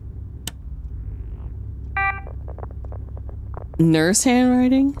 Nurse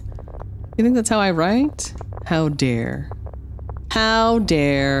handwriting? You think that's how I write? How dare. How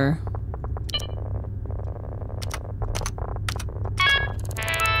dare.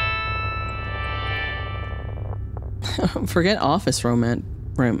 Forget office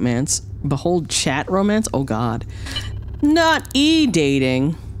romance. Behold chat romance? Oh god. Not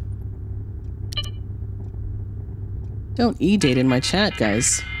e-dating. Don't e-date in my chat,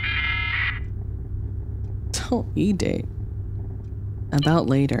 guys. Don't e-date. About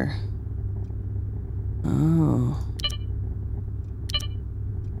later. Oh.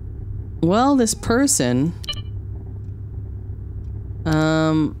 Well, this person...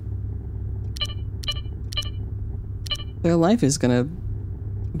 their life is gonna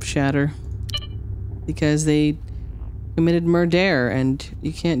shatter. Because they committed murder, and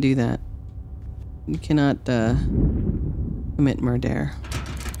you can't do that. You cannot, commit murder.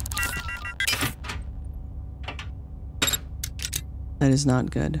 That is not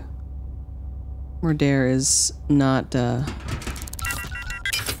good. Murder is not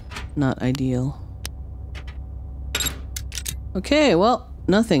ideal. Okay, well,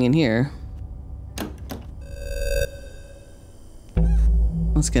 nothing in here.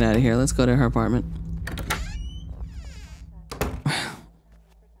 Let's get out of here. Let's go to her apartment.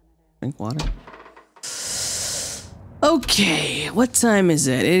 Drink water. Okay, what time is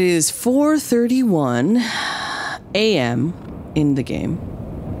it? It is 4:31 a.m. in the game.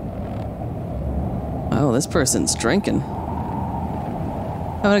 Oh, this person's drinking.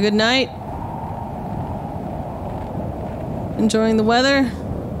 Having a good night? Enjoying the weather?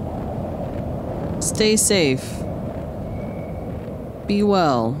 Stay safe. Be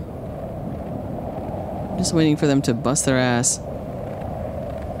well. Just waiting for them to bust their ass.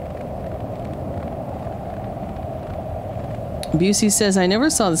 Busey says, I never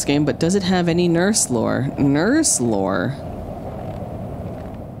saw this game, but does it have any nurse lore? Nurse lore?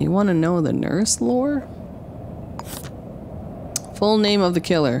 You want to know the nurse lore? Full name of the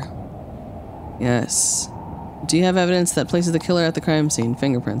killer. Yes. Do you have evidence that places the killer at the crime scene?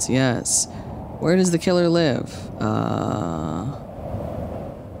 Fingerprints. Yes. Where does the killer live?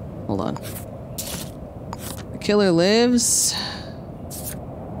 Hold on. The killer lives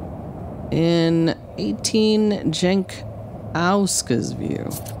in 18 Jenkowska's View.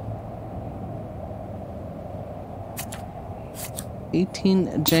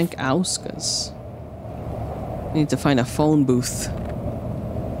 18 Jenkowska's. Need to find a phone booth.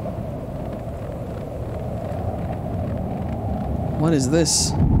 What is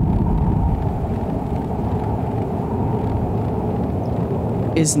this?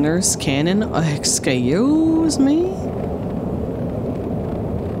 Is Nurse Cannon? Excuse me?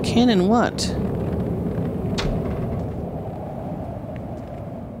 Cannon what?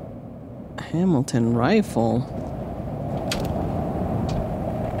 Hamilton rifle.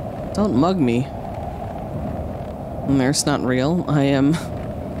 Don't mug me. Nurse not real. I'm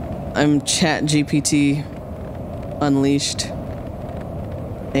Chat GPT unleashed.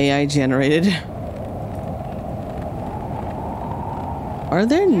 AI generated. Are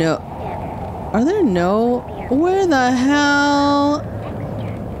there no... Where the hell...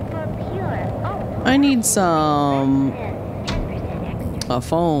 I need some... A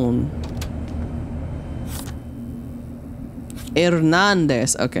phone.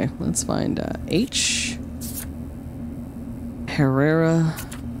 Hernandez. Okay, let's find H. Herrera.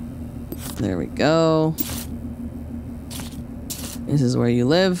 There we go. This is where you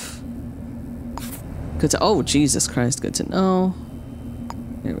live. Good to... Oh, Jesus Christ. Good to know.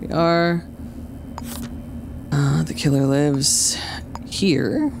 Here we are. The killer lives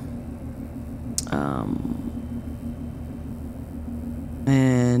here.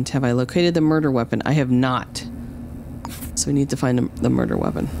 And have I located the murder weapon? I have not. So we need to find the murder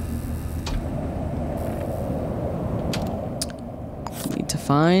weapon. We need to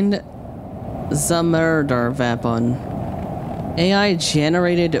find the murder weapon. AI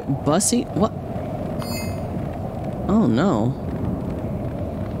generated bussy. What? Oh no.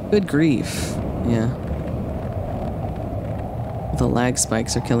 Good grief. Yeah. The lag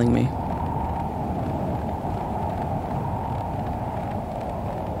spikes are killing me.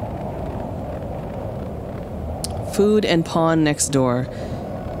 Food and pawn next door.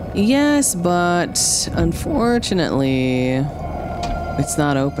 Yes, but unfortunately, it's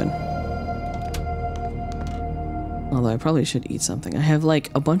not open. Although I probably should eat something. I have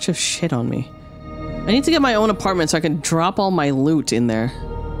like a bunch of shit on me. I need to get my own apartment so I can drop all my loot in there.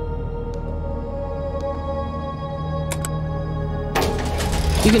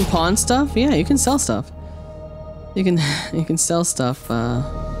 You can pawn stuff? Yeah, you can sell stuff. You can sell stuff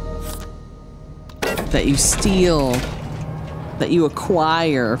that you steal, that you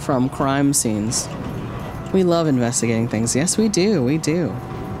acquire from crime scenes. We love investigating things. Yes, we do. We do.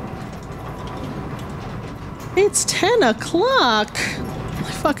 It's 10 o'clock!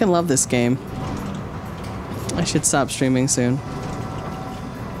 I fucking love this game. I should stop streaming soon.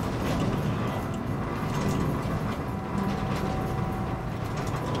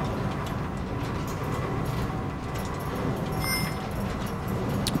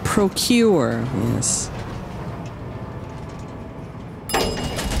 Procure, yes.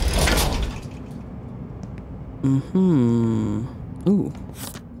 Ooh,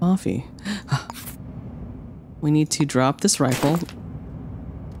 coffee. We need to drop this rifle.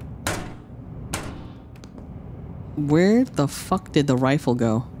 Where the fuck did the rifle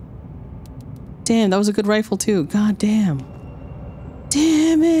go? Damn, that was a good rifle too. God damn.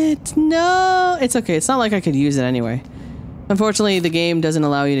 Damn it. No. It's okay. It's not like I could use it anyway. Unfortunately, the game doesn't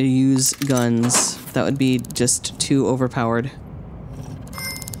allow you to use guns. That would be just too overpowered.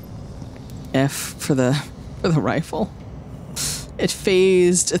 F for the rifle. It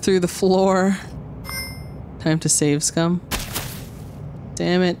phased through the floor. Time to save, scum.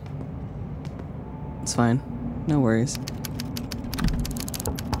 Damn it. It's fine. No worries.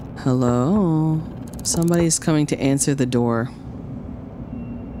 Hello? Somebody's coming to answer the door.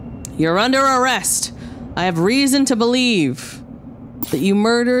 You're under arrest! I have reason to believe that you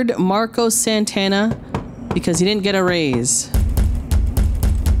murdered Marco Santana because he didn't get a raise.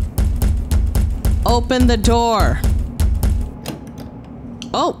 Open the door!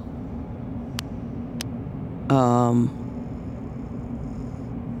 Oh!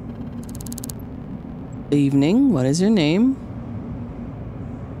 Evening, what is your name?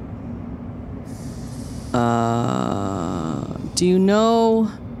 Do you know...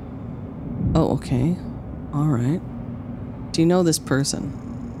 Oh, okay. Alright. Do you know this person?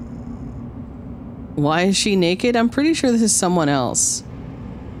 Why is she naked? I'm pretty sure this is someone else.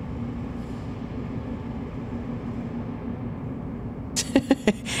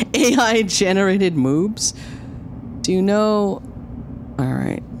 AI-generated moobs? Do you know...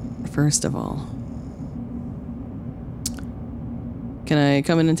 Alright. First of all... Can I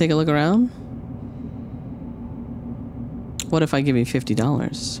come in and take a look around? What if I give you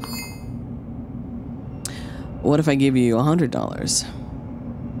 $50? What if I give you $100?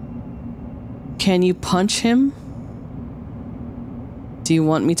 Can you punch him? Do you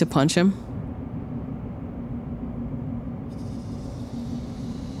want me to punch him?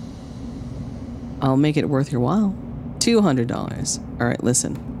 I'll make it worth your while. $200. Alright,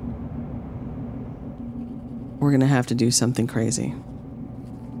 listen. We're gonna have to do something crazy.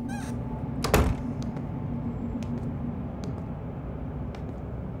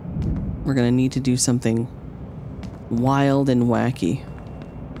 We're gonna need to do something wild and wacky.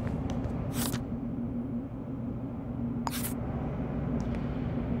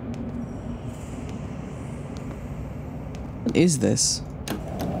 What is this?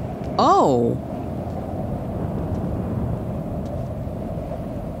 Oh!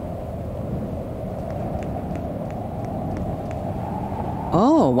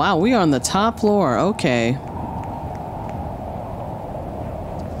 Oh, wow, we are on the top floor. Okay.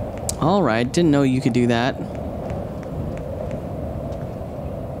 Alright, didn't know you could do that.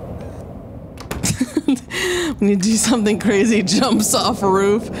 We need to do something crazy, jumps off a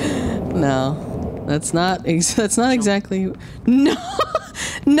roof. No, that's not exactly... No!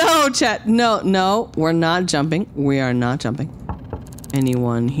 No, chat, no, we're not jumping. We are not jumping.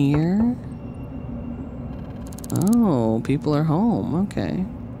 Anyone here? Oh, people are home, okay.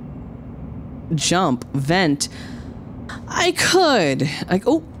 Jump, vent. I could, like,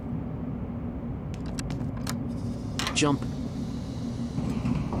 oh. Jump.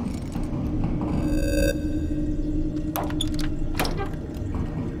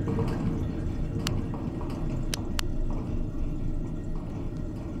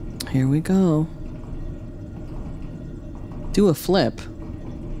 Here we go. Do a flip.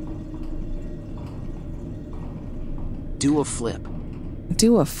 Do a flip.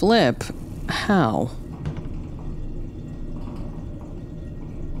 Do a flip? How?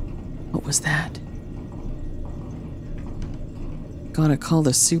 What was that? Gotta call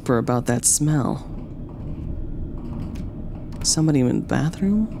the super about that smell. Somebody in the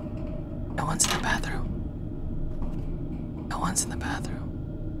bathroom? No one's in the bathroom. No one's in the bathroom.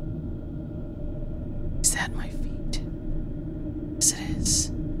 Is that my feet? Yes, it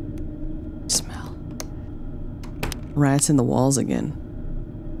is. Smell. Rats in the walls again.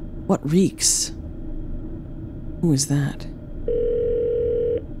 What reeks? Who is that?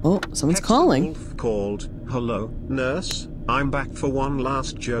 Oh, someone's calling. Wolf called. Hello, nurse. I'm back for one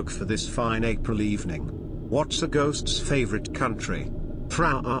last joke for this fine April evening. What's a ghost's favorite country?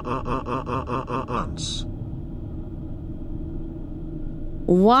 France.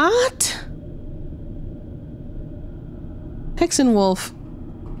 What? Hexenwolf,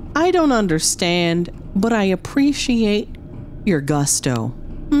 I don't understand, but I appreciate your gusto.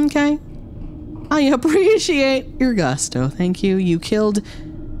 Okay? I appreciate your gusto. Thank you. You killed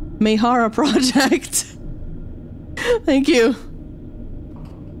Mayhara Project. Thank you.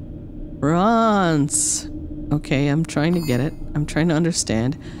 Bronze. Okay, I'm trying to get it. I'm trying to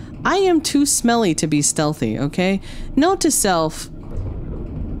understand. I am too smelly to be stealthy, okay? Note to self.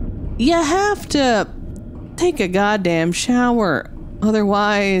 You have to take a goddamn shower.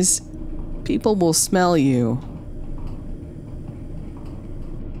 Otherwise, people will smell you.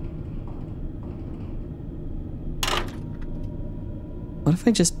 What if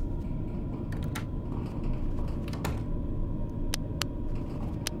I just...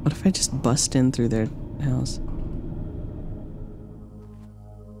 What if I just bust in through their house?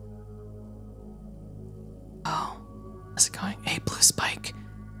 Oh, how's it going? Hey, Blue Spike.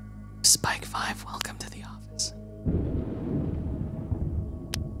 Spike 5, welcome to the office.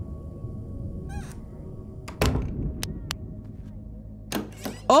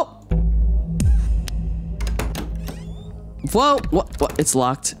 Oh! Whoa! What? It's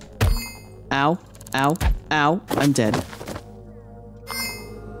locked. Ow. Ow. Ow. I'm dead.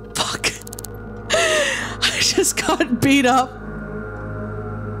 Fuck. I just got beat up.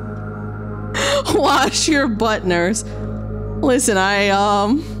 Wash your butt, nurse. Listen, I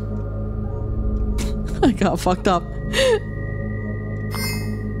got fucked up.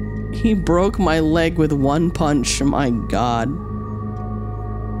 He broke my leg with one punch. My God.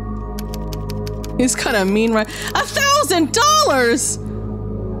 He's kind of mean, right? $1,000!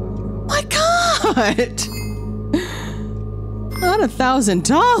 My God! Not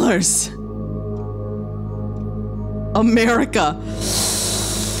 $1,000. America.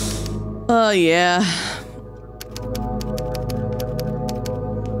 Oh, yeah.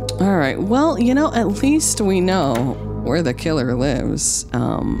 All right. Well, you know, at least we know where the killer lives.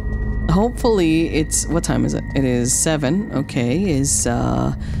 Hopefully it's... What time is it? It is 7. Okay. Is,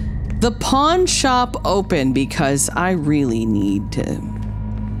 the pawn shop open? Because I really need to...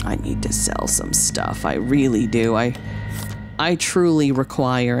 I need to sell some stuff. I really do. I truly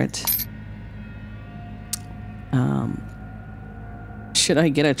require it. Should I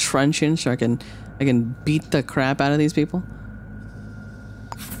get a truncheon so I can beat the crap out of these people?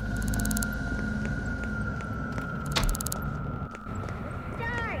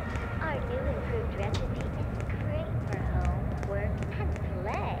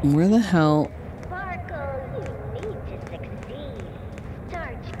 Where the hell?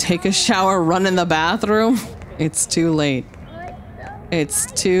 Take a shower, run in the bathroom? It's too late.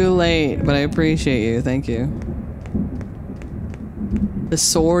 It's too late, but I appreciate you. Thank you. The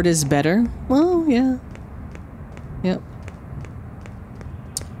sword is better? Well, yeah. Yep.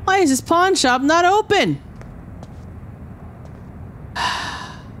 Why is this pawn shop not open?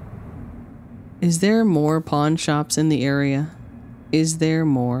 Is there more pawn shops in the area? Is there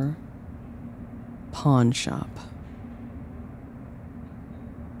more? Pawn shop.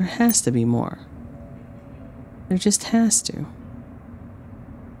 There has to be more. There just has to.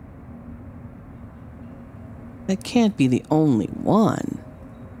 That can't be the only one.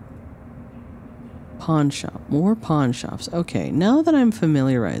 Pawn shop. More pawn shops. Okay, now that I'm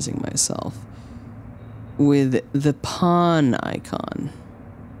familiarizing myself with the pawn icon,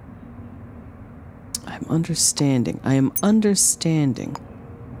 I'm understanding. I am understanding.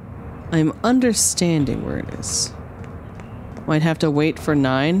 I am understanding where it is. Might have to wait for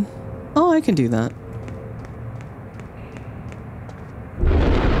 9. Oh, I can do that.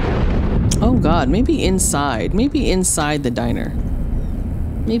 Oh God, maybe inside. Maybe inside the diner.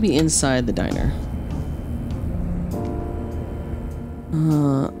 Maybe inside the diner.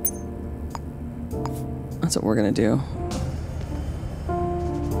 That's what we're gonna do.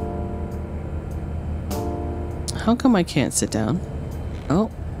 How come I can't sit down?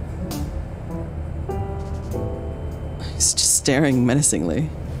 Oh. He's just staring menacingly.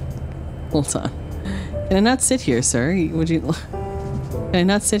 Hold on. Can I not sit here, sir? Would you... Can I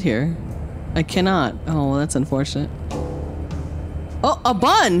not sit here? I cannot. Oh, well, that's unfortunate. Oh, a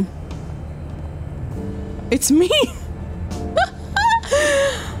bun! It's me!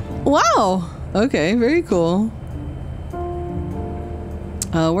 Wow! Okay, very cool.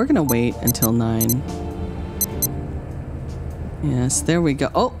 We're gonna wait until 9. Yes, there we go.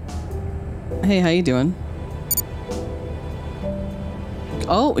 Oh! Hey, how you doing?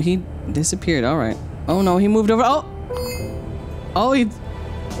 Oh, he disappeared. Alright. Oh no, he moved over. Oh! Oh, he...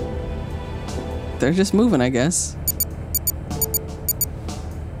 They're just moving, I guess.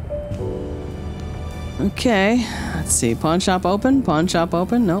 Okay. Let's Let's see. Pawn shop open? Pawn shop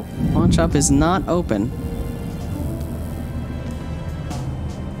open? Nope. Pawn shop is not open.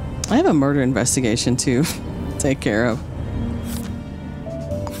 I have a murder investigation to take care of.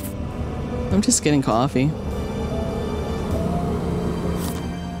 I'm just getting coffee.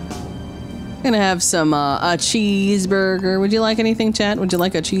 Gonna have some a cheeseburger. Would you like anything, chat? Would you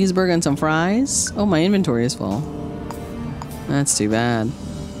like a cheeseburger and some fries? Oh, my inventory is full. That's too bad.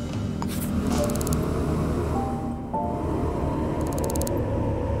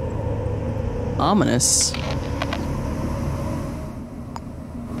 Ominous.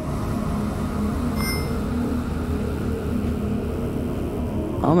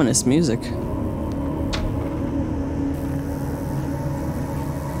 Ominous music.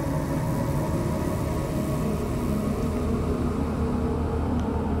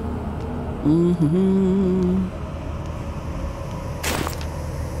 Mm-hmm.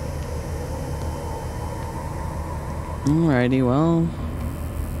 Alrighty, well.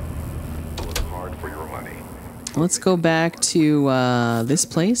 Hard for your money. Let's go back to this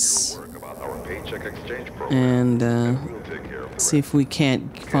place and see if we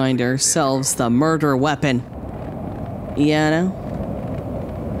can't find ourselves the murder weapon. Yeah,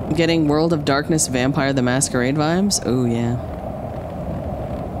 no? Getting World of Darkness Vampire the Masquerade vibes? Oh, yeah.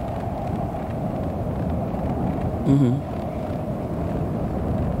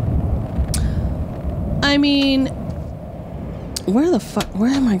 I mean, where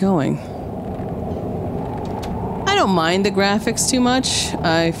am I going? I don't mind the graphics too much.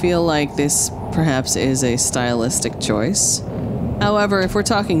 I feel like this perhaps is a stylistic choice. However, if we're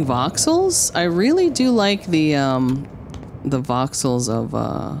talking voxels, I really do like the voxels of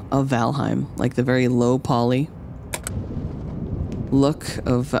Valheim, like the very low poly look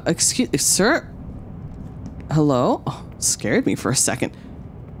of. Excuse, sir. Hello? Oh, scared me for a second.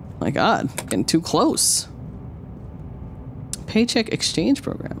 My God, getting too close. Paycheck exchange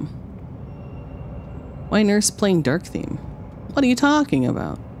program. Why nurse playing dark theme? What are you talking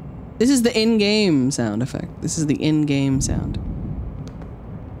about? This is the in-game sound effect. This is the in-game sound.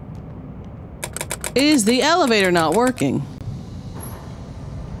 Is the elevator not working?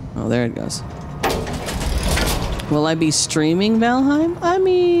 Oh, there it goes. Will I be streaming Valheim? I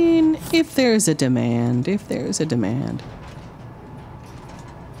mean, if there's a demand. If there's a demand.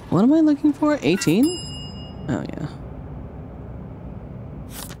 What am I looking for? 18? Oh, yeah.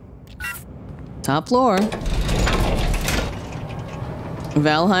 Top floor.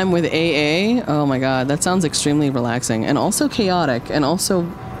 Valheim with AA? Oh my god, that sounds extremely relaxing. And also chaotic. And also...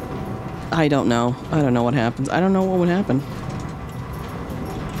 I don't know. I don't know what happens. I don't know what would happen.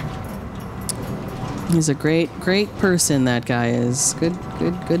 He's a great, great person, that guy is. Good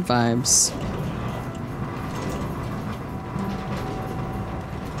vibes.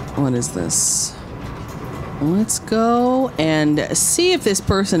 What is this? Let's go and see if this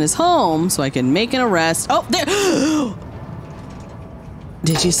person is home so I can make an arrest. Oh, there!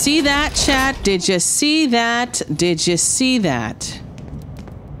 Did you see that, chat? Did you see that? Did you see that?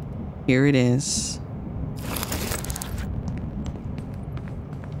 Here it is.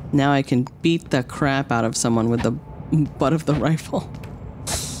 Now I can beat the crap out of someone with the butt of the rifle.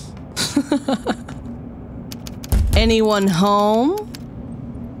 Anyone home?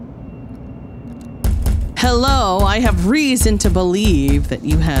 Hello, I have reason to believe that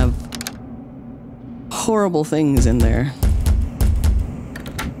you have horrible things in there.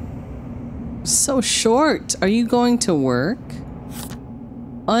 So short. Are you going to work?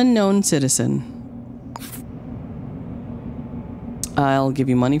 Unknown citizen. I'll give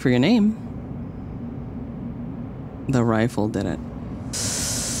you money for your name. The rifle did it.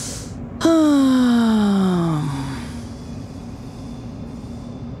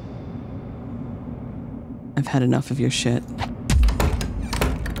 I've had enough of your shit.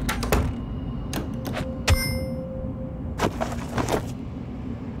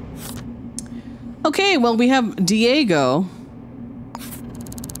 Okay, well, we have Diego.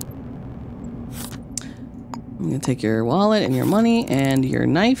 I'm gonna take your wallet and your money and your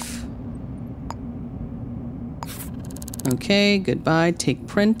knife. Okay, goodbye. Take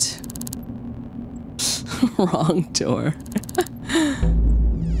print. Wrong door.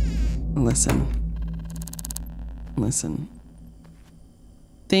 Listen. Listen.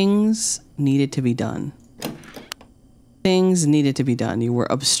 Things needed to be done. Things needed to be done. You were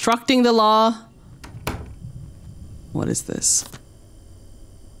obstructing the law. What is this?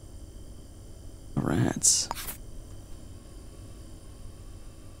 Rats.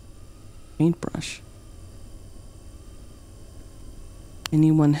 Paintbrush.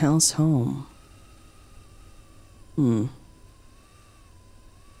 Anyone else home?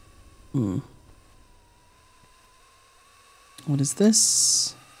 What is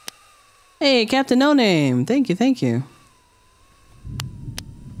this? Hey, Captain No Name. Thank you, thank you.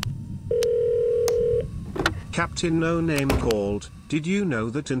 Captain No Name called. Did you know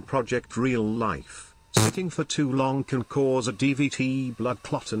that in Project Real Life, sitting for too long can cause a DVT blood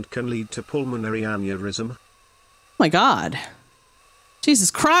clot and can lead to pulmonary aneurysm? Oh my God.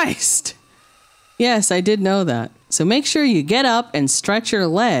 Jesus Christ. Yes, I did know that. So make sure you get up and stretch your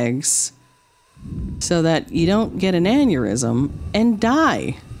legs so that you don't get an aneurysm and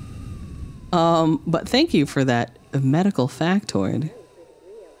die. But thank you for that medical factoid.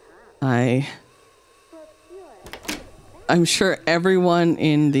 I'm sure everyone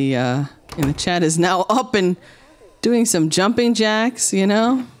in the chat is now up and doing some jumping jacks, you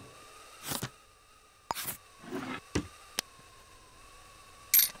know?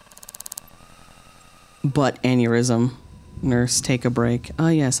 Butt aneurysm. Nurse, take a break. Oh,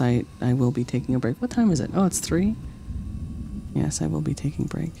 yes, I will be taking a break. What time is it? Oh, it's 3? Yes, I will be taking a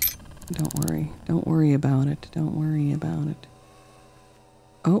break. Don't worry. Don't worry about it. Don't worry about it.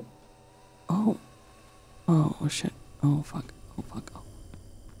 Oh. Oh. Oh, shit. Oh, fuck. Oh, fuck. Oh.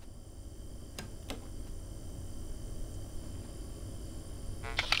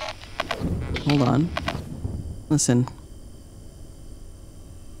 Hold on. Listen.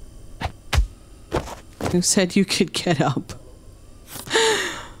 Who said you could get up?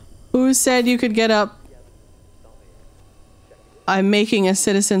 Who said you could get up? I'm making a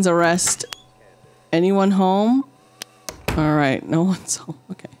citizen's arrest. Anyone home? Alright, no one's home.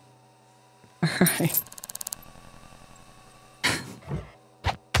 Okay. Alright.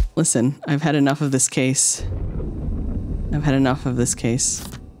 Listen, I've had enough of this case. I've had enough of this case.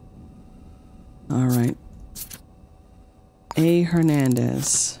 Alright. A.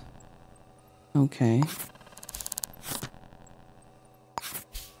 Hernandez. Okay.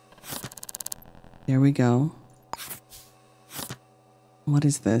 There we go. What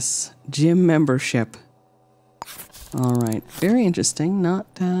is this? Gym membership. Alright. Very interesting. Not,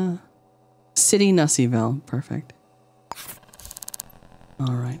 City Nusseyville. Perfect.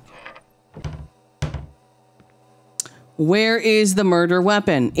 Alright. Where is the murder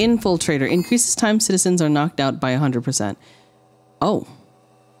weapon? Infiltrator. Increases time citizens are knocked out by 100%. Oh.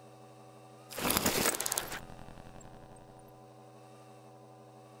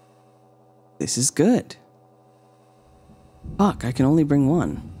 This is good. Fuck, I can only bring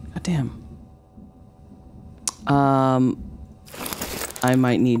one. God damn. I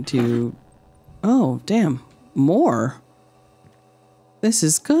might need to... Oh, damn. More. This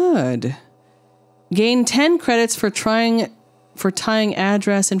is good. Gain 10 credits for tying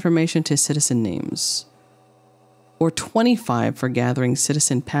address information to citizen names. Or 25 for gathering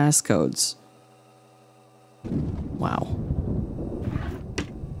citizen passcodes. Wow.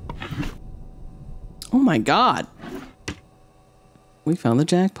 Oh my God. We found the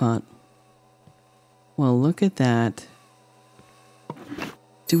jackpot. Well, look at that.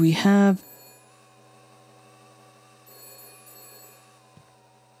 Do we have...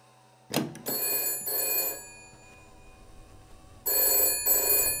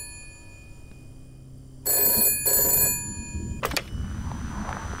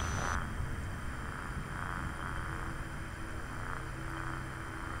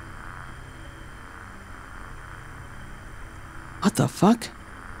 What the fuck?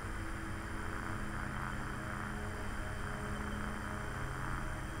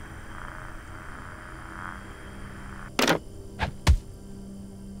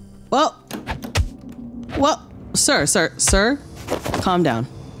 Well, sir, calm down.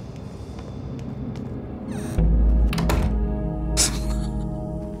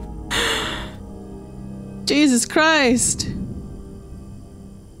 Jesus Christ.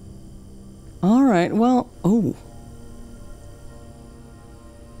 All right, well, oh.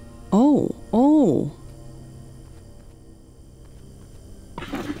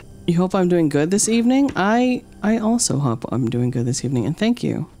 You hope I'm doing good this evening? I also hope I'm doing good this evening, and thank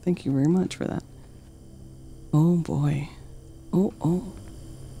you. Thank you very much for that. Oh boy. Oh.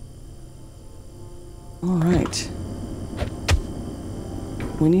 All right.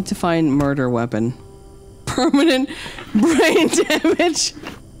 We need to find murder weapon. Permanent brain damage.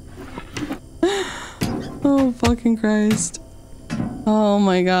 Oh fucking Christ. Oh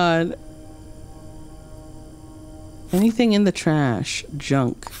my God. Anything in the trash.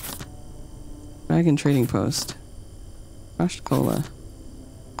 Junk. Dragon Trading Post. Crushed cola.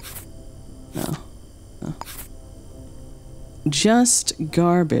 No. Just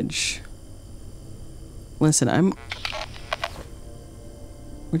garbage. Listen,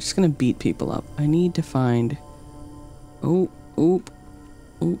 we're just gonna beat people up. I need to find... Oop.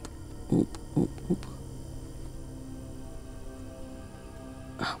 5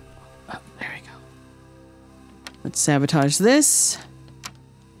 Oh, there we go. Let's sabotage this.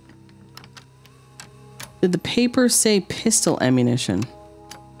 Did the paper say pistol ammunition?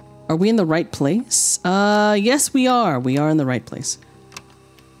 Are we in the right place? Yes, we are. We are in the right place.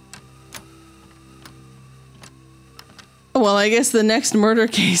 Well, I guess the next murder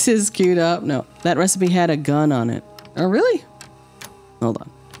case is queued up. No, that recipe had a gun on it. Oh, really? Hold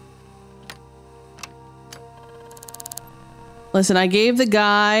on. Listen, I gave the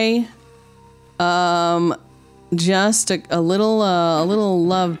guy, just a little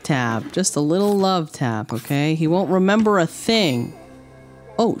love tap. Just a little love tap, okay? He won't remember a thing.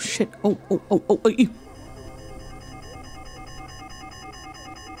 Oh, shit. Oh.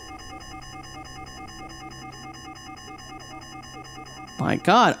 My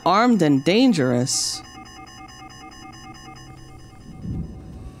God, armed and dangerous.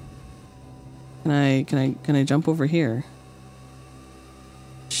 Can I jump over here?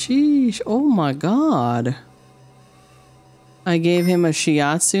 Sheesh, oh my God. I gave him a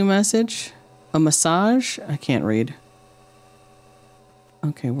shiatsu message? A massage? I can't read.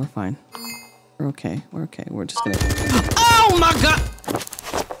 Okay, we're fine. We're okay, we're just gonna... Oh my God!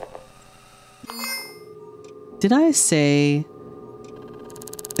 Did I say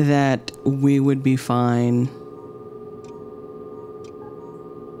that we would be fine?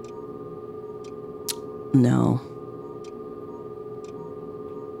 No.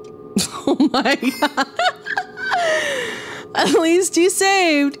 Oh my God. At least you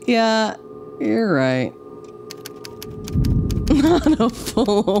saved. Yeah, you're right. Not a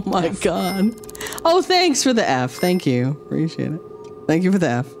fool. Oh my God. Oh, thanks for the F. Thank you. Appreciate it. Thank you for the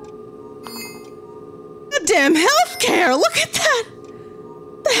F. Goddamn healthcare. Look at that.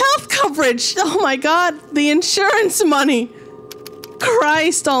 The health coverage. Oh my God. The insurance money.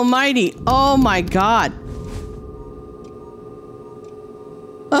 Christ almighty. Oh my God.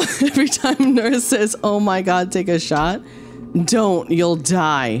 Every time nurse says, oh my God, take a shot. Don't. You'll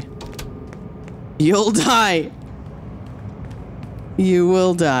die. You'll die. You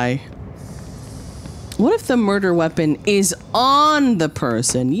will die. What if the murder weapon is on the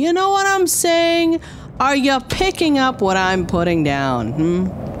person? You know what I'm saying? Are you picking up what I'm putting down?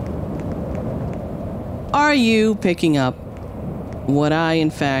 Are you picking up what I,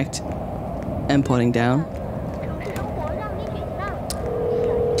 in fact, am putting down?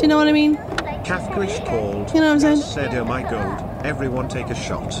 Do you know what I mean? Kafkaish called. You know what I'm saying? Said, oh my God, everyone take a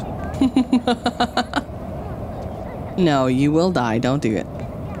shot. No, you will die. Don't do it.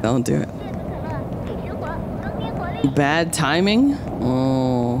 Don't do it. Bad timing?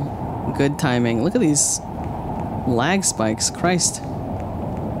 Oh, good timing. Look at these lag spikes. Christ.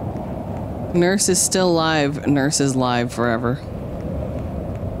 Nurse is still live. Nurse is live forever.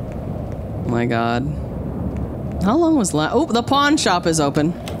 Oh my God. How long was live? Oh, the pawn shop is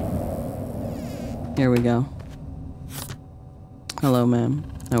open. Here we go. Hello, ma'am.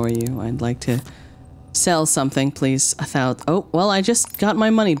 How are you? I'd like to sell something, please. Oh, well, I just got my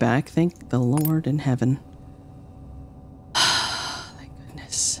money back. Thank the Lord in heaven. Thank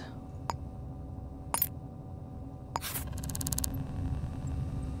goodness.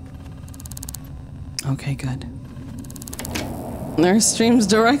 Okay, good. Nurse streams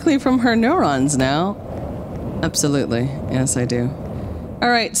directly from her neurons now. Absolutely. Yes, I do. All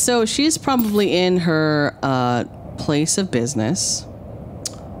right, so she's probably in her place of business.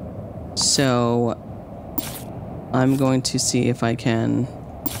 So I'm going to see if I can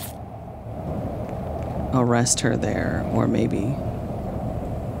arrest her there, or maybe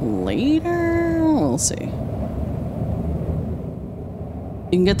later. We'll see. You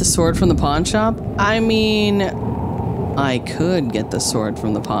can get the sword from the pawn shop? I mean, I could get the sword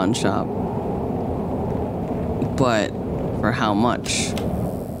from the pawn shop. But for how much?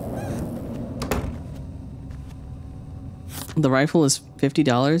 The rifle is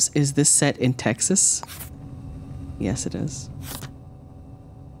 $50. Is this set in Texas? Yes, it is.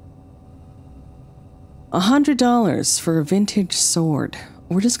 $100 for a vintage sword.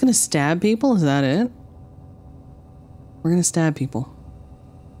 We're just gonna stab people? Is that it? We're gonna stab people.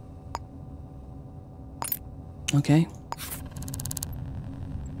 Okay.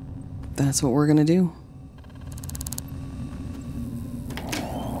 That's what we're gonna do.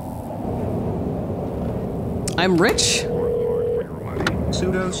 I'm rich?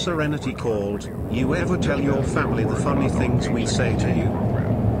 Pseudo Serenity called. You ever tell your family the funny things we say to you?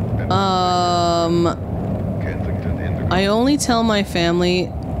 I only tell my family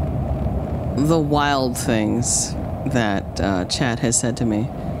the wild things that chat has said to me.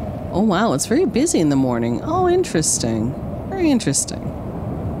 Oh wow, it's very busy in the morning. Oh, interesting. Very interesting.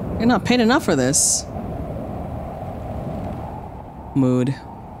 You're not paid enough for this. Mood.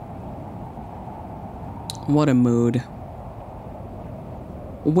 What a mood.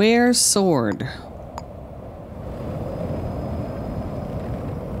 Wear sword.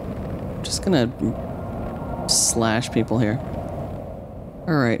 Just gonna slash people here.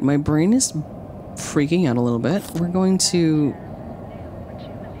 Alright, my brain is freaking out a little bit. We're going to...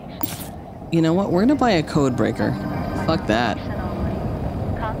 You know what? We're gonna buy a code breaker. Fuck that.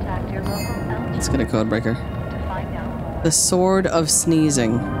 Let's get a code breaker. The Sword of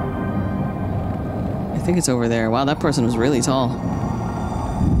Sneezing. I think it's over there. Wow, that person was really tall.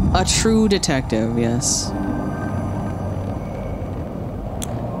 A true detective, yes.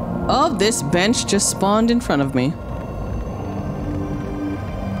 Oh, this bench just spawned in front of me.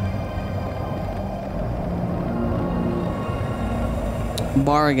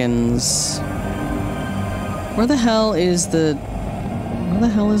 Bargains. Where the hell is the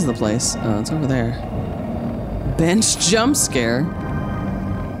place? Oh, it's over there. Bench jump scare.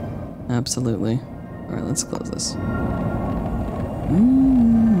 Absolutely. Alright, let's close this.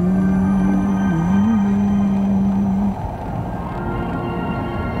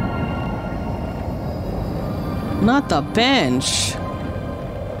 Not the bench.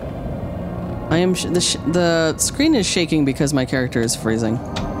 I am the screen is shaking because my character is freezing.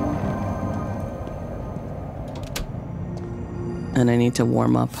 And I need to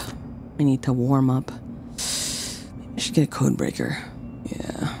warm up. I need to warm up. Maybe I should get a code breaker.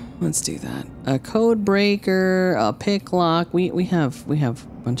 Yeah, let's do that. A code breaker, a pick lock. We have a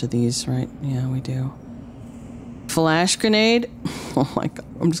bunch of these, right? Yeah, we do. Flash grenade. Oh my god.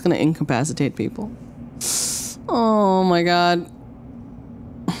 I'm just gonna incapacitate people. Oh my god.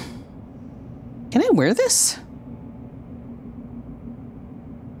 Can I wear this?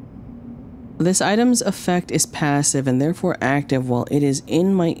 This item's effect is passive and therefore active while it is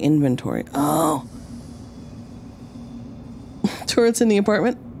in my inventory. Oh. Turrets in the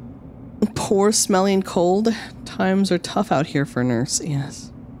apartment. Poor, smelly, and cold. Times are tough out here for a nurse.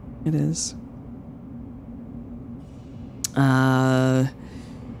 Yes, it is.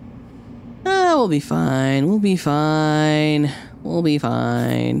 We'll be fine. We'll be fine. We'll be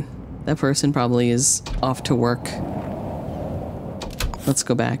fine. That person probably is off to work. Let's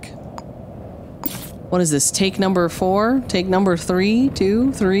go back. What is this? Take number 4? Take number 3?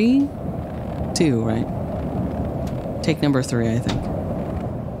 2? 3? 2, right? Take number 3, I think.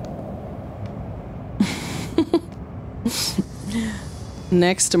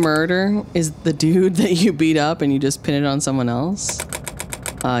 Next murder is the dude that you beat up and you just pin it on someone else.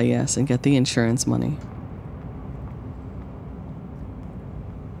 Ah, yes, and get the insurance money.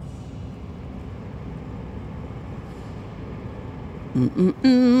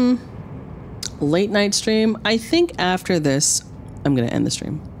 Late night stream. I think after this, I'm gonna end the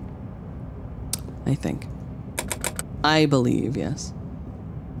stream. I think. I believe, yes.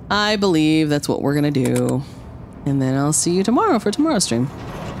 I believe that's what we're gonna do. And then I'll see you tomorrow for tomorrow's stream.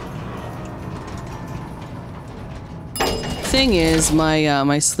 Thing is,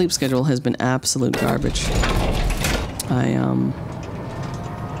 my sleep schedule has been absolute garbage. I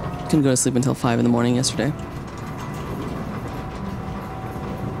couldn't go to sleep until 5 in the morning yesterday.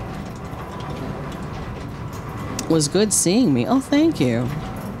 Was good seeing me. Oh, thank you.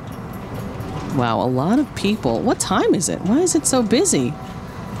 Wow, a lot of people. What time is it? Why is it so busy?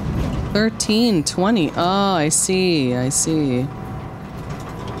 13:20. Oh, I see. I see.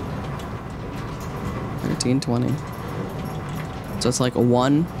 13:20. So it's like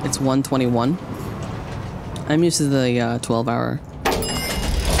 1. It's 1:21. I'm used to the 12-hour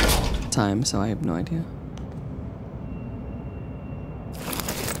time, so I have no idea.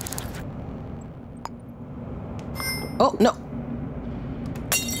 Oh, no.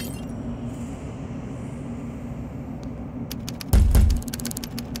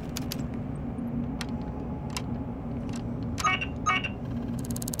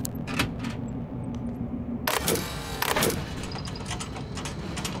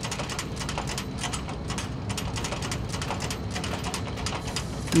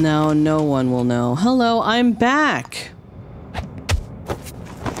 Now no one will know. Hello, I'm back.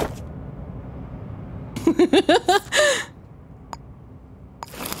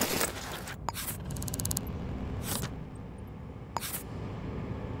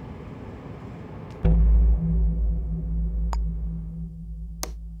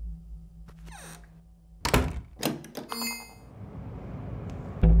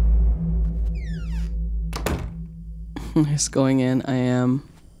 Just going in, I am.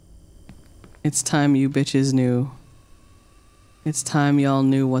 It's time you bitches knew. It's time y'all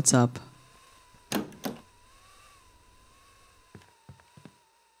knew what's up.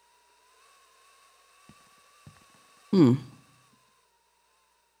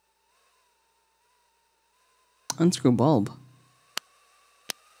 Unscrew bulb.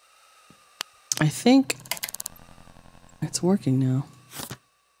 I think it's working now.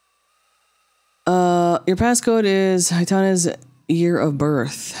 Your passcode is Haitana's year of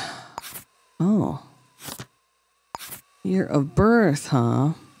birth. Oh. Year of birth,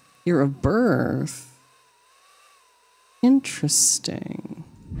 huh? Year of birth. Interesting.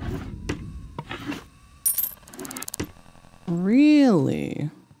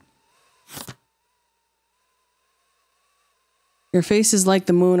 Really? Your face is like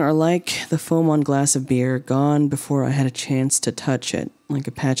the moon or like the foam on glass of beer, gone before I had a chance to touch it, like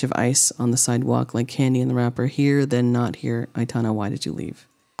a patch of ice on the sidewalk, like candy in the wrapper, here, then not here. Aitana, why did you leave?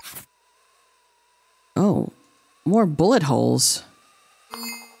 Oh, more bullet holes.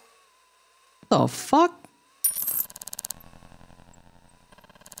 What the fuck?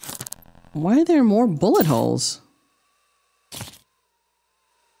 Why are there more bullet holes?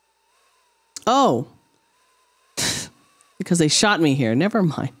 Oh. Because they shot me here. Never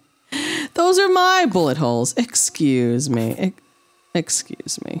mind. Those are my bullet holes. Excuse me.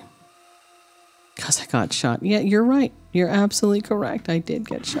 Excuse me. Because I got shot. Yeah, you're right. You're absolutely correct. I did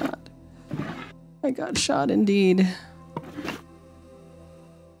get shot. I got shot indeed.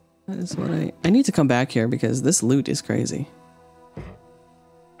 That is what I need to come back here because this loot is crazy.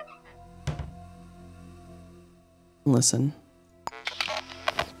 Listen.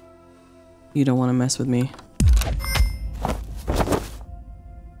 You don't want to mess with me.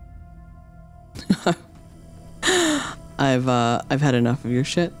 I've had enough of your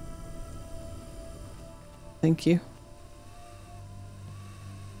shit. Thank you.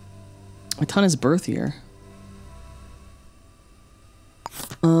 Aitana's birth year.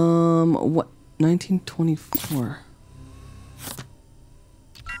 What? 1924.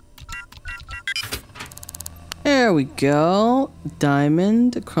 There we go.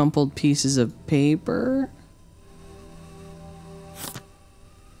 Diamond, crumpled pieces of paper.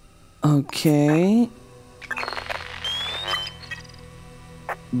 Okay.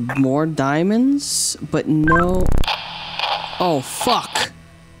 More diamonds, but no... Oh, fuck!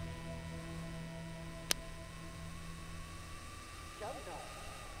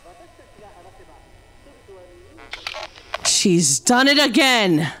 She's done it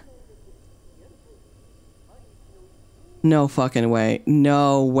again! No fucking way.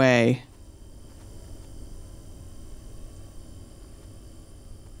 No way.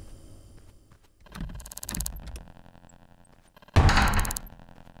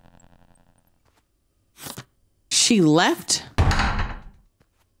 She left?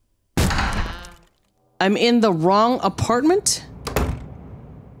 I'm in the wrong apartment?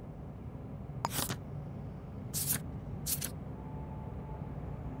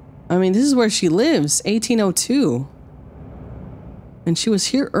 I mean, this is where she lives, 1802. And she was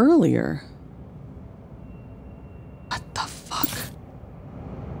here earlier. What the fuck?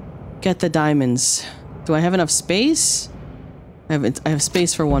 Get the diamonds. Do I have enough space? I have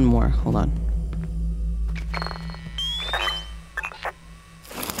space for one more. Hold on.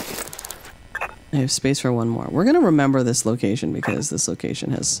 I have space for one more. We're gonna remember this location because this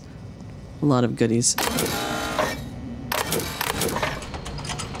location has a lot of goodies.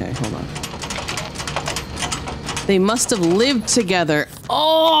 Okay, hold on. They must have lived together.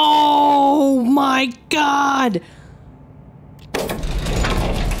 Oh my god!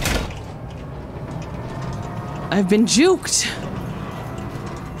 I've been juked.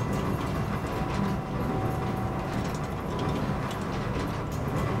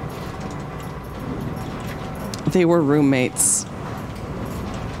 They were roommates.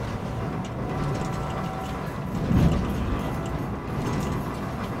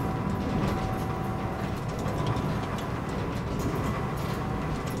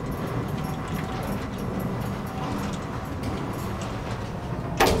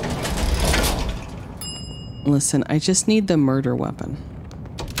 Listen, I just need the murder weapon.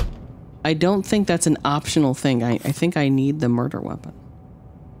 I don't think that's an optional thing. I think I need the murder weapon.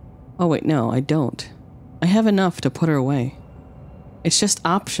 Oh wait, no, I don't. I have enough to put her away. It's just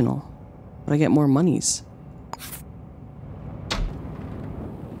optional, but I get more monies.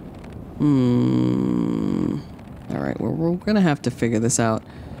 Alright, well, we're gonna have to figure this out.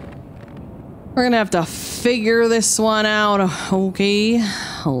 We're gonna have to figure this one out, okay?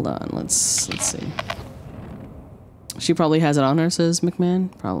 Hold on, let's see. She probably has it on her, says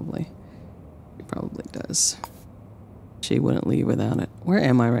McMahon. Probably. She probably does. She wouldn't leave without it. Where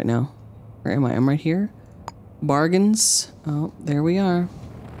am I right now? Where am I? I'm right here. Bargains. Oh, there we are.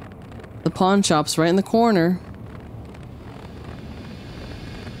 The pawn shop's right in the corner.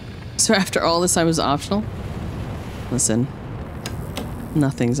 So after all this time it was optional? Listen.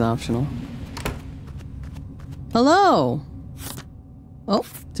 Nothing's optional. Hello. Oh,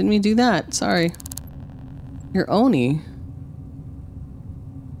 didn't mean to do that. Sorry. You're Oni.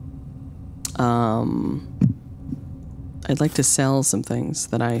 I'd like to sell some things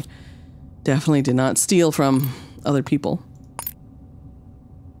that I definitely did not steal from other people.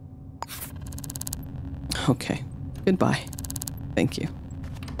 Okay. Goodbye. Thank you.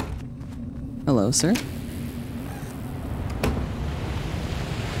 Hello, sir. I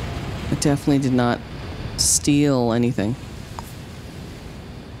definitely did not steal anything.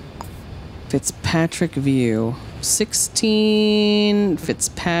 Fitzpatrick View. 16.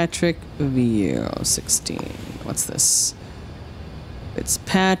 Fitzpatrick View. 16. What's this?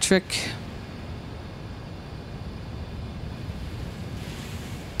 Fitzpatrick.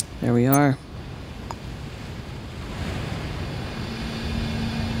 There we are.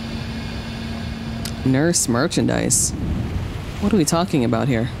 Nurse merchandise. What are we talking about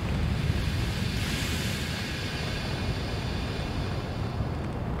here?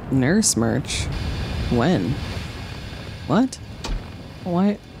 Nurse merch? When? What?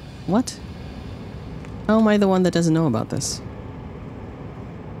 Why? What? How am I the one that doesn't know about this?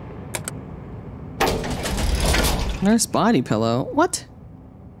 Nurse body pillow? What?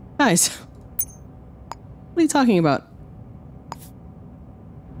 Guys. What are you talking about?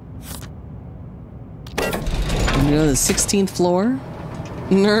 You know, the 16th floor?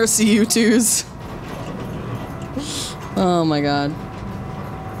 Nurse U2s. Oh my god.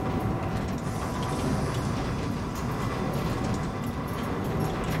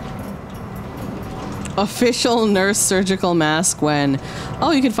 Official nurse surgical mask when...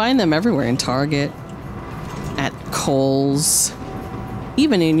 Oh, you can find them everywhere. In Target. At Kohl's.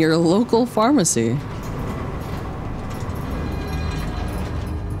 Even in your local pharmacy.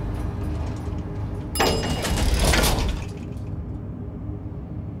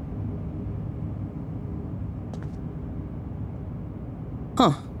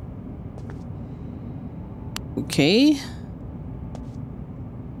 Huh. Okay.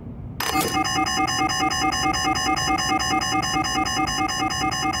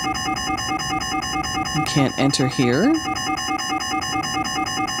 You can't enter here.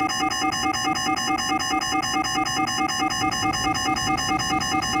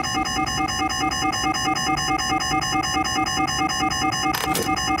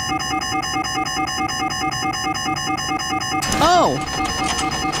 Oh!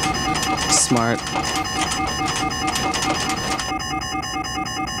 Smart.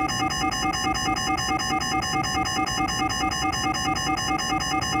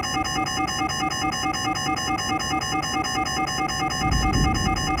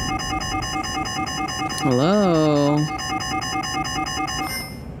 Hello?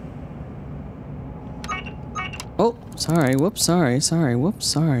 Oh, sorry. Whoops, sorry. Whoops,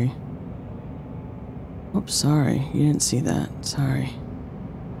 sorry. Whoops, sorry. You didn't see that. Sorry.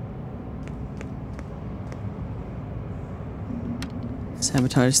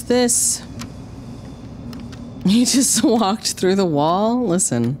 Sabotage this. He just walked through the wall.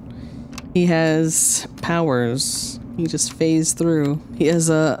 Listen, he has powers. He just phased through. He has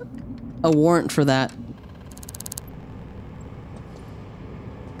a warrant for that.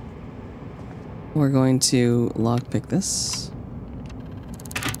 We're going to lockpick this.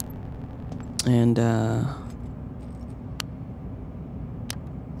 And,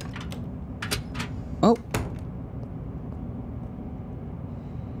 oh.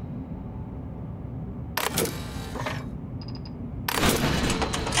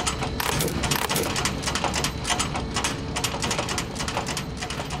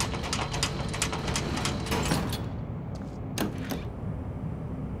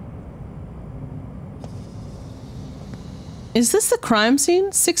 Is this the crime scene?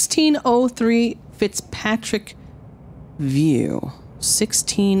 1603 Fitzpatrick View.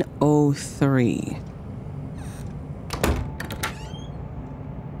 1603.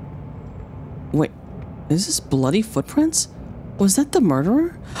 Wait, is this bloody footprints? Was that the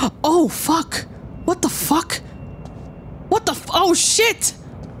murderer? Oh, fuck! What the fuck? What the oh, shit!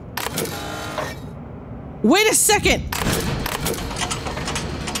 Wait a second!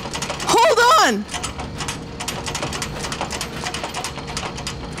 Hold on!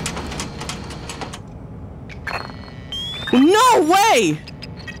 No way!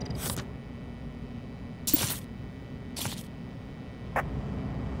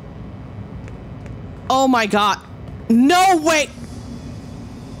 Oh my god. No way!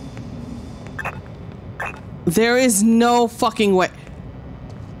 There is no fucking way.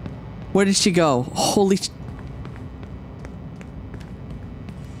 Where did she go? Holy sh-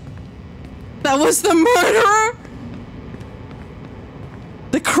 That was the murderer?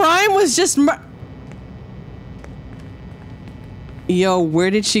 The crime was just Yo, where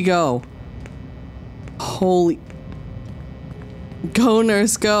did she go? Holy... Go,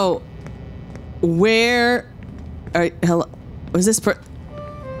 nurse, go. Where... Alright, hello. Was this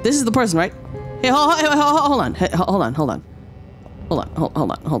This is the person, right? Hey, hold on. Hey, hold on. Hold on.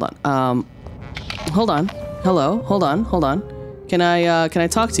 Hello. Hold on. Can I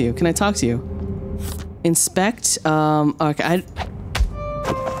talk to you? Inspect, okay,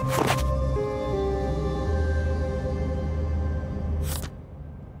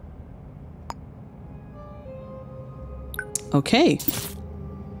 Okay.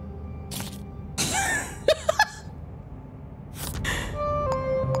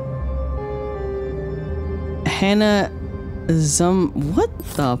 Hannah what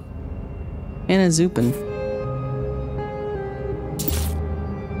the? Hannah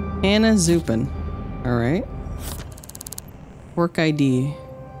Zupin. Alright. Work ID.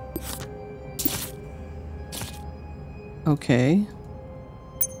 Okay.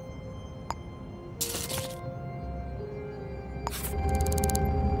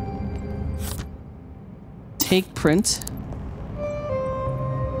 Take print.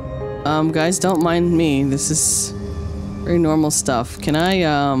 Guys, don't mind me. This is very normal stuff. Can I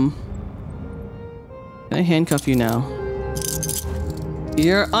handcuff you now?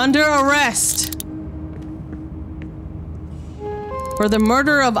 You're under arrest! For the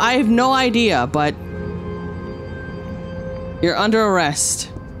murder of I have no idea, but... You're under arrest.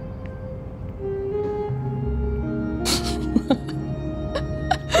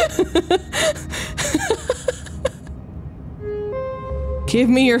 Give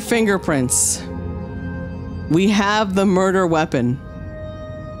me your fingerprints. We have the murder weapon.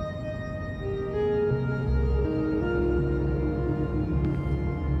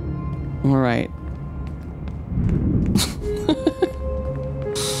 All right.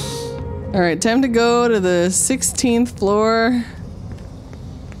 All right, time to go to the 16th floor.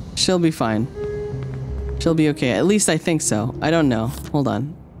 She'll be fine. She'll be okay. At least I think so. I don't know. Hold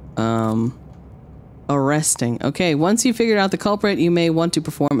on. Arresting. Okay, once you've figured out the culprit, you may want to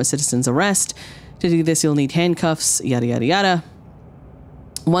perform a citizen's arrest. To do this, you'll need handcuffs, yada yada yada.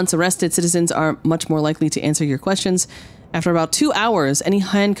 Once arrested, citizens are much more likely to answer your questions. After about 2 hours, any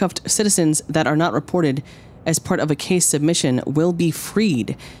handcuffed citizens that are not reported as part of a case submission will be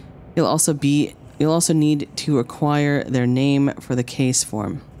freed. You'll also need to acquire their name for the case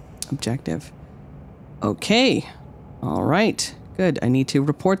form. Objective. Okay. All right. Good. I need to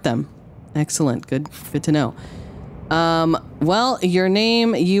report them. Excellent. Good to know. Well, your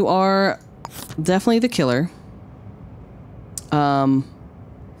name, you are definitely the killer. The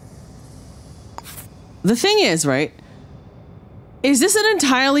thing is, right? Is this an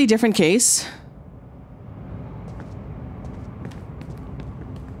entirely different case?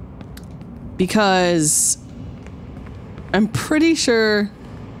 Because I'm pretty sure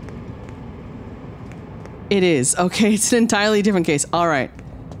it is. Okay, it's an entirely different case. All right.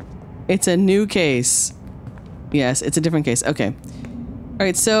 It's a new case. Yes, it's a different case. Okay. All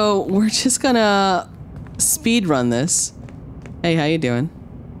right, so we're just gonna speed run this. Hey, how you doing?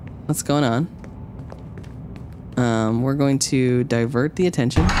 What's going on? We're going to divert the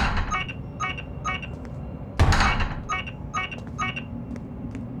attention.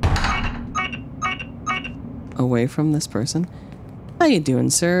 Away from this person. How you doing,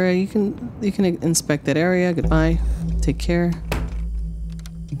 sir? You can inspect that area. Goodbye. Take care.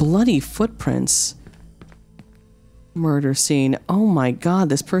 Bloody footprints. Murder scene. Oh my god,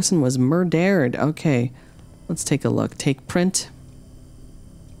 this person was murdered. Okay. Let's take a look. Take print.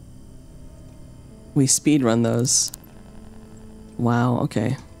 We speedrun those. Wow,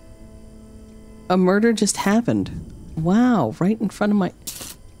 okay. A murder just happened. Wow, right in front of my...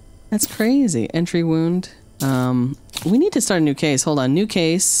 That's crazy. Entry wound. We need to start a new case. Hold on. New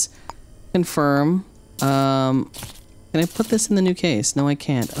case. Confirm. Can I put this in the new case? No, I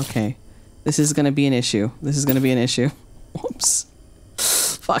can't. Okay. This is gonna be an issue. Whoops.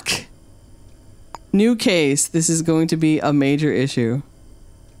 Fuck. New case. This is going to be a major issue.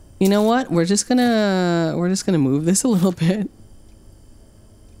 You know what? We're just gonna move this a little bit.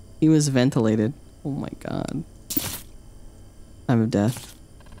 He was ventilated. Oh my god. Time of death.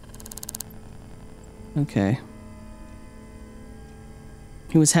 Okay.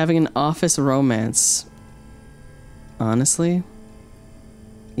 He was having an office romance. Honestly?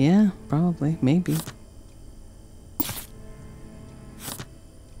 Yeah, probably. Maybe.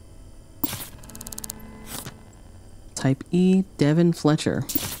 Type E, Devin Fletcher.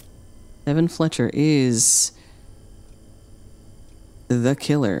 Devin Fletcher is the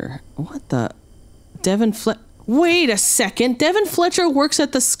killer. What the? Devin Wait a second. Devin Fletcher works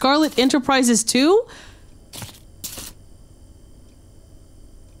at the Scarlet Enterprises too?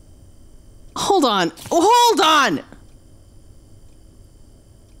 Hold on. Hold on!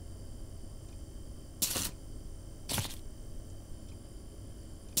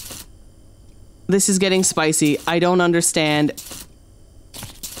 This is getting spicy. I don't understand.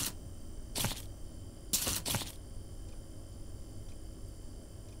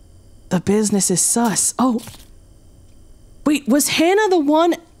 The business is sus. Oh. Wait, was Hannah the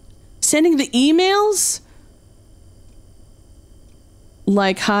one sending the emails?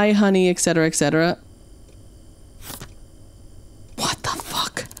 Like, hi, honey, etc., etc. What the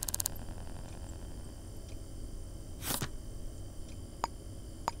fuck?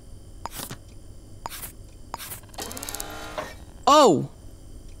 Oh!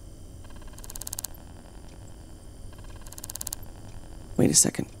 Wait a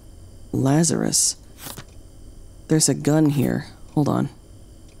second. Lazarus. There's a gun here. Hold on.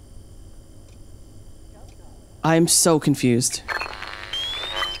 I'm so confused.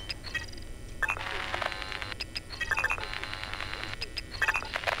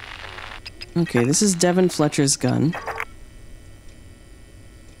 Okay, this is Devin Fletcher's gun.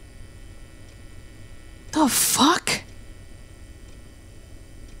 The fuck?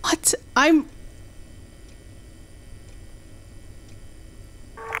 What? I'm...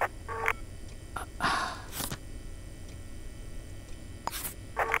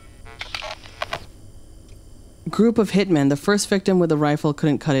 Group of hitmen. The first victim with a rifle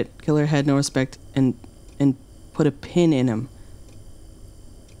couldn't cut it. Killer had no respect and put a pin in him.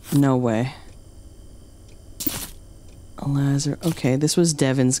 No way. Lazar. Okay, this was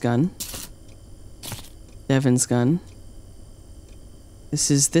Devin's gun. Devin's gun. This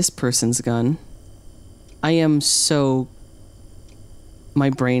is this person's gun. I am so...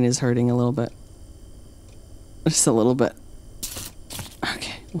 My brain is hurting a little bit. Just a little bit.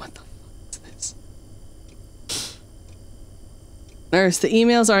 Okay, what the fuck is this? Nurse, the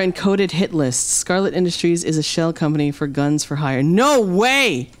emails are encoded hit lists. Scarlet Industries is a shell company for guns for hire. No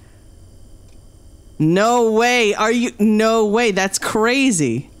way! No way! Are you... No way! That's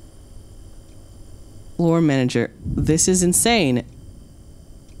crazy! Floor manager. This is insane.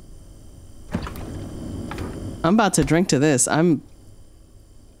 I'm about to drink to this.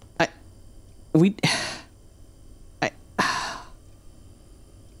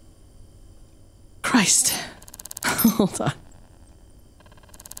 Christ. Hold on.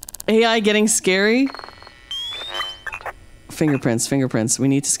 AI getting scary? Fingerprints, fingerprints. We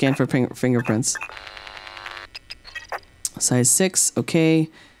need to scan for fingerprints. Size 6, okay.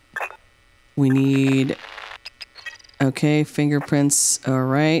 We need... Okay, fingerprints,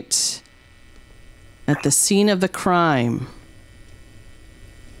 alright. At the scene of the crime.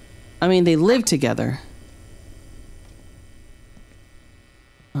 I mean, they live together.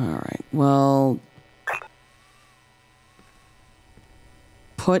 Alright, well...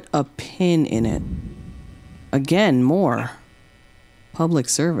 Put a pin in it. Again, more. Public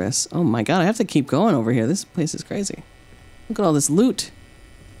service. Oh my god, I have to keep going over here. This place is crazy. Look at all this loot.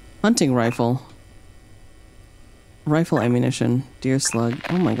 Hunting rifle. Rifle ammunition. Deer slug.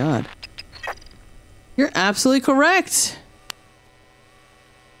 Oh my god. You're absolutely correct.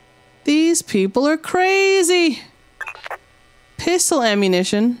 These people are crazy. Pistol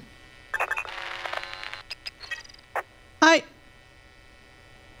ammunition.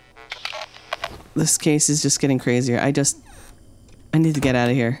 This case is just getting crazier. I need to get out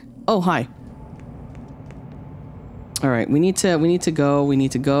of here. Oh, hi. All right, we need to go. We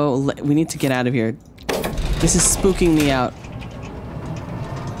need to go. We need to get out of here. This is spooking me out.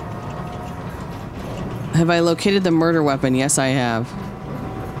 Have I located the murder weapon? Yes, I have.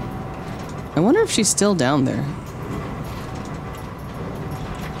 I wonder if she's still down there.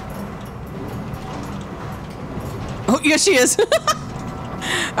 Oh, yes, she is.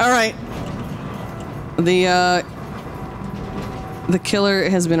 All right. The killer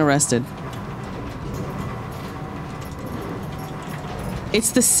has been arrested.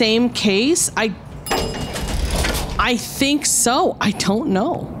 It's the same case? I think so. I don't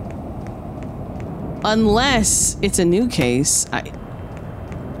know. Unless it's a new case.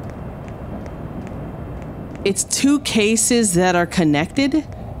 It's two cases that are connected?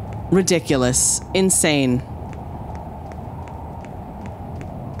 Ridiculous. Insane.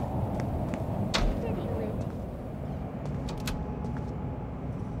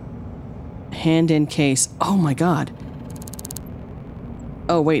 Hand in case. Oh my god.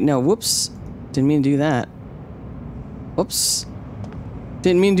 Oh wait, no. Whoops. Didn't mean to do that. Whoops.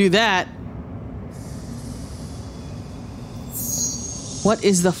 Didn't mean to do that. What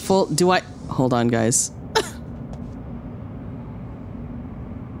is the full... Do I... Hold on, guys.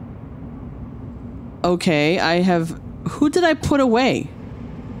 Okay, I have... Who did I put away?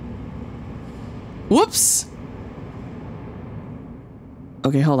 Whoops!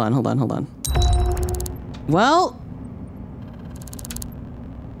 Okay, hold on. Well...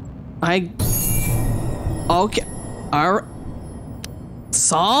 Okay.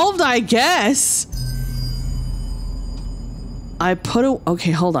 Solved, I guess? I put a...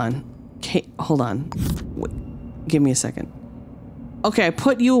 Okay, hold on. Okay, hold on. Wait, give me a second. Okay, I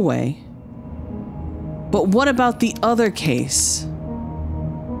put you away. But what about the other case?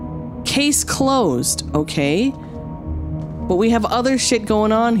 Case closed, okay? But we have other shit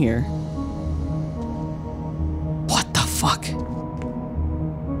going on here. What the fuck?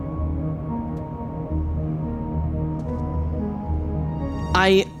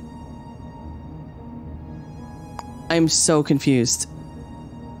 I'm so confused.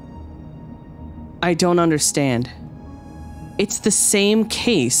 I don't understand. It's the same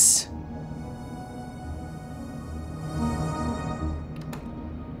case.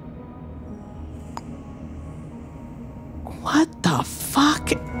 What the fuck?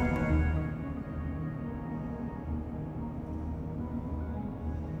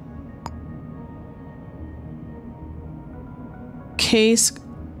 Case.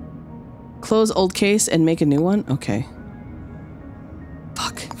 Close old case and make a new one? Okay.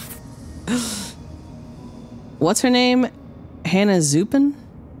 Fuck. What's her name? Hannah Zupin?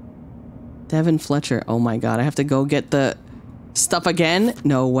 Devin Fletcher. Oh my god, I have to go get the stuff again?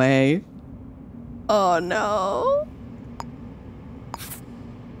 No way. Oh no.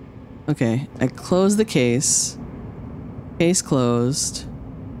 Okay, I closed the case. Case closed.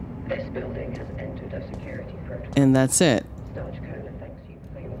 This building has entered a security protocol. And that's it.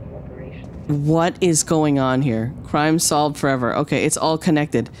 What is going on here? Crime solved forever. Okay, it's all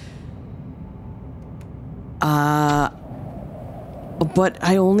connected. But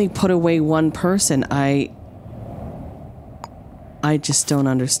I only put away one person. I just don't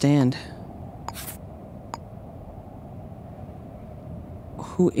understand.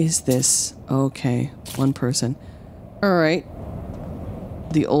 Who is this? Okay, one person. All right.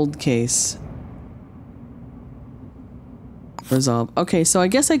 The old case. Resolve. Okay, so I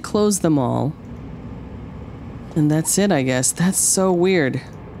guess I closed them all. And that's it, I guess. That's so weird.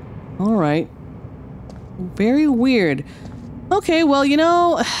 Alright. Very weird. Okay, well, you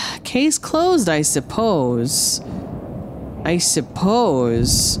know, case closed, I suppose.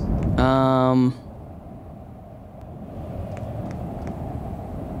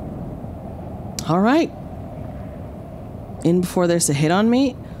 Alright. In before there's a hit on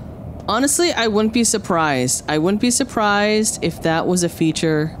me. Honestly, I wouldn't be surprised. I wouldn't be surprised if that was a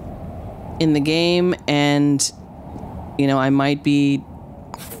feature in the game, and, you know, I might be...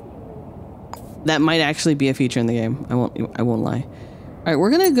 That might actually be a feature in the game. I won't lie. Alright,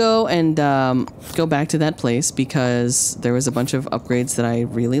 we're gonna go and go back to that place because there was a bunch of upgrades that I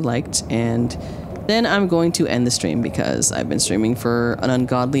really liked, and then I'm going to end the stream because I've been streaming for an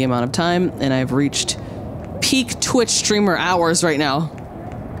ungodly amount of time, and I've reached peak Twitch streamer hours right now.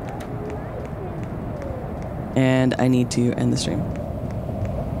 And I need to end the stream.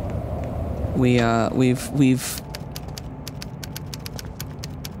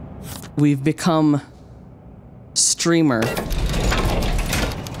 We've become streamer.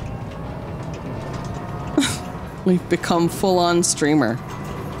 We've become full-on streamer.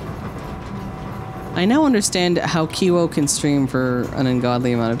 I now understand how Kiwo can stream for an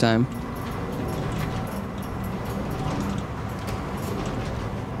ungodly amount of time.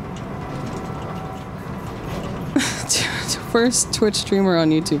 First Twitch streamer on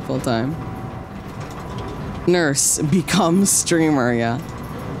YouTube full-time. Nurse becomes streamer, yeah.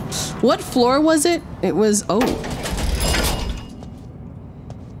 What floor was it? It was... Oh.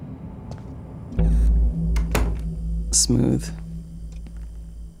 Smooth.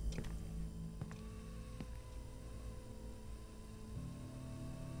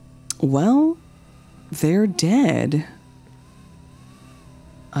 Well, they're dead.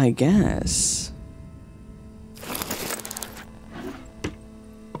 I guess.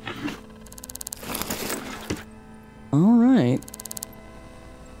 All right.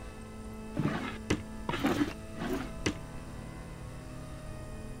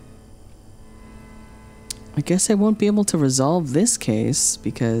 I guess I won't be able to resolve this case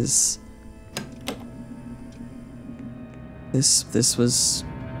because this was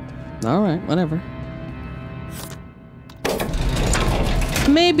all right, whatever.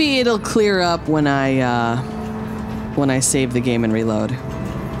 Maybe it'll clear up when I save the game and reload.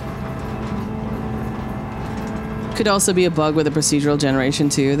 Could also be a bug with the procedural generation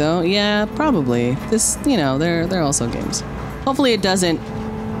too, though. Yeah, probably. This, you know, they're also games. Hopefully it doesn't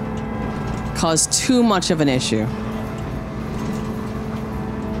cause too much of an issue.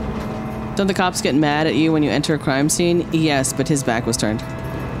 Don't the cops get mad at you when you enter a crime scene? Yes, but his back was turned.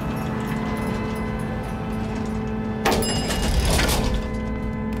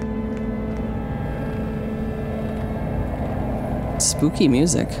 Spooky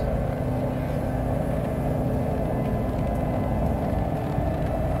music.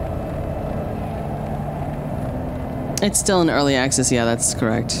 It's still in early access. Yeah, that's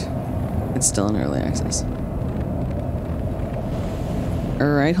correct. It's still in early access.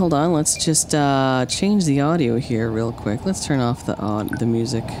 Alright, hold on. Let's just change the audio here real quick. Let's turn off the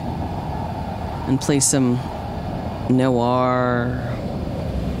music and play some noir.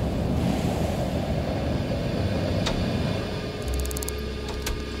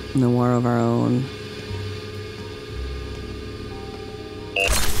 Noir of our own.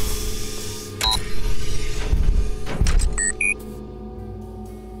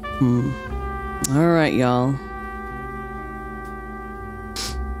 Alright, y'all.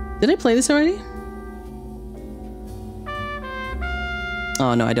 Did I play this already?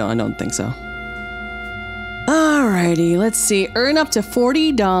 Oh, no, I don't think so. Alrighty, let's see. Earn up to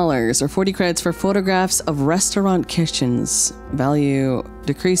 $40 or 40 credits for photographs of restaurant kitchens. Value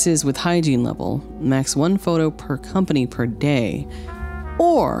decreases with hygiene level. Max 1 photo per company per day.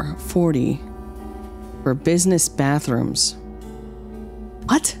 Or 40 for business bathrooms.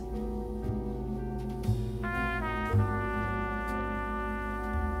 What?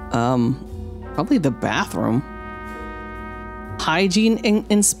 Probably the bathroom. Hygiene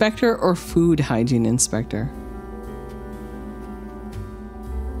inspector or food hygiene inspector?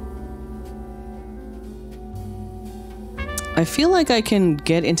 I feel like I can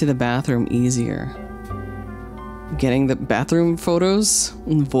get into the bathroom easier. Getting the bathroom photos?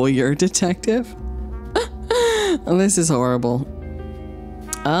 Voyeur detective? Oh, this is horrible.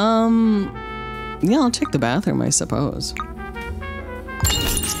 Yeah, I'll check the bathroom, I suppose.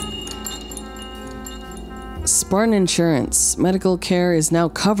 Spartan Insurance. Medical care is now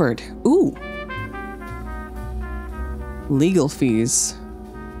covered. Ooh. Legal fees.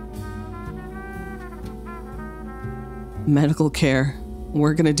 Medical care.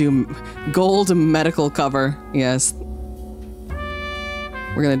 We're gonna do gold medical cover. Yes.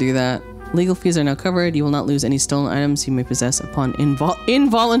 We're gonna do that. Legal fees are now covered. You will not lose any stolen items you may possess upon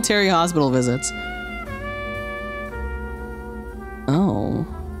involuntary hospital visits. Oh,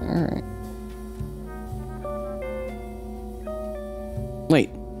 alright. Wait.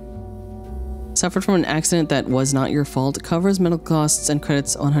 Suffered from an accident that was not your fault. Covers medical costs and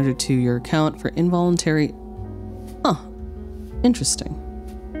credits 100 to your account for involuntary... Huh. Interesting.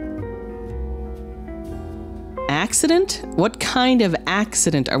 Accident? What kind of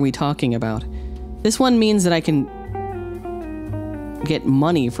accident are we talking about? This one means that I can get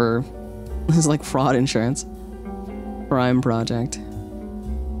money for... This is like fraud insurance. Crime project.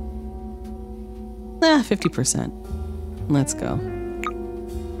 50%. Let's go.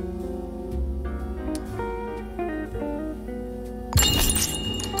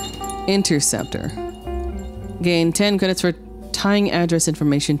 Interceptor. Gain 10 credits for tying address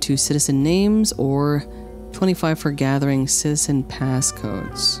information to citizen names or 25 for gathering citizen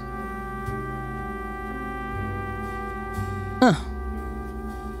passcodes. Huh.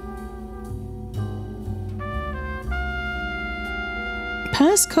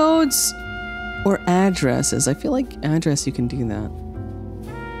 Passcodes or addresses? I feel like address you can do that.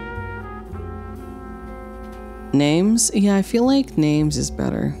 Names? Yeah, I feel like names is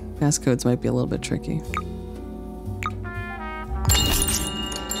better. Passcodes might be a little bit tricky.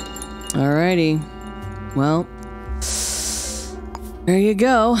 Alrighty. Well, there you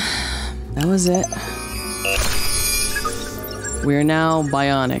go. That was it. We're now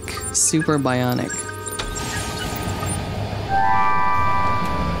bionic. Super bionic.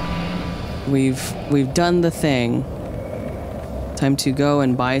 We've done the thing. Time to go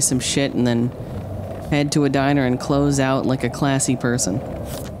and buy some shit and then head to a diner and close out like a classy person.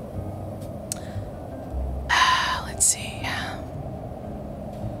 Let's see.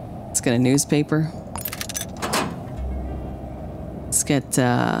 Let's get a newspaper. Let's get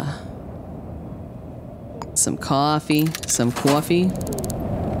some coffee.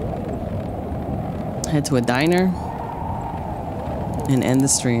 Head to a diner and end the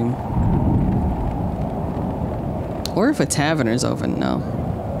stream. Or if a tavern is open, no.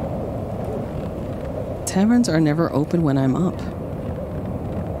 Taverns are never open when I'm up.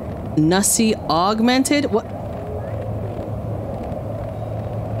 Nussie augmented? What?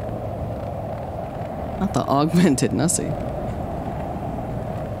 Not the augmented Nussie.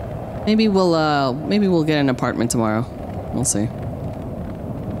 Maybe we'll get an apartment tomorrow. We'll see.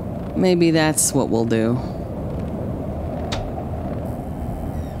 Maybe that's what we'll do.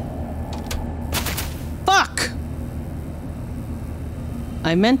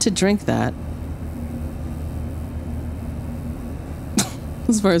 I meant to drink that.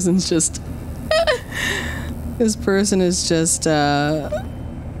 This person's just... This person is just,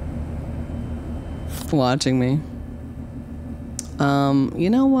 watching me. You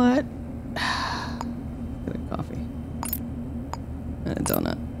know what? Get a coffee. And a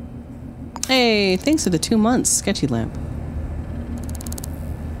donut. Hey, thanks for the 2 months, Sketchy Lamp.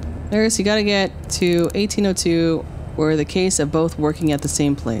 Nurse, you gotta get to 1802, where the case of both working at the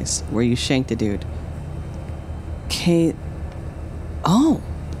same place, where you shanked a dude. Okay. Oh.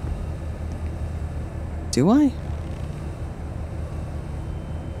 Do I?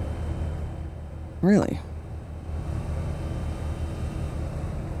 Really?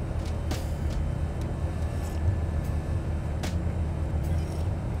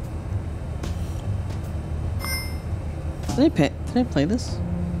 Did I play this?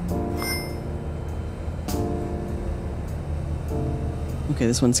 Okay,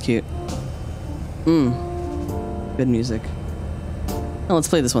 this one's cute. Good music. Oh, let's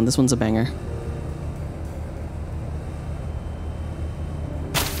play this one. This one's a banger.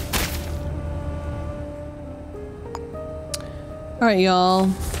 Alright, y'all.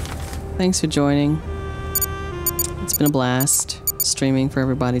 Thanks for joining. It's been a blast streaming for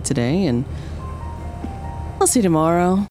everybody today, and I'll see you tomorrow.